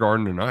in the beer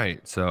garden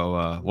tonight.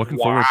 So looking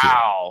forward to it.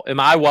 Wow. Am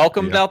I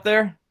welcomed out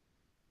there?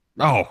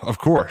 Oh, of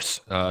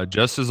course.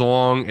 Just as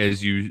long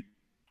as you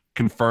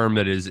confirm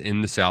that it is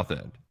in the South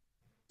End.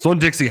 It's on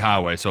Dixie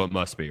Highway, so it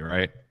must be,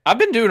 right? I've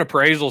been doing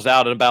appraisals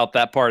out and about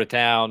that part of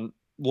town,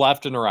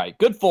 left and right.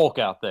 Good folk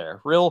out there.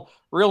 Real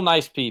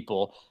nice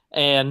people.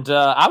 And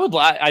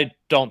I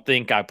don't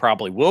think I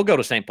probably will go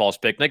to St. Paul's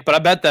picnic, but I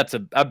bet that's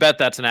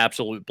an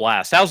absolute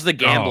blast. How's the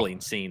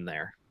gambling scene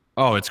there?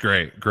 Oh, it's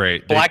great.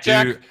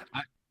 Blackjack?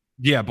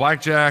 Yeah,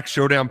 blackjack,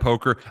 showdown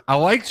poker. I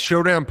like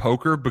showdown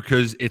poker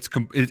because it's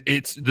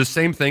the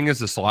same thing as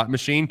the slot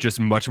machine, just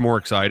much more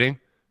exciting,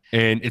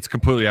 and it's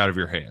completely out of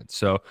your hands.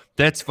 So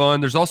that's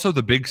fun. There's also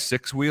the Big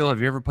Six wheel. Have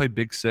you ever played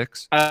Big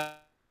Six?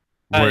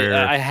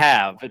 I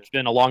have. It's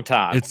been a long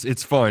time.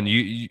 It's fun.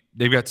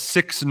 They've got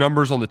 6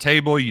 numbers on the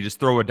table. You just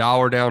throw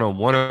 $1 down on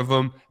one of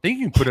them. Then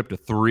you can put up to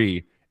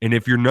 3, and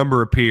if your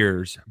number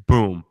appears,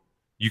 boom,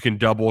 you can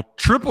double,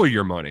 triple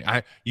your money.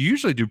 You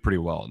usually do pretty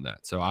well in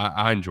that, so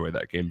I enjoy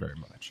that game very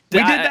much. We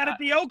did that at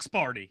the Oaks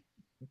party.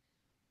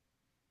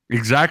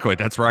 Exactly.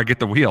 That's where I get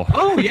the wheel.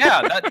 Oh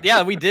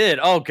yeah, we did.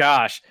 Oh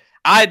gosh.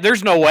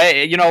 There's no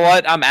way. You know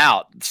what? I'm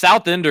out.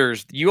 South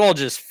Enders, you all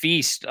just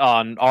feast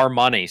on our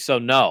money. So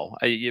no,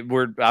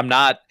 I'm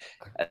not.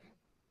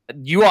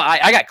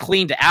 I got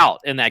cleaned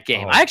out in that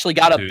game. I actually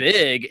got up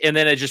big, and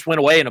then it just went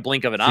away in a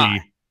blink of an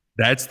eye.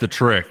 That's the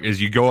trick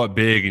is you go up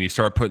big and you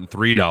start putting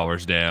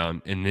 $3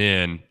 down and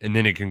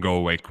then it can go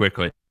away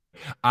quickly.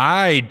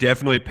 I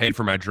definitely paid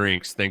for my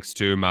drinks thanks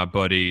to my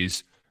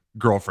buddy's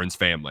girlfriend's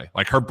family.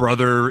 Like her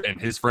brother and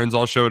his friends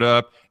all showed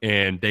up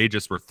and they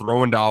just were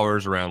throwing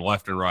dollars around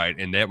left and right.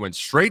 And that went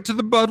straight to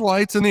the Bud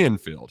Lights in the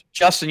infield.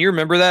 Justin, you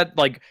remember that?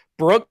 Like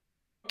Brooke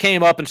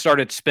came up and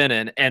started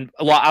spinning and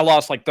I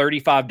lost like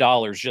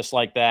 $35 just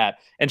like that.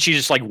 And she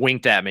just like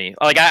winked at me.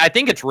 Like, I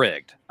think it's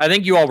rigged. I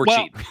think you all were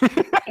cheating.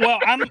 Well,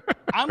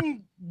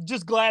 I'm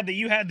just glad that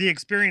you had the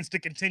experience to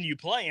continue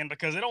playing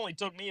because it only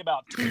took me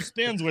about 2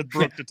 spins with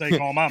Brooke to take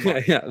all my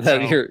money.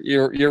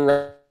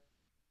 You're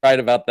right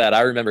about that.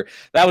 I remember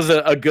that was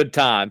a good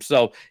time.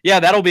 So yeah,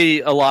 that'll be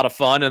a lot of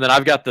fun. And then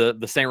I've got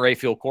the St.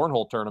 Raphael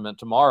Cornhole tournament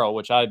tomorrow,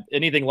 which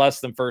anything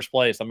less than first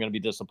place, I'm going to be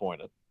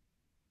disappointed.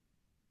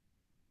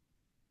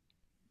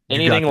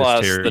 Anything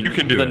less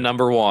than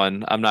number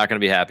one, I'm not going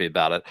to be happy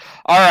about it.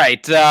 All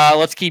right,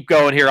 let's keep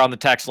going here on the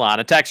text line.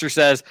 A texter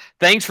says,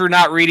 thanks for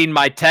not reading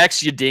my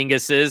text, you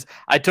dinguses.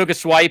 I took a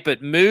swipe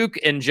at Mook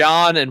and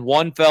John in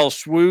one fell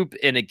swoop,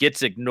 and it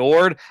gets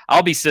ignored.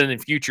 I'll be sending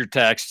future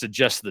texts to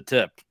just the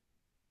tip.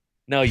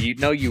 No,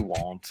 you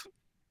won't.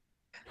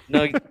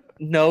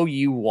 No,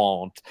 you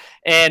won't.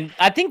 And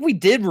I think we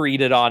did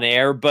read it on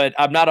air, but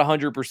I'm not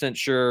 100%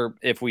 sure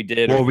if we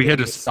did. Well, we had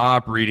to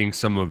stop reading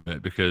some of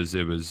it because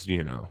it was,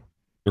 there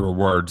were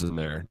words in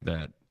there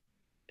that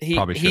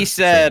he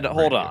said,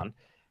 hold on.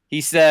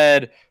 He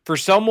said, for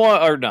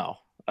someone, or no,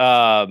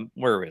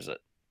 where is it?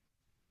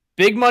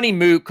 Big Money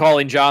Moot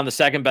calling John the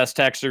second best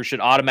texter should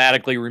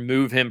automatically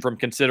remove him from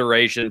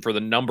consideration for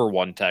the number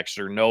one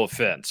texter. No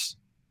offense.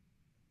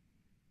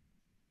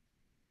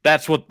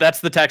 That's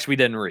the text we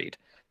didn't read.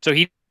 So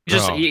he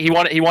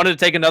wanted to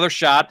take another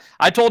shot.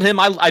 I told him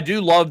I do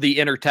love the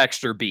inner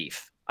texter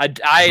beef.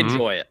 I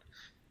enjoy it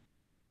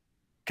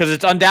because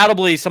it's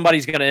undoubtedly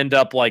somebody's going to end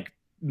up like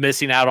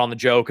missing out on the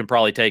joke and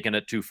probably taking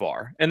it too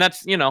far, and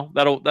that's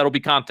that'll be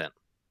content.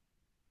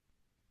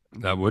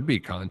 That would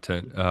be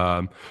content.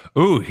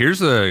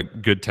 Here's a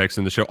good text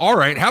in the show. All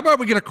right, how about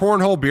we get a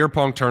cornhole beer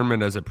pong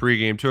tournament as a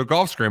pregame to a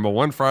golf scramble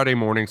one Friday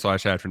morning /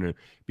 afternoon?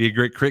 Be a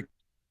great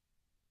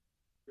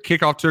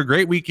kickoff to a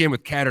great weekend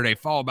with Saturday,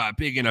 followed by a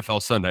big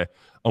NFL Sunday,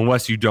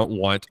 unless you don't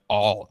want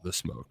all the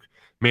smoke.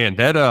 Man,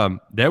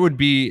 that would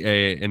be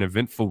an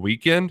eventful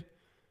weekend.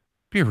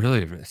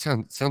 It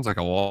sounds like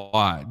a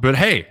lot. But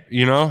hey,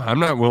 I'm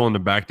not willing to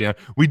back down.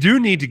 We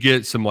do need to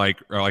get some like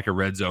a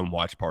red zone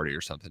watch party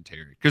or something,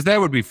 Terry, because that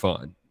would be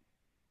fun.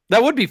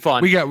 That would be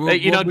fun. We got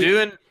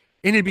doing,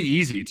 and it'd be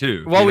easy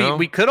too. Well,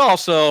 we could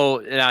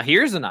also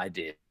here's an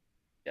idea.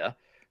 Yeah.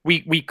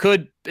 We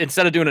could,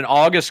 instead of doing an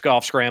August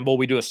golf scramble,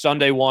 we do a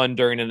Sunday one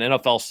during an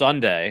NFL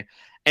Sunday,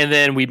 and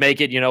then we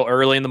make it,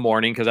 early in the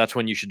morning because that's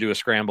when you should do a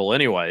scramble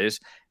anyways.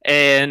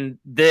 And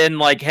then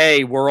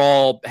hey, we're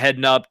all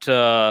heading up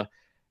to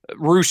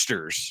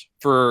Roosters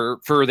for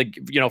the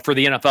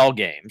NFL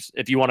games.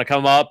 If you want to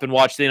come up and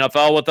watch the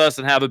NFL with us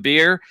and have a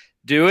beer,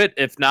 do it.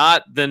 If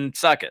not, then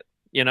suck it.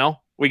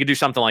 We could do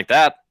something like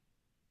that.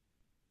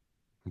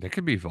 That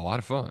could be a lot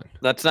of fun.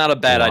 That's not a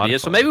bad idea.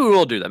 So maybe we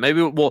will do that.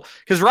 Maybe we'll,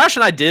 because Rush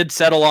and I did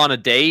settle on a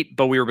date,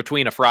 but we were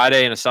between a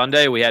Friday and a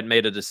Sunday. We hadn't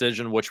made a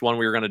decision which one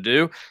we were going to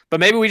do. But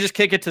maybe we just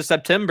kick it to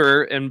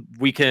September and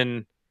we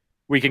can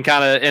kind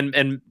of,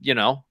 and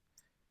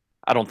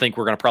I don't think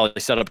we're going to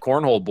probably set up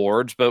cornhole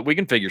boards, but we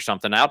can figure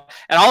something out.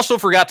 And I also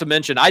forgot to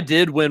mention, I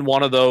did win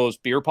one of those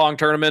beer pong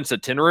tournaments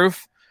at Tin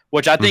Roof,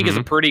 which I think is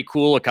a pretty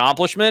cool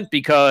accomplishment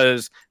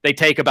because they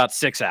take about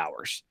 6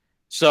 hours.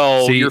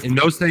 So and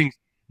those things,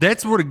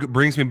 that's what it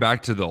brings me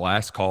back to the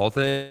last call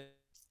thing.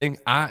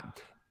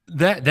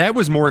 That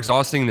was more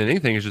exhausting than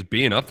anything, is just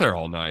being up there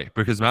all night,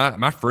 because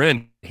my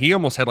friend, he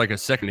almost had like a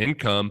second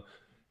income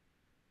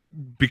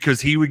because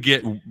he would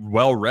get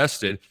well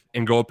rested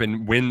and go up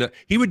and win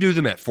he would do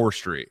them at 4th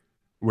Street,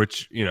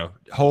 which,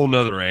 whole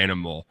nother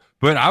animal.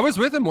 But I was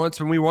with him once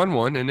when we won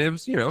one, and it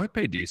was, it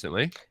paid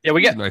decently. Yeah,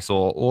 we got a nice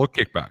little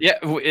kickback. Yeah,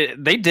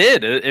 they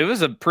did. It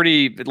was a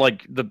pretty,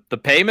 the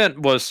payment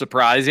was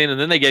surprising, and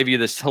then they gave you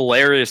this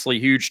hilariously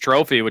huge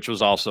trophy, which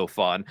was also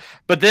fun.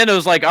 But then it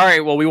was like, all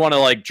right, well, we want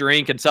to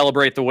drink and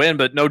celebrate the win,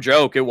 but no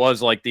joke, it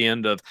was like the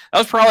end of. That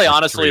was probably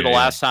honestly the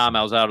last time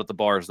I was out at the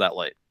bars that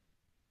late.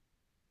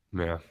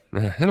 Yeah,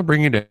 it'll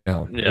bring you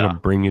down. Yeah. It'll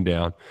bring you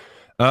down.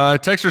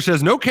 Texter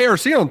says no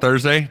KRC on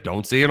Thursday.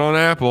 Don't see it on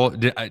Apple.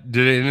 Did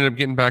it end up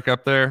getting back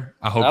up there?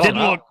 I hope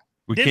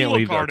we can't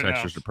leave our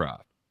texters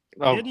deprived.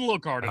 Didn't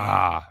look hard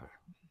enough.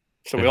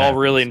 So we all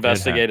really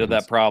investigated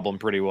that problem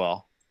pretty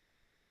well.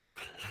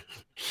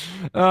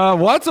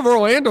 Lots of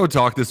Orlando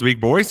talk this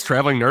week, boys.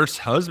 Traveling nurse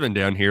husband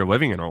down here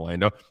living in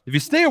Orlando. If you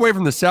stay away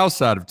from the south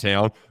side of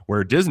town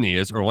where Disney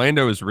is,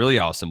 Orlando is really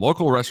awesome.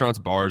 Local restaurants,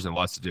 bars, and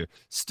lots to do.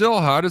 Still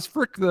hot as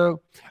frick,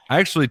 though. I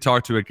actually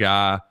talked to a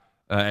guy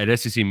at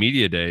SEC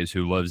Media Days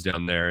who lives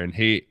down there, and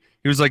he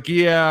was like,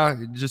 yeah,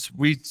 just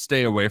we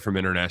stay away from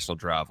International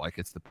Drive like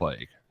it's the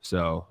plague.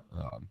 So,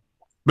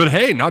 but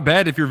hey, not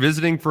bad if you're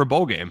visiting for a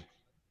bowl game.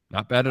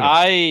 Not bad at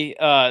all.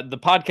 The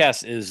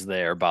podcast is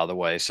there, by the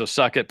way, so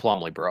suck it,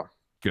 Plumlee, bro.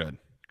 Good.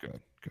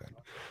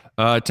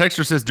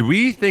 Texter says, do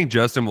we think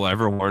Justin will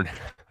ever learn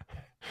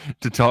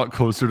to talk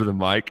closer to the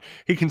mic?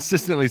 He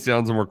consistently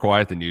sounds more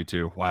quiet than you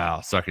two.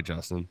 Wow. Suck it,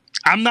 Justin.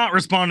 I'm not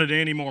responding to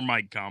any more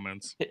mic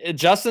comments.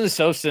 Justin is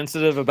so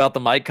sensitive about the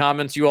mic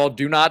comments. You all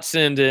do not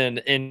send in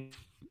any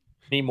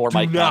more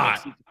mic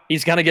comments.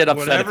 He's gonna get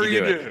upset Whatever if you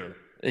do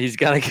it. He's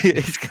gonna get.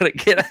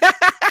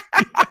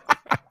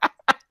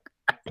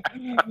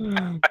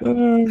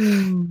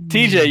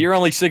 TJ, you're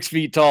only 6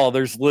 feet tall.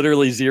 There's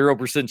literally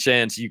 0%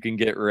 chance you can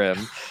get rim.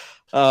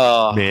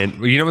 Man,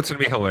 well, you know what's gonna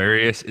be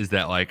hilarious is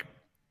that like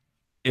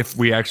if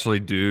we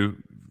actually do,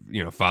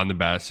 find the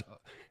best,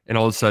 and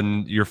all of a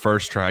sudden your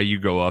first try you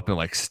go up and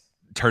like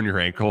turn your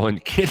ankle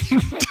and can't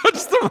even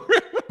touch the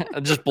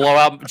rim. just blow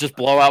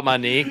out my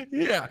knee.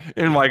 Yeah,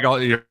 and like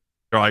you're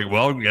like,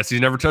 well, guess he's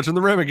never touching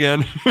the rim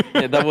again.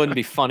 Yeah, that wouldn't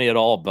be funny at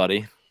all,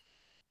 buddy.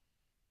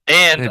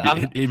 And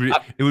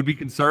it would be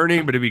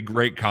concerning, but it'd be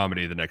great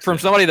comedy the next from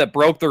day. somebody that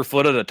broke their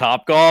foot at a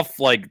Topgolf,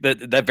 like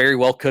that very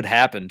well could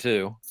happen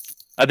too.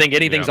 I think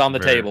anything's on the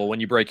table when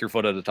you break your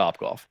foot at a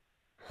Topgolf.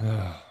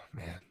 Oh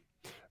man.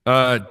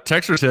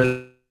 Texter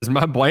says,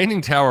 my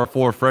Blanding Tower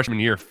floor freshman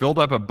year filled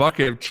up a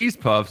bucket of cheese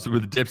puffs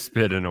with dip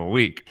spit in a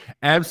week.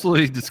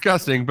 Absolutely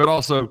disgusting, but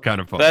also kind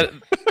of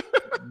fun.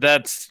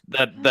 That's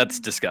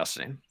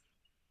disgusting.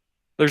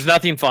 There's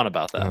nothing fun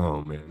about that.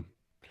 Oh man.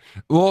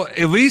 Well,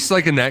 at least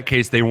like in that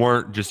case, they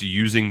weren't just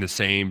using the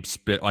same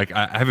spit. Like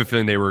I have a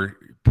feeling they were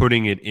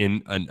putting it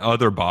in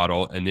another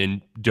bottle and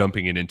then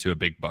dumping it into a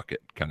big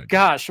bucket kind of.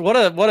 Gosh, what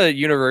a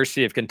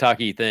University of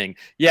Kentucky thing.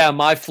 Yeah,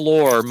 my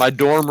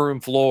dorm room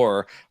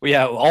floor. We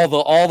have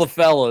all the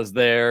fellas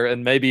there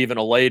and maybe even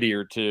a lady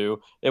or two,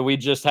 and we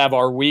just have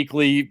our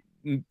weekly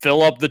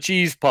fill up the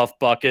cheese puff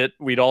bucket.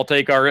 We'd all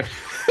take our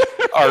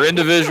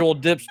individual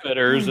dip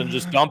spitters and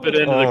just dump it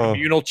into the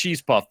communal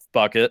cheese puff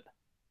bucket.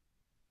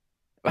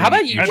 How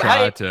about you?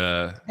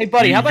 Hey,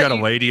 buddy, you how about got a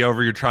lady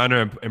over you're trying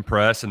to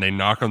impress, and they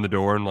knock on the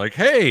door and like,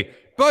 hey,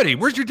 buddy,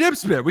 where's your dip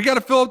spit? We got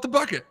to fill up the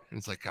bucket. And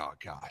it's like, oh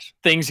gosh.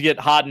 Things get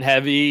hot and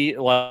heavy,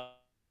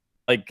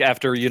 like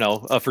after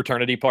a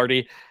fraternity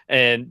party,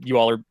 and you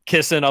all are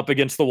kissing up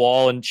against the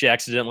wall, and she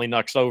accidentally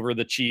knocks over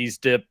the cheese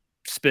dip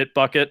spit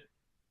bucket.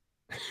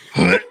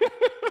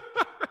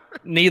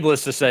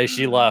 Needless to say,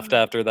 she left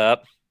after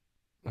that.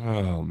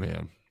 Oh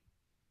man.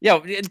 Yeah,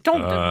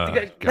 don't.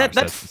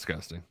 That's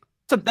disgusting.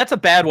 That's a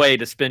bad way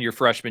to spend your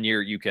freshman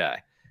year at UK.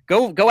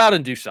 Go out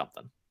and do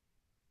something.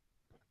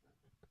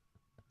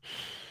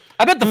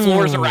 I bet the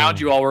floors around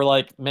you all were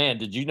like, man,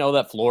 did you know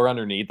that floor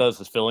underneath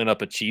us is filling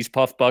up a cheese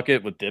puff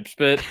bucket with dip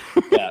spit?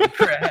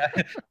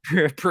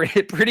 Yeah,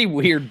 pretty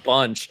weird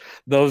bunch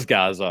those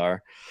guys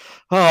are.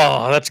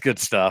 Oh, that's good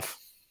stuff.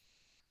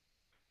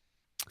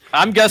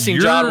 I'm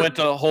guessing John went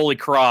to Holy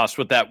Cross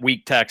with that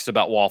weak text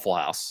about Waffle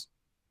House.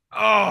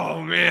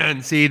 Oh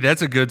man, see,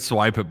 that's a good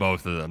swipe at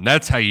both of them.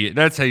 That's how you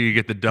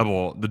get the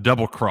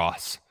double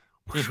cross.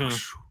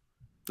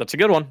 That's a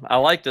good one. I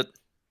liked it.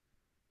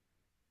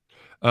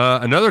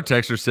 Another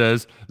texter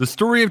says, the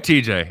story of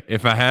TJ,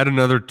 if I had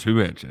another 2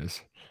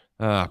 inches.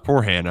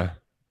 Poor Hannah.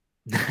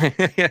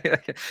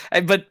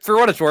 But for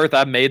what it's worth,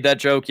 I made that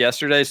joke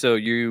yesterday, so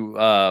you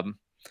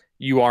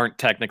aren't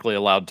technically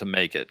allowed to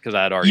make it because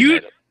I had already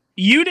made it.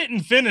 You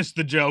didn't finish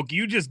the joke.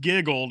 You just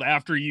giggled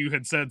after you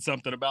had said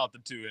something about the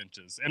 2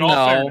 inches. In all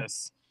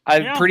fairness,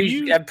 I'm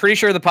pretty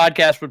sure the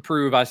podcast would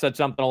prove I said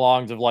something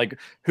along of like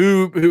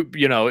who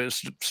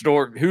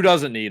who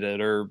doesn't need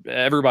it or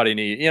everybody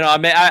needs.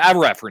 I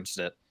referenced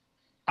it.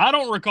 I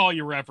don't recall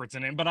you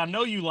referencing it, but I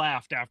know you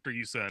laughed after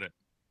you said it.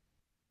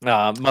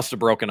 Must have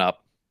broken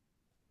up.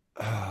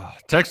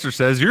 Texter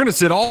says, you're going to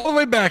sit all the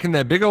way back in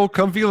that big old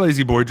comfy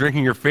lazy boy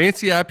drinking your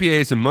fancy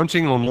IPAs and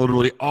munching on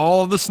literally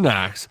all the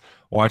snacks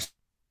watching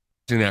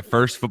that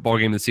first football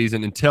game of the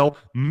season and tell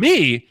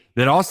me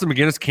that Austin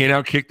McGinnis can't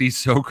outkick these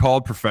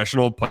so-called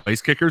professional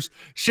place kickers.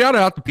 Shout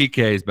out to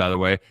PKs, by the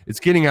way. It's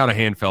getting out of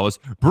hand, fellas.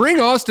 Bring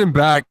Austin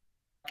back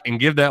and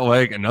give that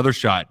leg another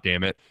shot,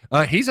 damn it.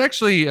 He's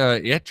actually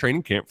at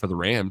training camp for the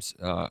Rams.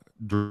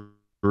 Drew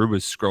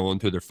was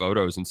scrolling through their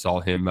photos and saw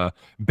him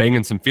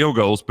banging some field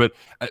goals. But,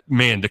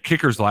 man, the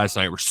kickers last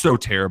night were so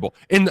terrible.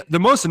 And the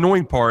most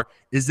annoying part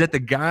is that the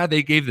guy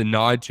they gave the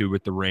nod to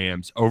with the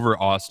Rams over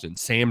Austin,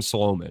 Sam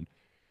Sloman,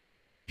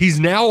 he's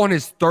now on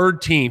his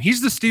third team.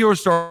 He's the Steelers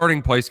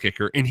starting place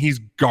kicker, and he's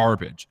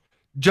garbage.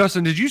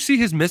 Justin, did you see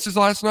his misses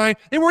last night?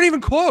 They weren't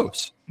even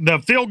close. The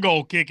field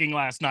goal kicking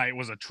last night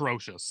was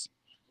atrocious.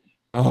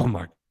 Oh,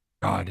 my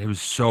God, it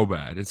was so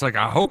bad. It's like,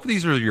 I hope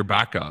these are your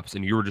backups,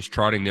 and you were just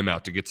trotting them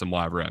out to get some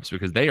live reps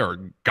because they are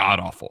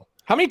god-awful.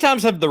 How many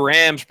times have the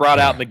Rams brought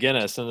out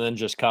McGinnis and then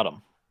just cut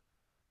him?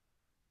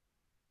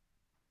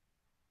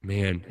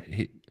 Man,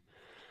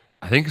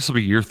 I think this will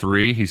be year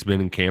 3. He's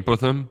been in camp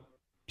with him.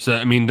 So,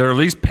 I mean, they're at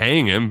least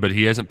paying him, but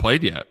he hasn't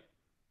played yet.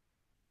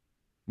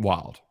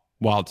 Wild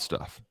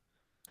stuff.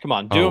 Come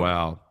on, do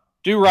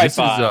right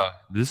by.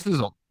 This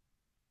is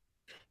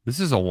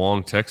a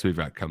long text we've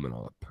got coming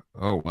up.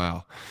 Oh,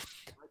 wow.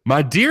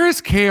 My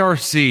dearest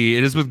KRC,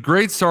 it is with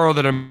great sorrow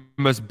that I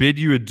must bid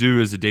you adieu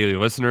as a daily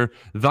listener.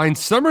 Thine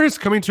summer is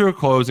coming to a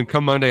close, and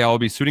come Monday, I will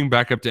be suiting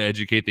back up to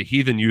educate the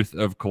heathen youth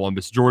of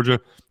Columbus,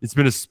 Georgia. It's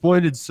been a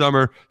splendid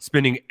summer,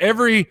 spending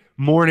every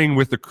morning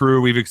with the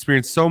crew. We've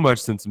experienced so much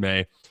since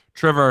May.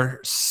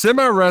 Trevor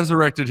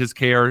semi-resurrected his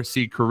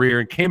KRC career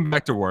and came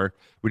back to work.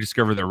 We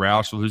discovered that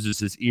Roush loses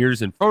his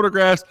ears in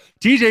photographs.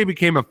 TJ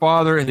became a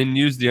father and then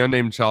used the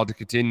unnamed child to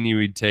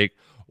continue to take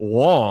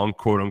long,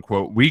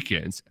 quote-unquote,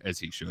 weekends, as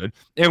he should.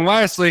 And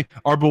lastly,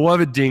 our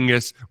beloved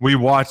Dingus, we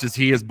watched as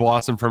he has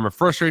blossomed from a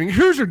frustrating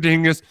Hoosier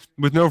Dingus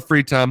with no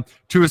free time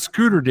to a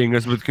Scooter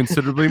Dingus with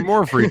considerably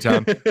more free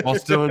time while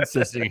still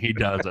insisting he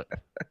does it.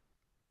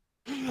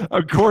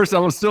 Of course, I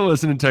will still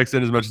listen and text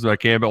in as much as I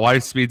can, but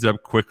life speeds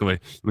up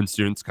quickly when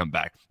students come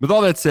back. With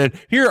all that said,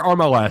 here are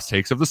my last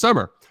takes of the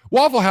summer.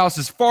 Waffle House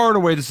is far and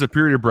away the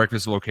superior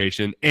breakfast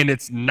location, and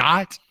it's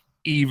not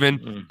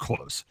even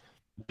close.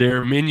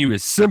 Their menu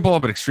is simple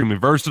but extremely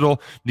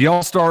versatile. The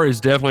All-Star is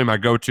definitely my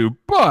go-to,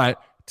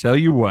 but tell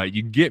you what,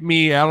 you get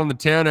me out on the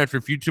town after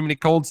a few too many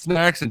cold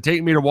snacks and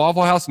take me to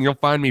Waffle House, and you'll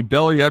find me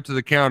belly up to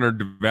the counter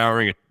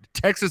devouring a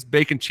Texas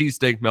bacon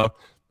cheesesteak melt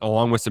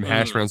along with some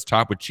hash browns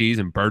topped with cheese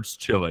and Burt's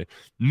chili.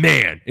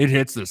 Man, it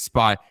hits the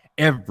spot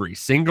every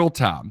single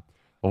time.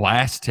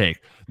 Last take.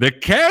 The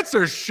Cats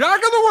are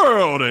shocking the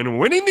world and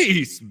winning the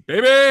East,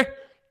 baby.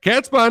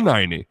 Cats by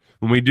 90.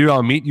 When we do,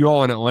 I'll meet you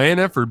all in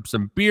Atlanta for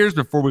some beers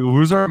before we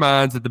lose our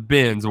minds at the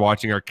bins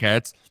watching our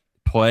Cats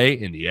play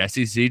in the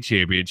SEC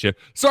Championship.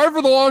 Sorry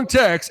for the long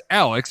text,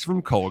 Alex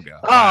from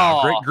Colga.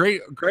 Oh,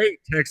 great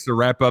text to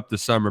wrap up the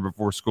summer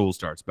before school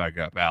starts back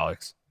up,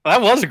 Alex. That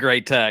was a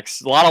great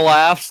text. A lot of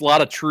laughs, a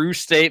lot of true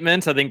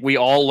statements. I think we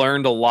all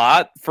learned a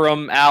lot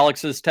from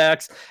Alex's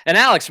text. And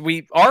Alex,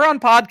 we are on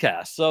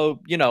podcast.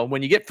 So,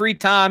 when you get free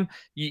time,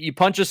 you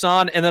punch us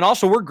on. And then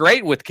also we're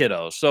great with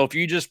kiddos. So if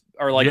you just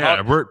are like,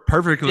 we're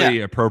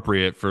perfectly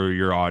appropriate for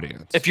your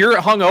audience. If you're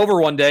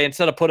hungover one day,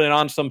 instead of putting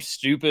on some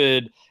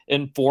stupid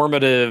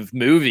informative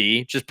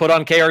movie, just put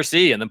on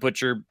KRC and then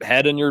put your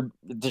head in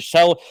just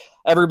tell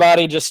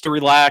everybody just to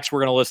relax.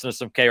 We're going to listen to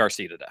some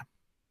KRC today.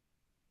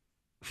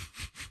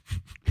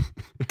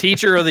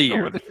 Teacher of the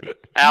year,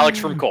 Alex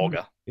from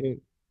Colga.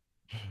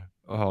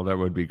 Oh, that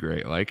would be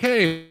great. Like,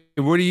 hey,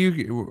 what are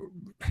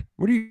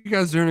you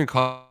guys doing in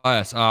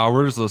class?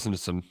 We're just listening to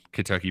some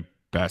Kentucky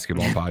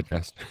basketball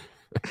podcast.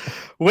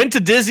 Went to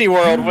Disney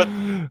World with.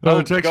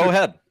 Go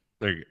ahead.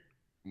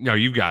 No,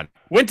 you got it.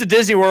 Went to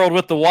Disney World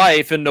with the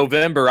wife in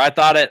November. I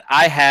thought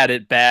I had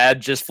it bad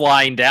just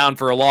flying down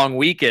for a long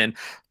weekend.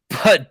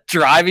 But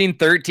driving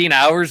 13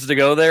 hours to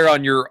go there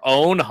on your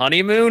own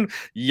honeymoon?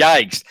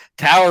 Yikes.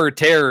 Tower of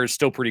Terror is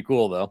still pretty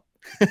cool, though.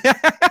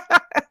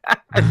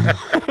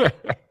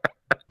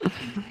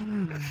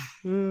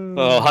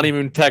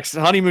 Honeymoon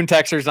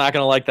texter's not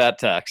going to like that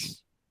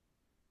text.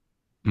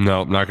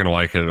 No, I'm not going to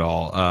like it at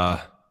all.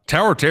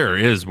 Tower of Terror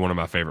is one of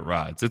my favorite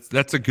rides.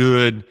 That's a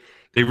good.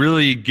 They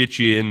really get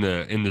you in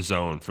the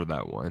zone for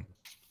that one.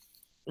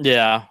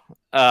 Yeah.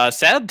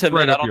 Sad to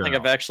admit, I don't think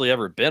I've actually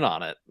ever been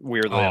on it.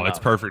 Weirdly enough. It's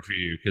perfect for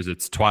you because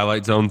it's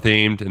Twilight Zone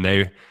themed, and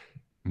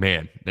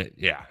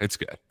it's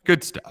good.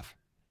 Good stuff.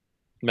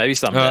 Maybe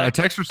someday. A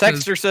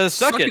texter says,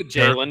 "Suck it,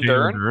 Jalen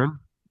Duren."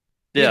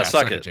 Yeah,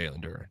 suck it,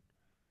 Jalen Duren.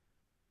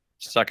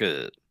 Suck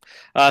it.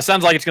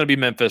 Sounds like it's going to be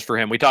Memphis for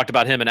him. We talked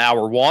about him in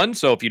hour 1,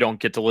 so if you don't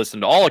get to listen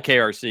to all of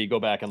KRC,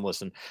 go back and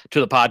listen to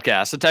the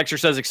podcast. The texter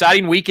says,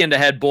 exciting weekend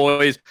ahead,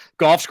 boys.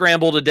 Golf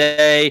scramble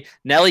today,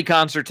 Nelly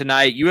concert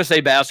tonight, USA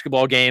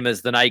basketball game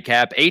is the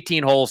nightcap,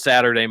 18 holes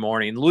Saturday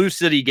morning, Lou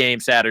City game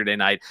Saturday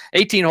night,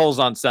 18 holes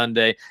on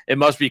Sunday. It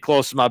must be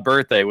close to my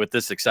birthday with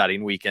this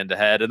exciting weekend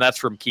ahead, and that's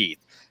from Keith.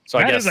 So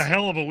I guess is a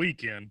hell of a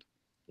weekend.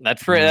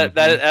 That's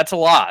that's a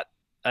lot.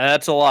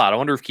 That's a lot. I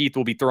wonder if Keith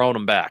will be throwing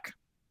them back.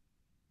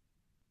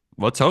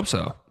 Let's hope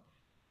so.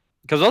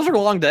 Because those are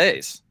long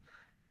days.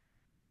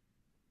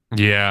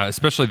 Yeah,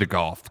 especially the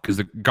golf. Because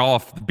the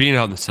golf, being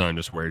out in the sun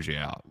just wears you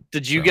out.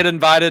 Did you get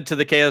invited to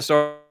the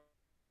KSR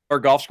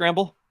golf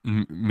scramble?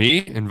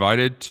 Me?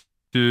 Invited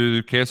to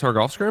the KSR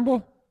golf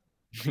scramble?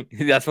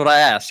 That's what I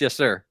asked. Yes,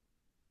 sir.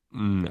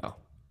 No.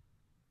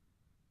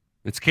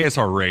 It's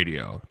KSR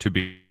radio, to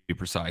be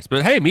precise.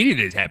 But hey, Media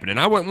Day's happening.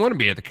 I wouldn't want to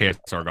be at the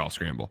KSR golf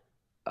scramble.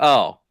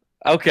 Oh,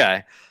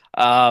 okay.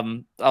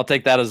 I'll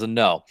take that as a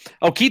no.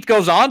 Oh, Keith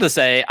goes on to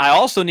say, I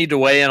also need to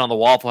weigh in on the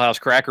Waffle House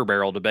Cracker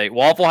Barrel debate.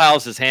 Waffle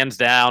House is hands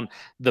down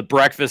the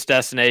breakfast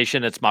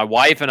destination. It's my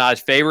wife and I's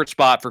favorite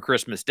spot for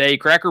Christmas Day.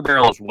 Cracker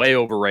Barrel is way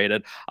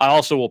overrated. I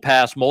also will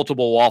pass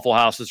multiple Waffle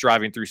Houses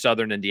driving through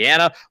southern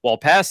Indiana while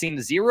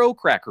passing 0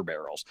 Cracker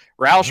Barrels.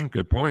 Roush.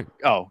 Good point.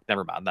 Oh,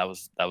 never mind. That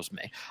was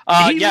me.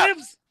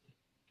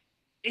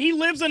 He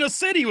lives in a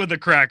city with a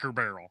Cracker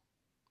Barrel.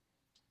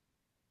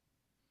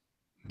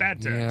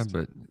 Bad text. Yeah,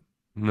 but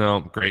no,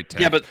 great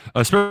text. Yeah, but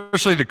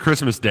especially the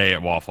Christmas Day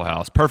at Waffle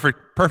House.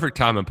 Perfect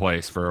time and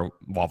place for a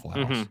Waffle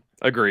House.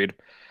 Agreed.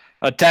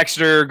 A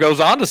texter goes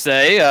on to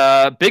say,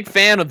 big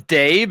fan of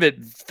Dave.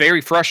 It's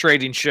very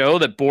frustrating show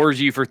that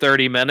bores you for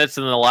 30 minutes,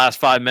 and in the last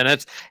 5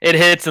 minutes, it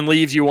hits and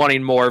leaves you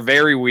wanting more.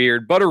 Very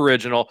weird, but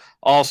original.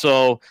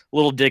 Also,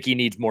 Little Dicky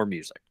needs more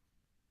music.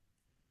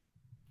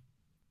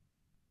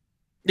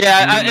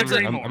 Yeah,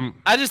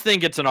 I just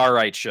think it's an all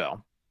right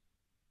show.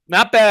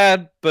 Not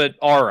bad, but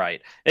all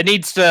right. It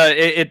needs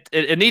to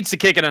it needs to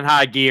kick it in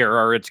high gear,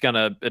 or it's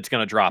gonna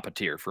drop a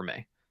tier for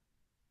me.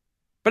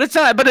 But it's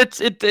not. But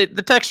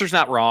the texture's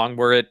not wrong.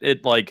 Where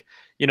it like,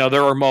 you know,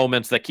 there are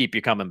moments that keep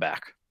you coming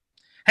back.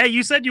 Hey,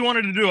 you said you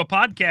wanted to do a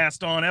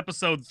podcast on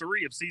episode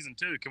 3 of season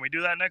 2. Can we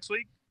do that next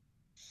week?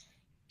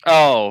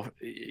 Oh,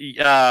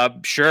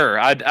 sure.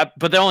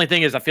 But the only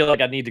thing is, I feel like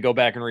I need to go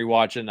back and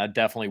rewatch it, and I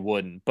definitely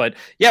wouldn't. But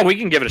yeah, we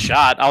can give it a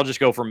shot. I'll just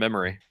go from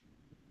memory.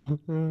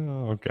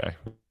 Okay,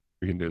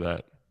 we can do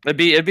that. It'd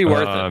be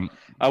worth it.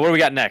 What do we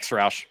got next,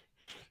 Roush?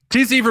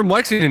 TC from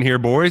Lexington here,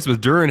 boys.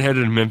 With Duran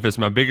headed to Memphis,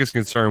 my biggest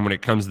concern when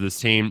it comes to this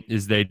team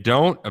is they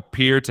don't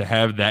appear to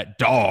have that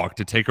dog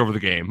to take over the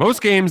game.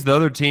 Most games, the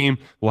other team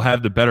will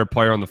have the better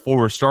player on the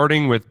floor,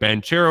 starting with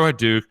Banchero at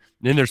Duke.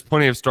 Then there's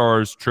plenty of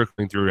stars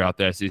trickling throughout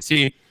the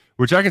SEC,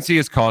 which I can see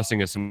is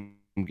costing us some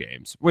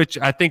games, which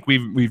I think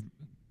we've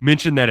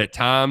mentioned that at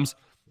times.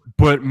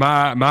 But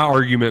my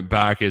argument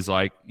back is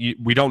like,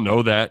 we don't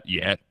know that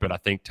yet, but I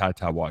think Ty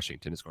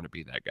Washington is going to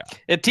be that guy.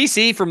 At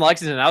TC from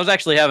Lexington, I was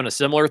actually having a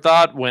similar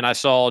thought when I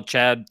saw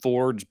Chad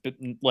Ford's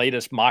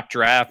latest mock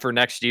draft for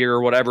next year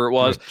or whatever it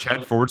was.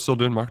 Chad Ford still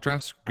doing mock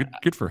drafts?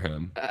 Good for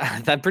him.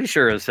 I'm pretty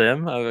sure it's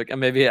him.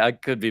 Maybe I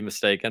could be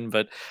mistaken,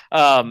 but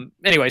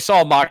anyway,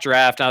 saw a mock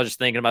draft and I was just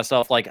thinking to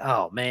myself, like,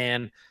 oh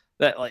man,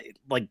 that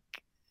like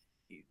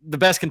the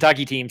best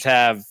Kentucky teams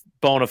have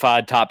bona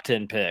fide top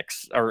 10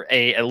 picks, or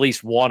at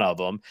least one of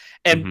them.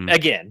 And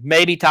again,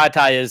 maybe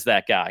Ty is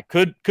that guy.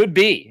 Could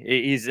be.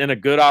 He's in a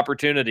good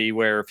opportunity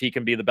where if he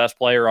can be the best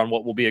player on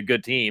what will be a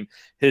good team,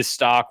 his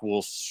stock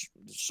will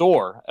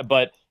soar.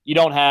 But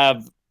you're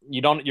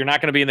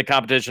not going to be in the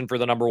competition for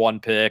the number 1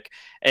 pick.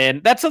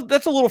 And that's a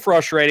little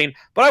frustrating,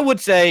 but I would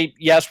say,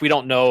 yes, we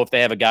don't know if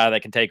they have a guy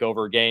that can take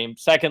over a game.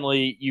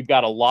 Secondly, you've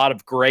got a lot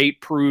of great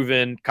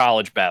proven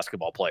college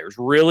basketball players,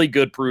 really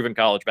good proven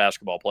college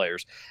basketball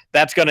players.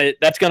 That's going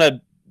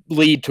to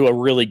lead to a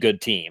really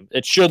good team.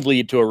 It should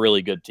lead to a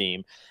really good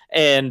team.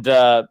 And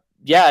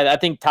I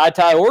think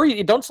Ty, or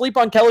you don't sleep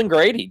on Kellen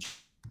Grady.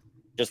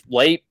 Just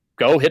late.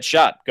 Go hit a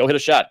shot.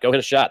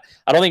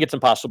 I don't think it's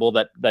impossible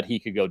that he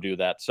could go do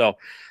that. So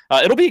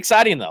it'll be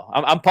exciting, though.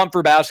 I'm pumped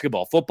for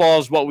basketball. Football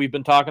is what we've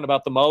been talking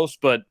about the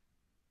most, and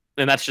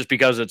that's just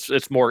because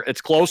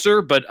it's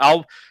closer. But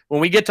when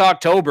we get to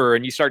October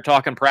and you start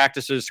talking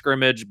practices,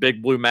 scrimmage,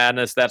 Big Blue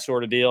Madness, that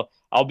sort of deal,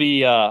 I'll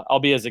be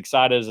as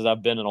excited as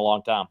I've been in a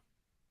long time.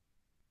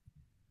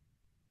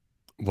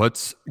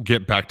 Let's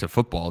get back to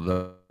football,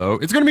 though.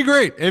 It's going to be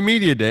great at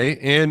Media Day,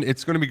 and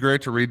it's going to be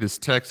great to read this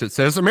text that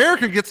says,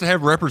 America gets to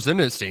have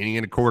representatives standing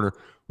in a corner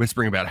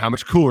whispering about how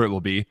much cooler it will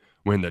be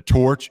when the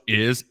torch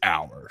is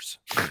ours.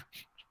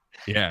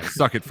 Yeah,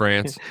 suck it,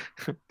 France.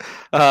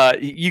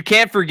 You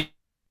can't forget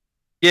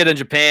in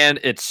Japan,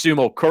 it's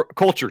sumo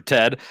culture,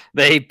 Ted.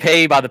 They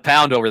pay by the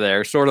pound over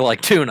there, sort of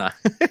like tuna.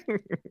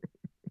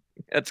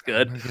 That's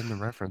good. I'm not getting the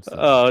reference.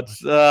 Oh,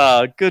 it's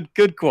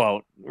good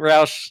quote.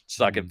 Roush,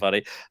 suck it,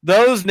 buddy.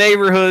 Those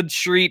neighborhood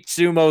street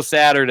sumo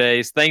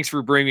Saturdays. Thanks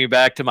for bringing me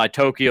back to my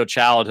Tokyo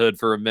childhood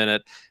for a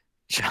minute.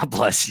 God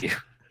bless you.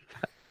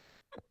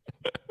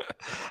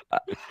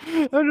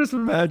 I just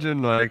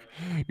imagine like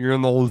you're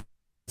in the old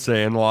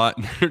Sandlot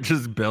and they're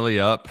just belly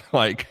up,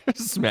 like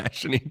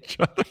smashing each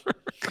other.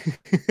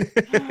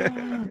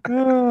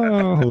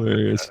 Oh,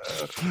 hilarious.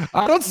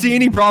 I don't see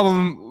any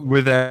problem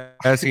with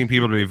asking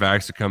people to be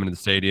vaxxed to come into the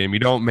stadium. You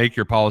don't make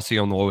your policy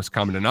on the lowest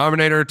common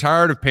denominator.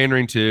 Tired of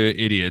pandering to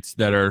idiots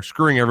that are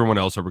screwing everyone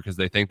else over because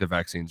they think the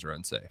vaccines are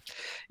unsafe.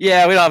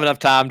 Yeah, we don't have enough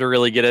time to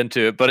really get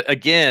into it. But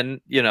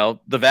again, the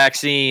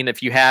vaccine,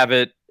 if you have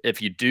it,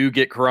 if you do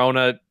get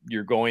corona,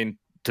 you're going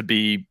to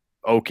be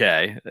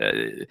okay.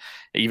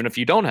 Even if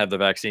you don't have the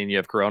vaccine, you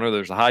have corona,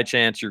 there's a high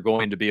chance you're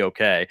going to be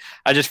okay.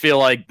 I just feel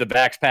like the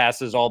vax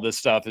passes, all this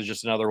stuff is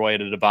just another way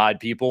to divide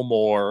people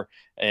more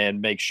and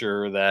make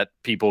sure that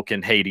people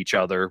can hate each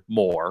other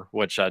more,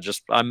 which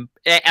I'm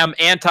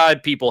anti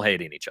people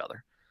hating each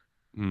other.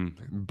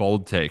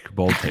 Bold take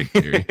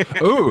theory.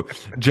 Ooh,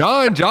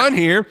 John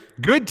here.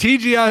 Good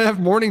TGIF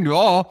morning to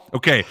all.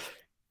 Okay.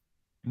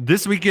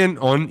 This weekend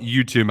on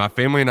YouTube, my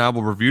family and I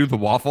will review the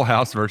Waffle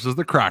House versus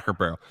the Cracker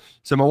Barrel.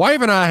 So my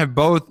wife and I have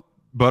both,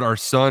 but our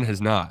son has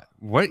not.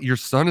 What? Your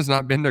son has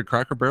not been to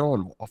Cracker Barrel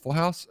and Waffle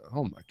House?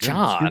 Oh, my goodness.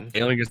 John. He's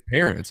failing his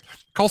parents.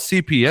 Call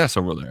CPS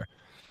over there.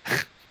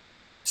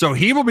 So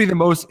he will be the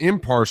most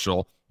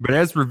impartial, but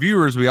as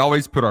reviewers, we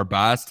always put our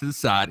bias to the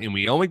side, and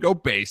we only go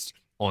based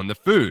on the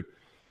food.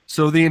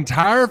 So the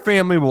entire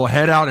family will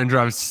head out and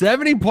drive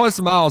 70-plus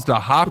miles to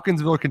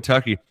Hopkinsville,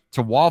 Kentucky,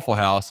 to Waffle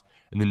House,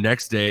 and the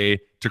next day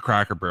to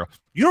Cracker Barrel.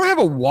 You don't have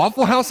a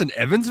Waffle House in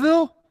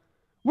Evansville?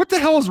 What the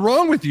hell is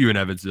wrong with you in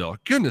Evansville?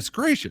 Goodness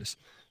gracious.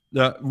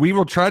 We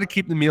will try to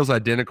keep the meals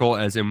identical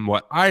as in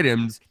what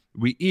items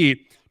we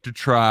eat to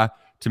try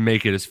to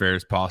make it as fair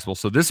as possible.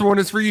 So this one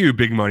is for you,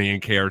 Big Money in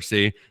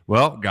KRC.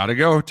 Well, gotta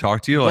go.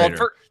 Talk to you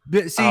later.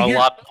 See, a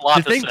lot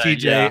the to thing, say,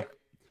 TJ, yeah.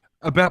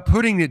 about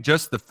putting it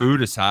just the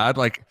food aside,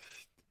 like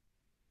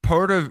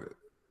part of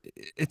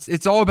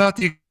it's all about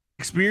the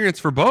experience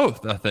for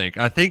both. I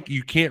think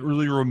you can't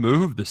really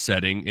remove the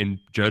setting and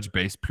judge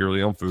based purely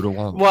on food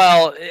alone.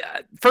 Well,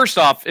 first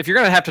off, if you're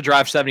going to have to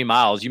drive 70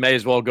 miles, you may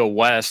as well go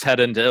west, head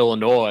into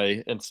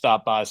Illinois, and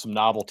stop by some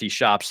novelty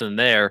shops in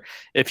there,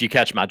 if you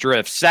catch my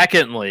drift.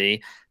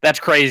 Secondly, that's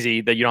crazy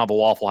that you don't have a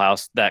Waffle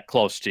House that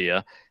close to you.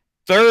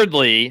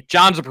 Thirdly,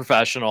 John's a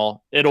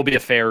professional. It'll be a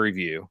fair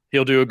review.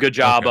 He'll do a good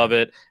job of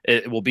it.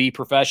 It will be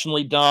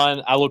professionally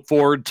done. I look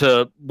forward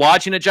to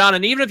watching it, John.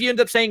 And even if you end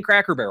up saying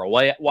Cracker Barrel,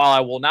 while I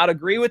will not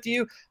agree with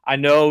you, I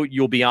know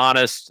you'll be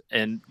honest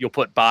and you'll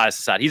put bias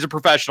aside. He's a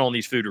professional in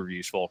these food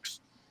reviews, folks.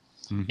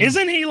 Mm-hmm.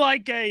 Isn't he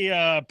like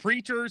a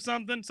preacher or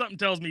something? Something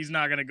tells me he's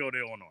not going to go to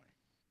Illinois.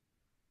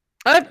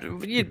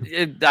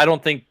 I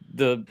don't think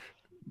the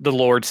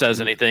Lord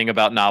says anything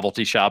about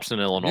novelty shops in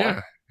Illinois.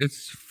 Yeah,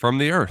 it's from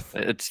the earth.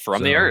 It's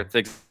from the earth.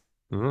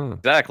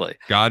 Exactly.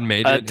 God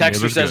made it.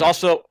 Texter says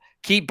also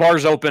keep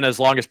bars open as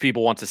long as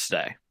people want to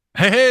stay.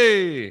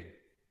 Hey.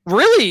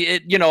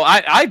 Really,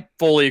 I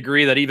fully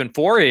agree that even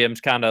 4 a.m.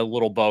 is kind of a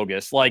little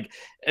bogus. Like,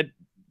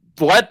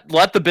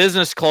 let the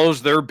business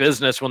close their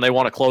business when they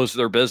want to close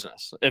their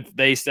business. If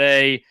they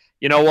say,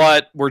 you know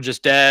what, we're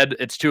just dead,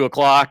 it's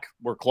 2:00,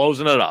 we're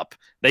closing it up.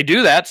 They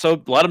do that,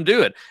 so let them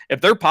do it. If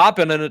they're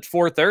popping and it's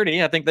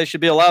 4:30, I think they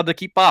should be allowed to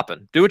keep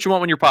popping. Do what you want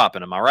when you're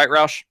popping. Am I right,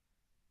 Roush?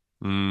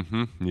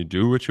 Mm-hmm. You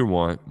do what you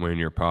want when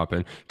you're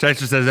popping.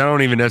 Texas says, I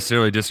don't even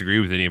necessarily disagree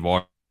with any of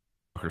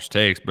Walker's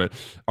takes, but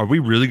are we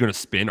really going to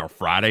spend our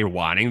Friday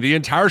whining the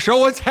entire show?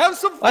 Let's have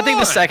some fun. I think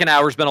the second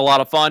hour has been a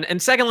lot of fun.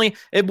 And secondly,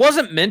 it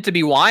wasn't meant to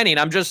be whining.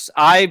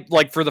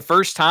 For the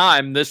first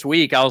time this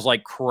week, I was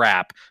like,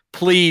 crap.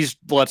 Please,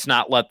 let's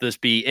not let this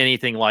be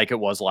anything like it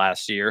was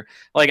last year.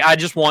 Like, I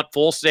just want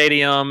full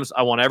stadiums.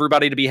 I want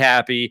everybody to be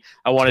happy.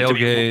 I want it to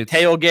be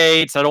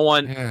tailgates. I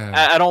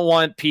don't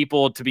want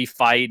people to be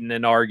fighting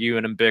and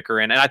arguing and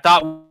bickering. And I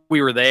thought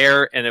we were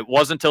there, and it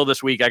wasn't until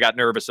this week I got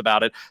nervous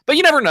about it. But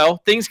you never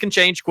know. Things can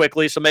change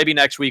quickly, so maybe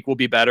next week will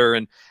be better.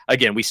 And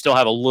again, we still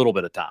have a little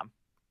bit of time.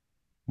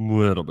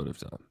 Little bit of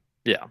time.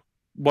 Yeah.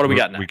 What do we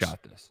got next? We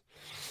got this.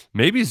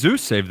 Maybe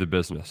Zeus saved the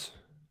business.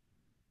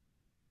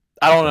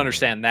 I don't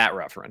understand that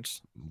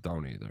reference.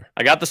 Don't either.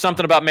 I got the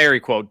something about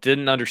Mary quote.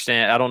 Didn't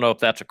understand. I don't know if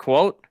that's a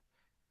quote.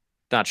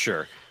 Not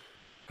sure.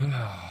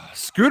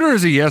 Scooter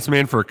is a yes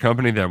man for a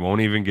company that won't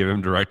even give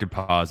him direct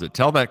deposit.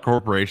 Tell that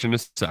corporation to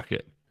suck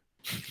it.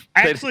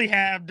 I actually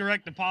have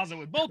direct deposit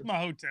with both my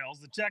hotels.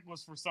 The check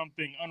was for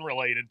something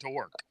unrelated to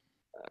work.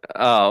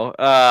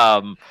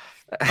 Yeah.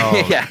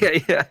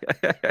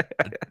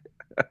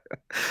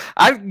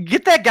 I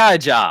get that guy a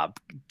job,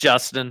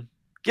 Justin.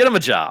 Get him a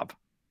job.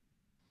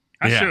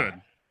 I should.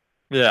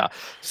 Yeah.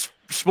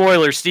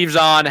 Spoiler: Steve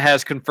Zahn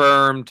has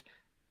confirmed.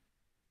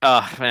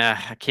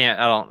 I can't.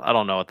 I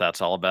don't know what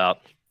that's all about.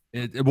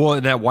 Well,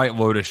 in that White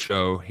Lotus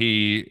show,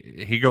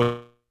 he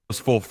goes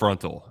full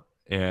frontal,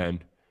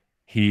 and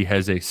he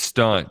has a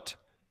stunt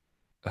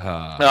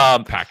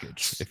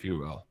package, if you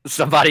will.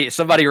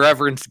 Somebody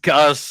referenced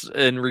Gus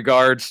in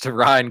regards to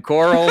Ryan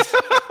Corals.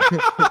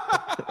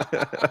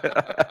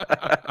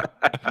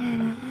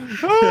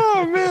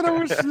 Oh man, I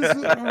wish this.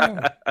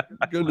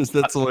 Goodness,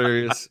 that's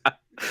hilarious.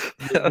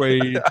 Way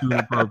too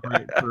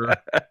appropriate for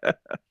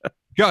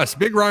Gus,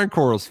 big Ryan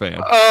Corals fan.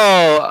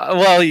 Oh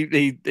well,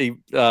 he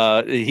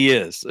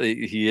is.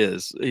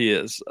 He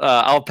is.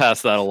 I'll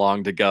pass that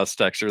along to Gus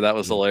Texter. That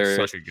was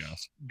hilarious. Such a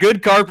Gus.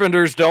 Good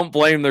carpenters don't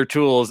blame their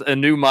tools. A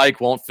new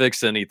mic won't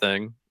fix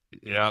anything.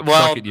 Yeah,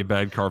 well, suck it, you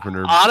bad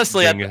carpenter.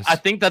 Honestly, I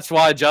think that's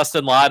why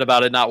Justin lied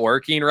about it not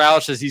working,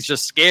 Roush, is he's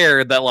just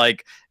scared that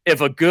like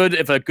if a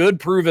good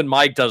proven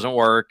mic doesn't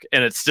work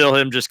and it's still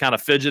him just kind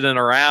of fidgeting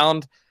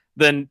around,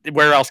 then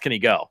where else can he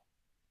go?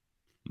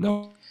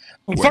 No.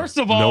 First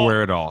of all,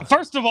 nowhere at all.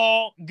 First of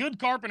all, good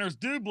carpenters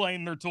do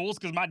blame their tools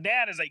because my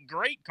dad is a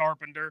great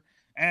carpenter,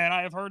 and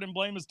I have heard him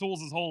blame his tools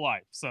his whole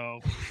life. So.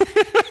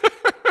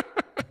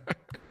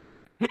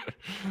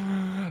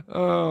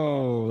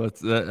 Oh,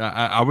 that's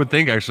I would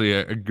think actually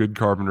a good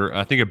carpenter.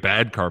 I think a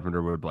bad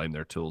carpenter would blame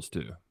their tools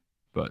too,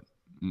 but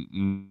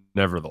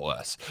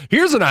nevertheless,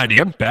 here's an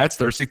idea. Bats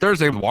Thirsty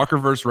Thursday. Walker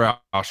versus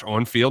Roush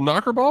on field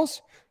knocker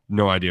balls.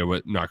 No idea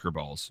what knocker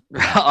balls.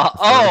 They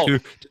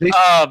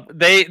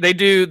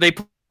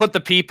put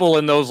the people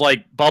in those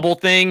like bubble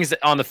things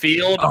on the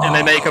field and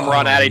they make them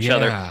run at each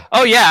other.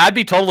 Oh yeah, I'd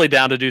be totally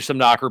down to do some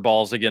knocker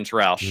balls against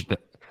Roush.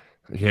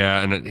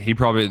 Yeah, and he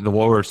probably the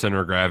lower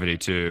center of gravity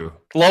too.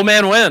 Low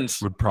man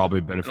wins. Would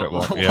probably benefit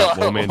well. Yeah,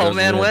 low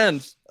man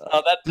wins.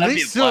 That'd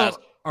be a blast.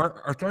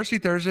 Are Thirsty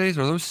Thursdays?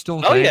 Are those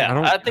still? Oh yeah,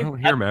 I don't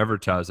hear them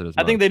advertise it as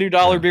much. I think they do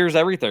dollar beers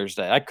every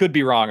Thursday. I could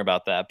be wrong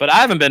about that, but I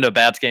haven't been to a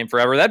Bats game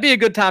forever. That'd be a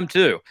good time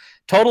too.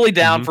 totally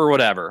down for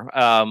whatever.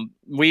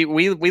 We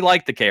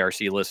like the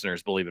KRC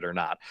listeners, believe it or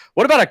not.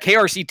 What about a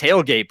KRC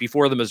tailgate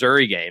before the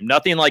Missouri game?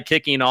 Nothing like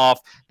kicking off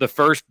the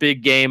first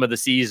big game of the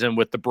season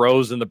with the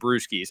Bros and the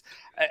Brewskis.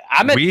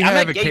 I'm at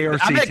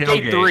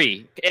gate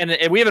 3, and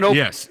we have an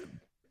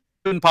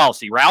open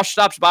policy. Roush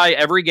stops by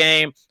every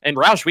game, and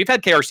Roush, we've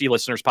had KRC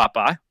listeners pop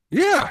by.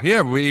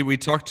 Yeah. We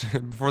talked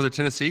before the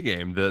Tennessee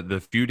game,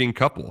 the feuding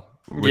couple.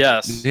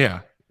 Yes.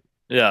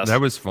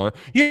 That was fun.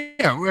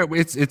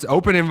 It's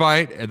open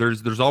invite.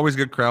 There's always a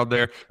good crowd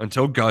there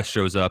until Gus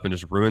shows up and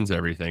just ruins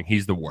everything.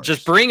 He's the worst.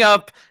 Just bring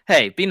up,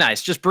 hey, be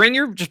nice. Just bring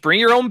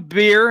your own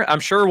beer. I'm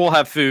sure we'll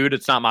have food.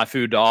 It's not my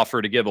food to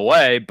offer to give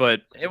away,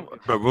 but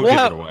we'll give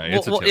it away.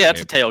 It's a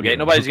tailgate. Yeah,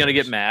 nobody's gonna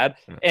get mad.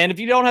 Yeah. And if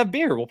you don't have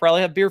beer, we'll probably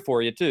have beer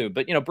for you too.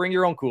 But bring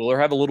your own cooler,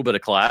 have a little bit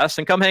of class,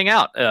 and come hang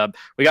out.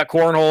 We got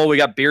cornhole, we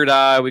got beer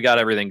dye, we got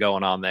everything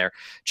going on there.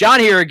 John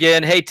here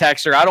again. Hey,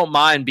 Texter, I don't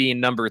mind being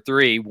number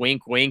 3.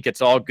 Wink, wink.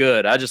 It's all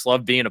good. I just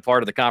love being a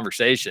part of the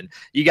conversation.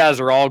 You guys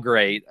are all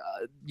great.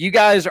 You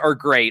guys are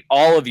great,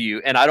 all of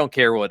you, and I don't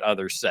care what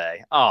others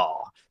say.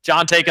 Oh,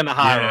 John taking the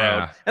high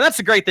road. And that's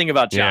the great thing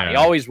about John. He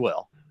always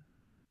will.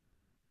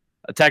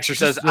 A texter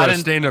says, I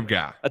didn't stand-up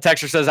guy. A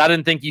texter says, I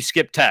didn't think you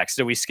skipped text.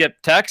 Did we skip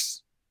text?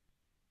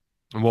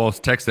 Well, it's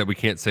text that we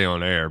can't say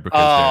on air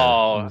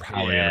because they're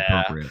highly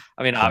inappropriate.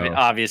 I mean,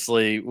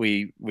 obviously,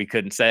 we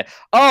couldn't say.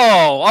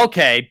 Oh,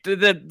 okay.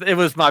 It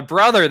was my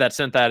brother that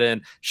sent that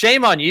in.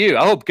 Shame on you.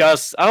 I hope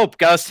Gus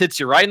hits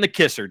you right in the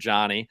kisser,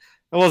 Johnny.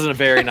 It wasn't a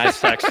very nice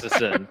text to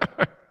send.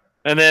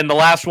 And then the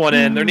last one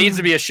in. There needs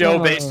to be a show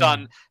based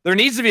on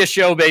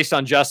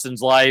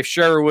Justin's life.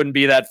 Sure, it wouldn't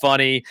be that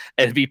funny.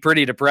 It'd be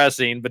pretty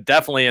depressing, but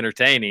definitely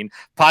entertaining.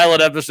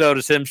 Pilot episode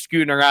is him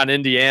scooting around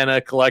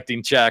Indiana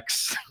collecting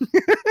checks.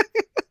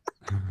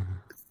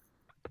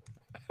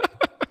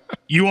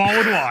 You all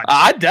would watch.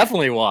 I'd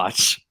definitely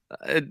watch.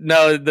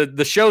 No,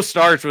 the show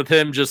starts with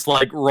him just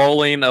like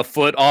rolling a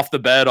foot off the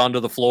bed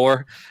onto the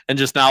floor and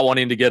just not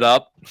wanting to get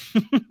up.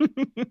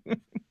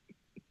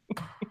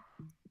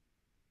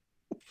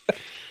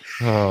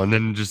 Oh, and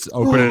then just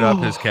opening up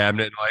his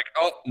cabinet and like,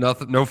 oh,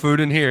 nothing, no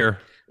food in here.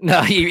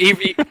 No,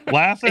 he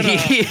laugh it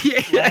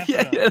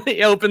up.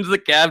 He opens the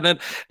cabinet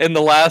and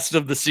the last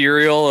of the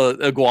cereal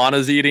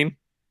iguana's eating.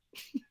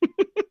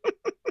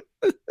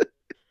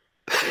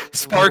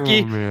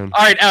 Sparky. Oh,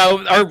 all right,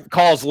 our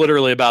call's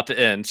literally about to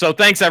end. So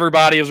thanks,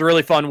 everybody. It was a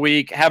really fun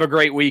week. Have a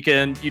great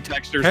weekend. You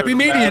texters. Happy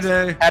Media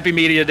Day. Happy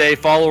Media Day.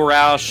 Follow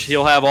Roush.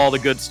 He'll have all the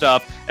good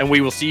stuff. And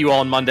we will see you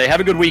all on Monday. Have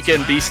a good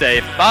weekend. Be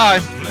safe. Bye.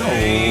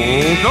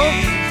 Go.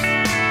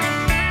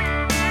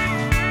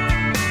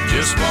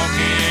 Just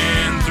walking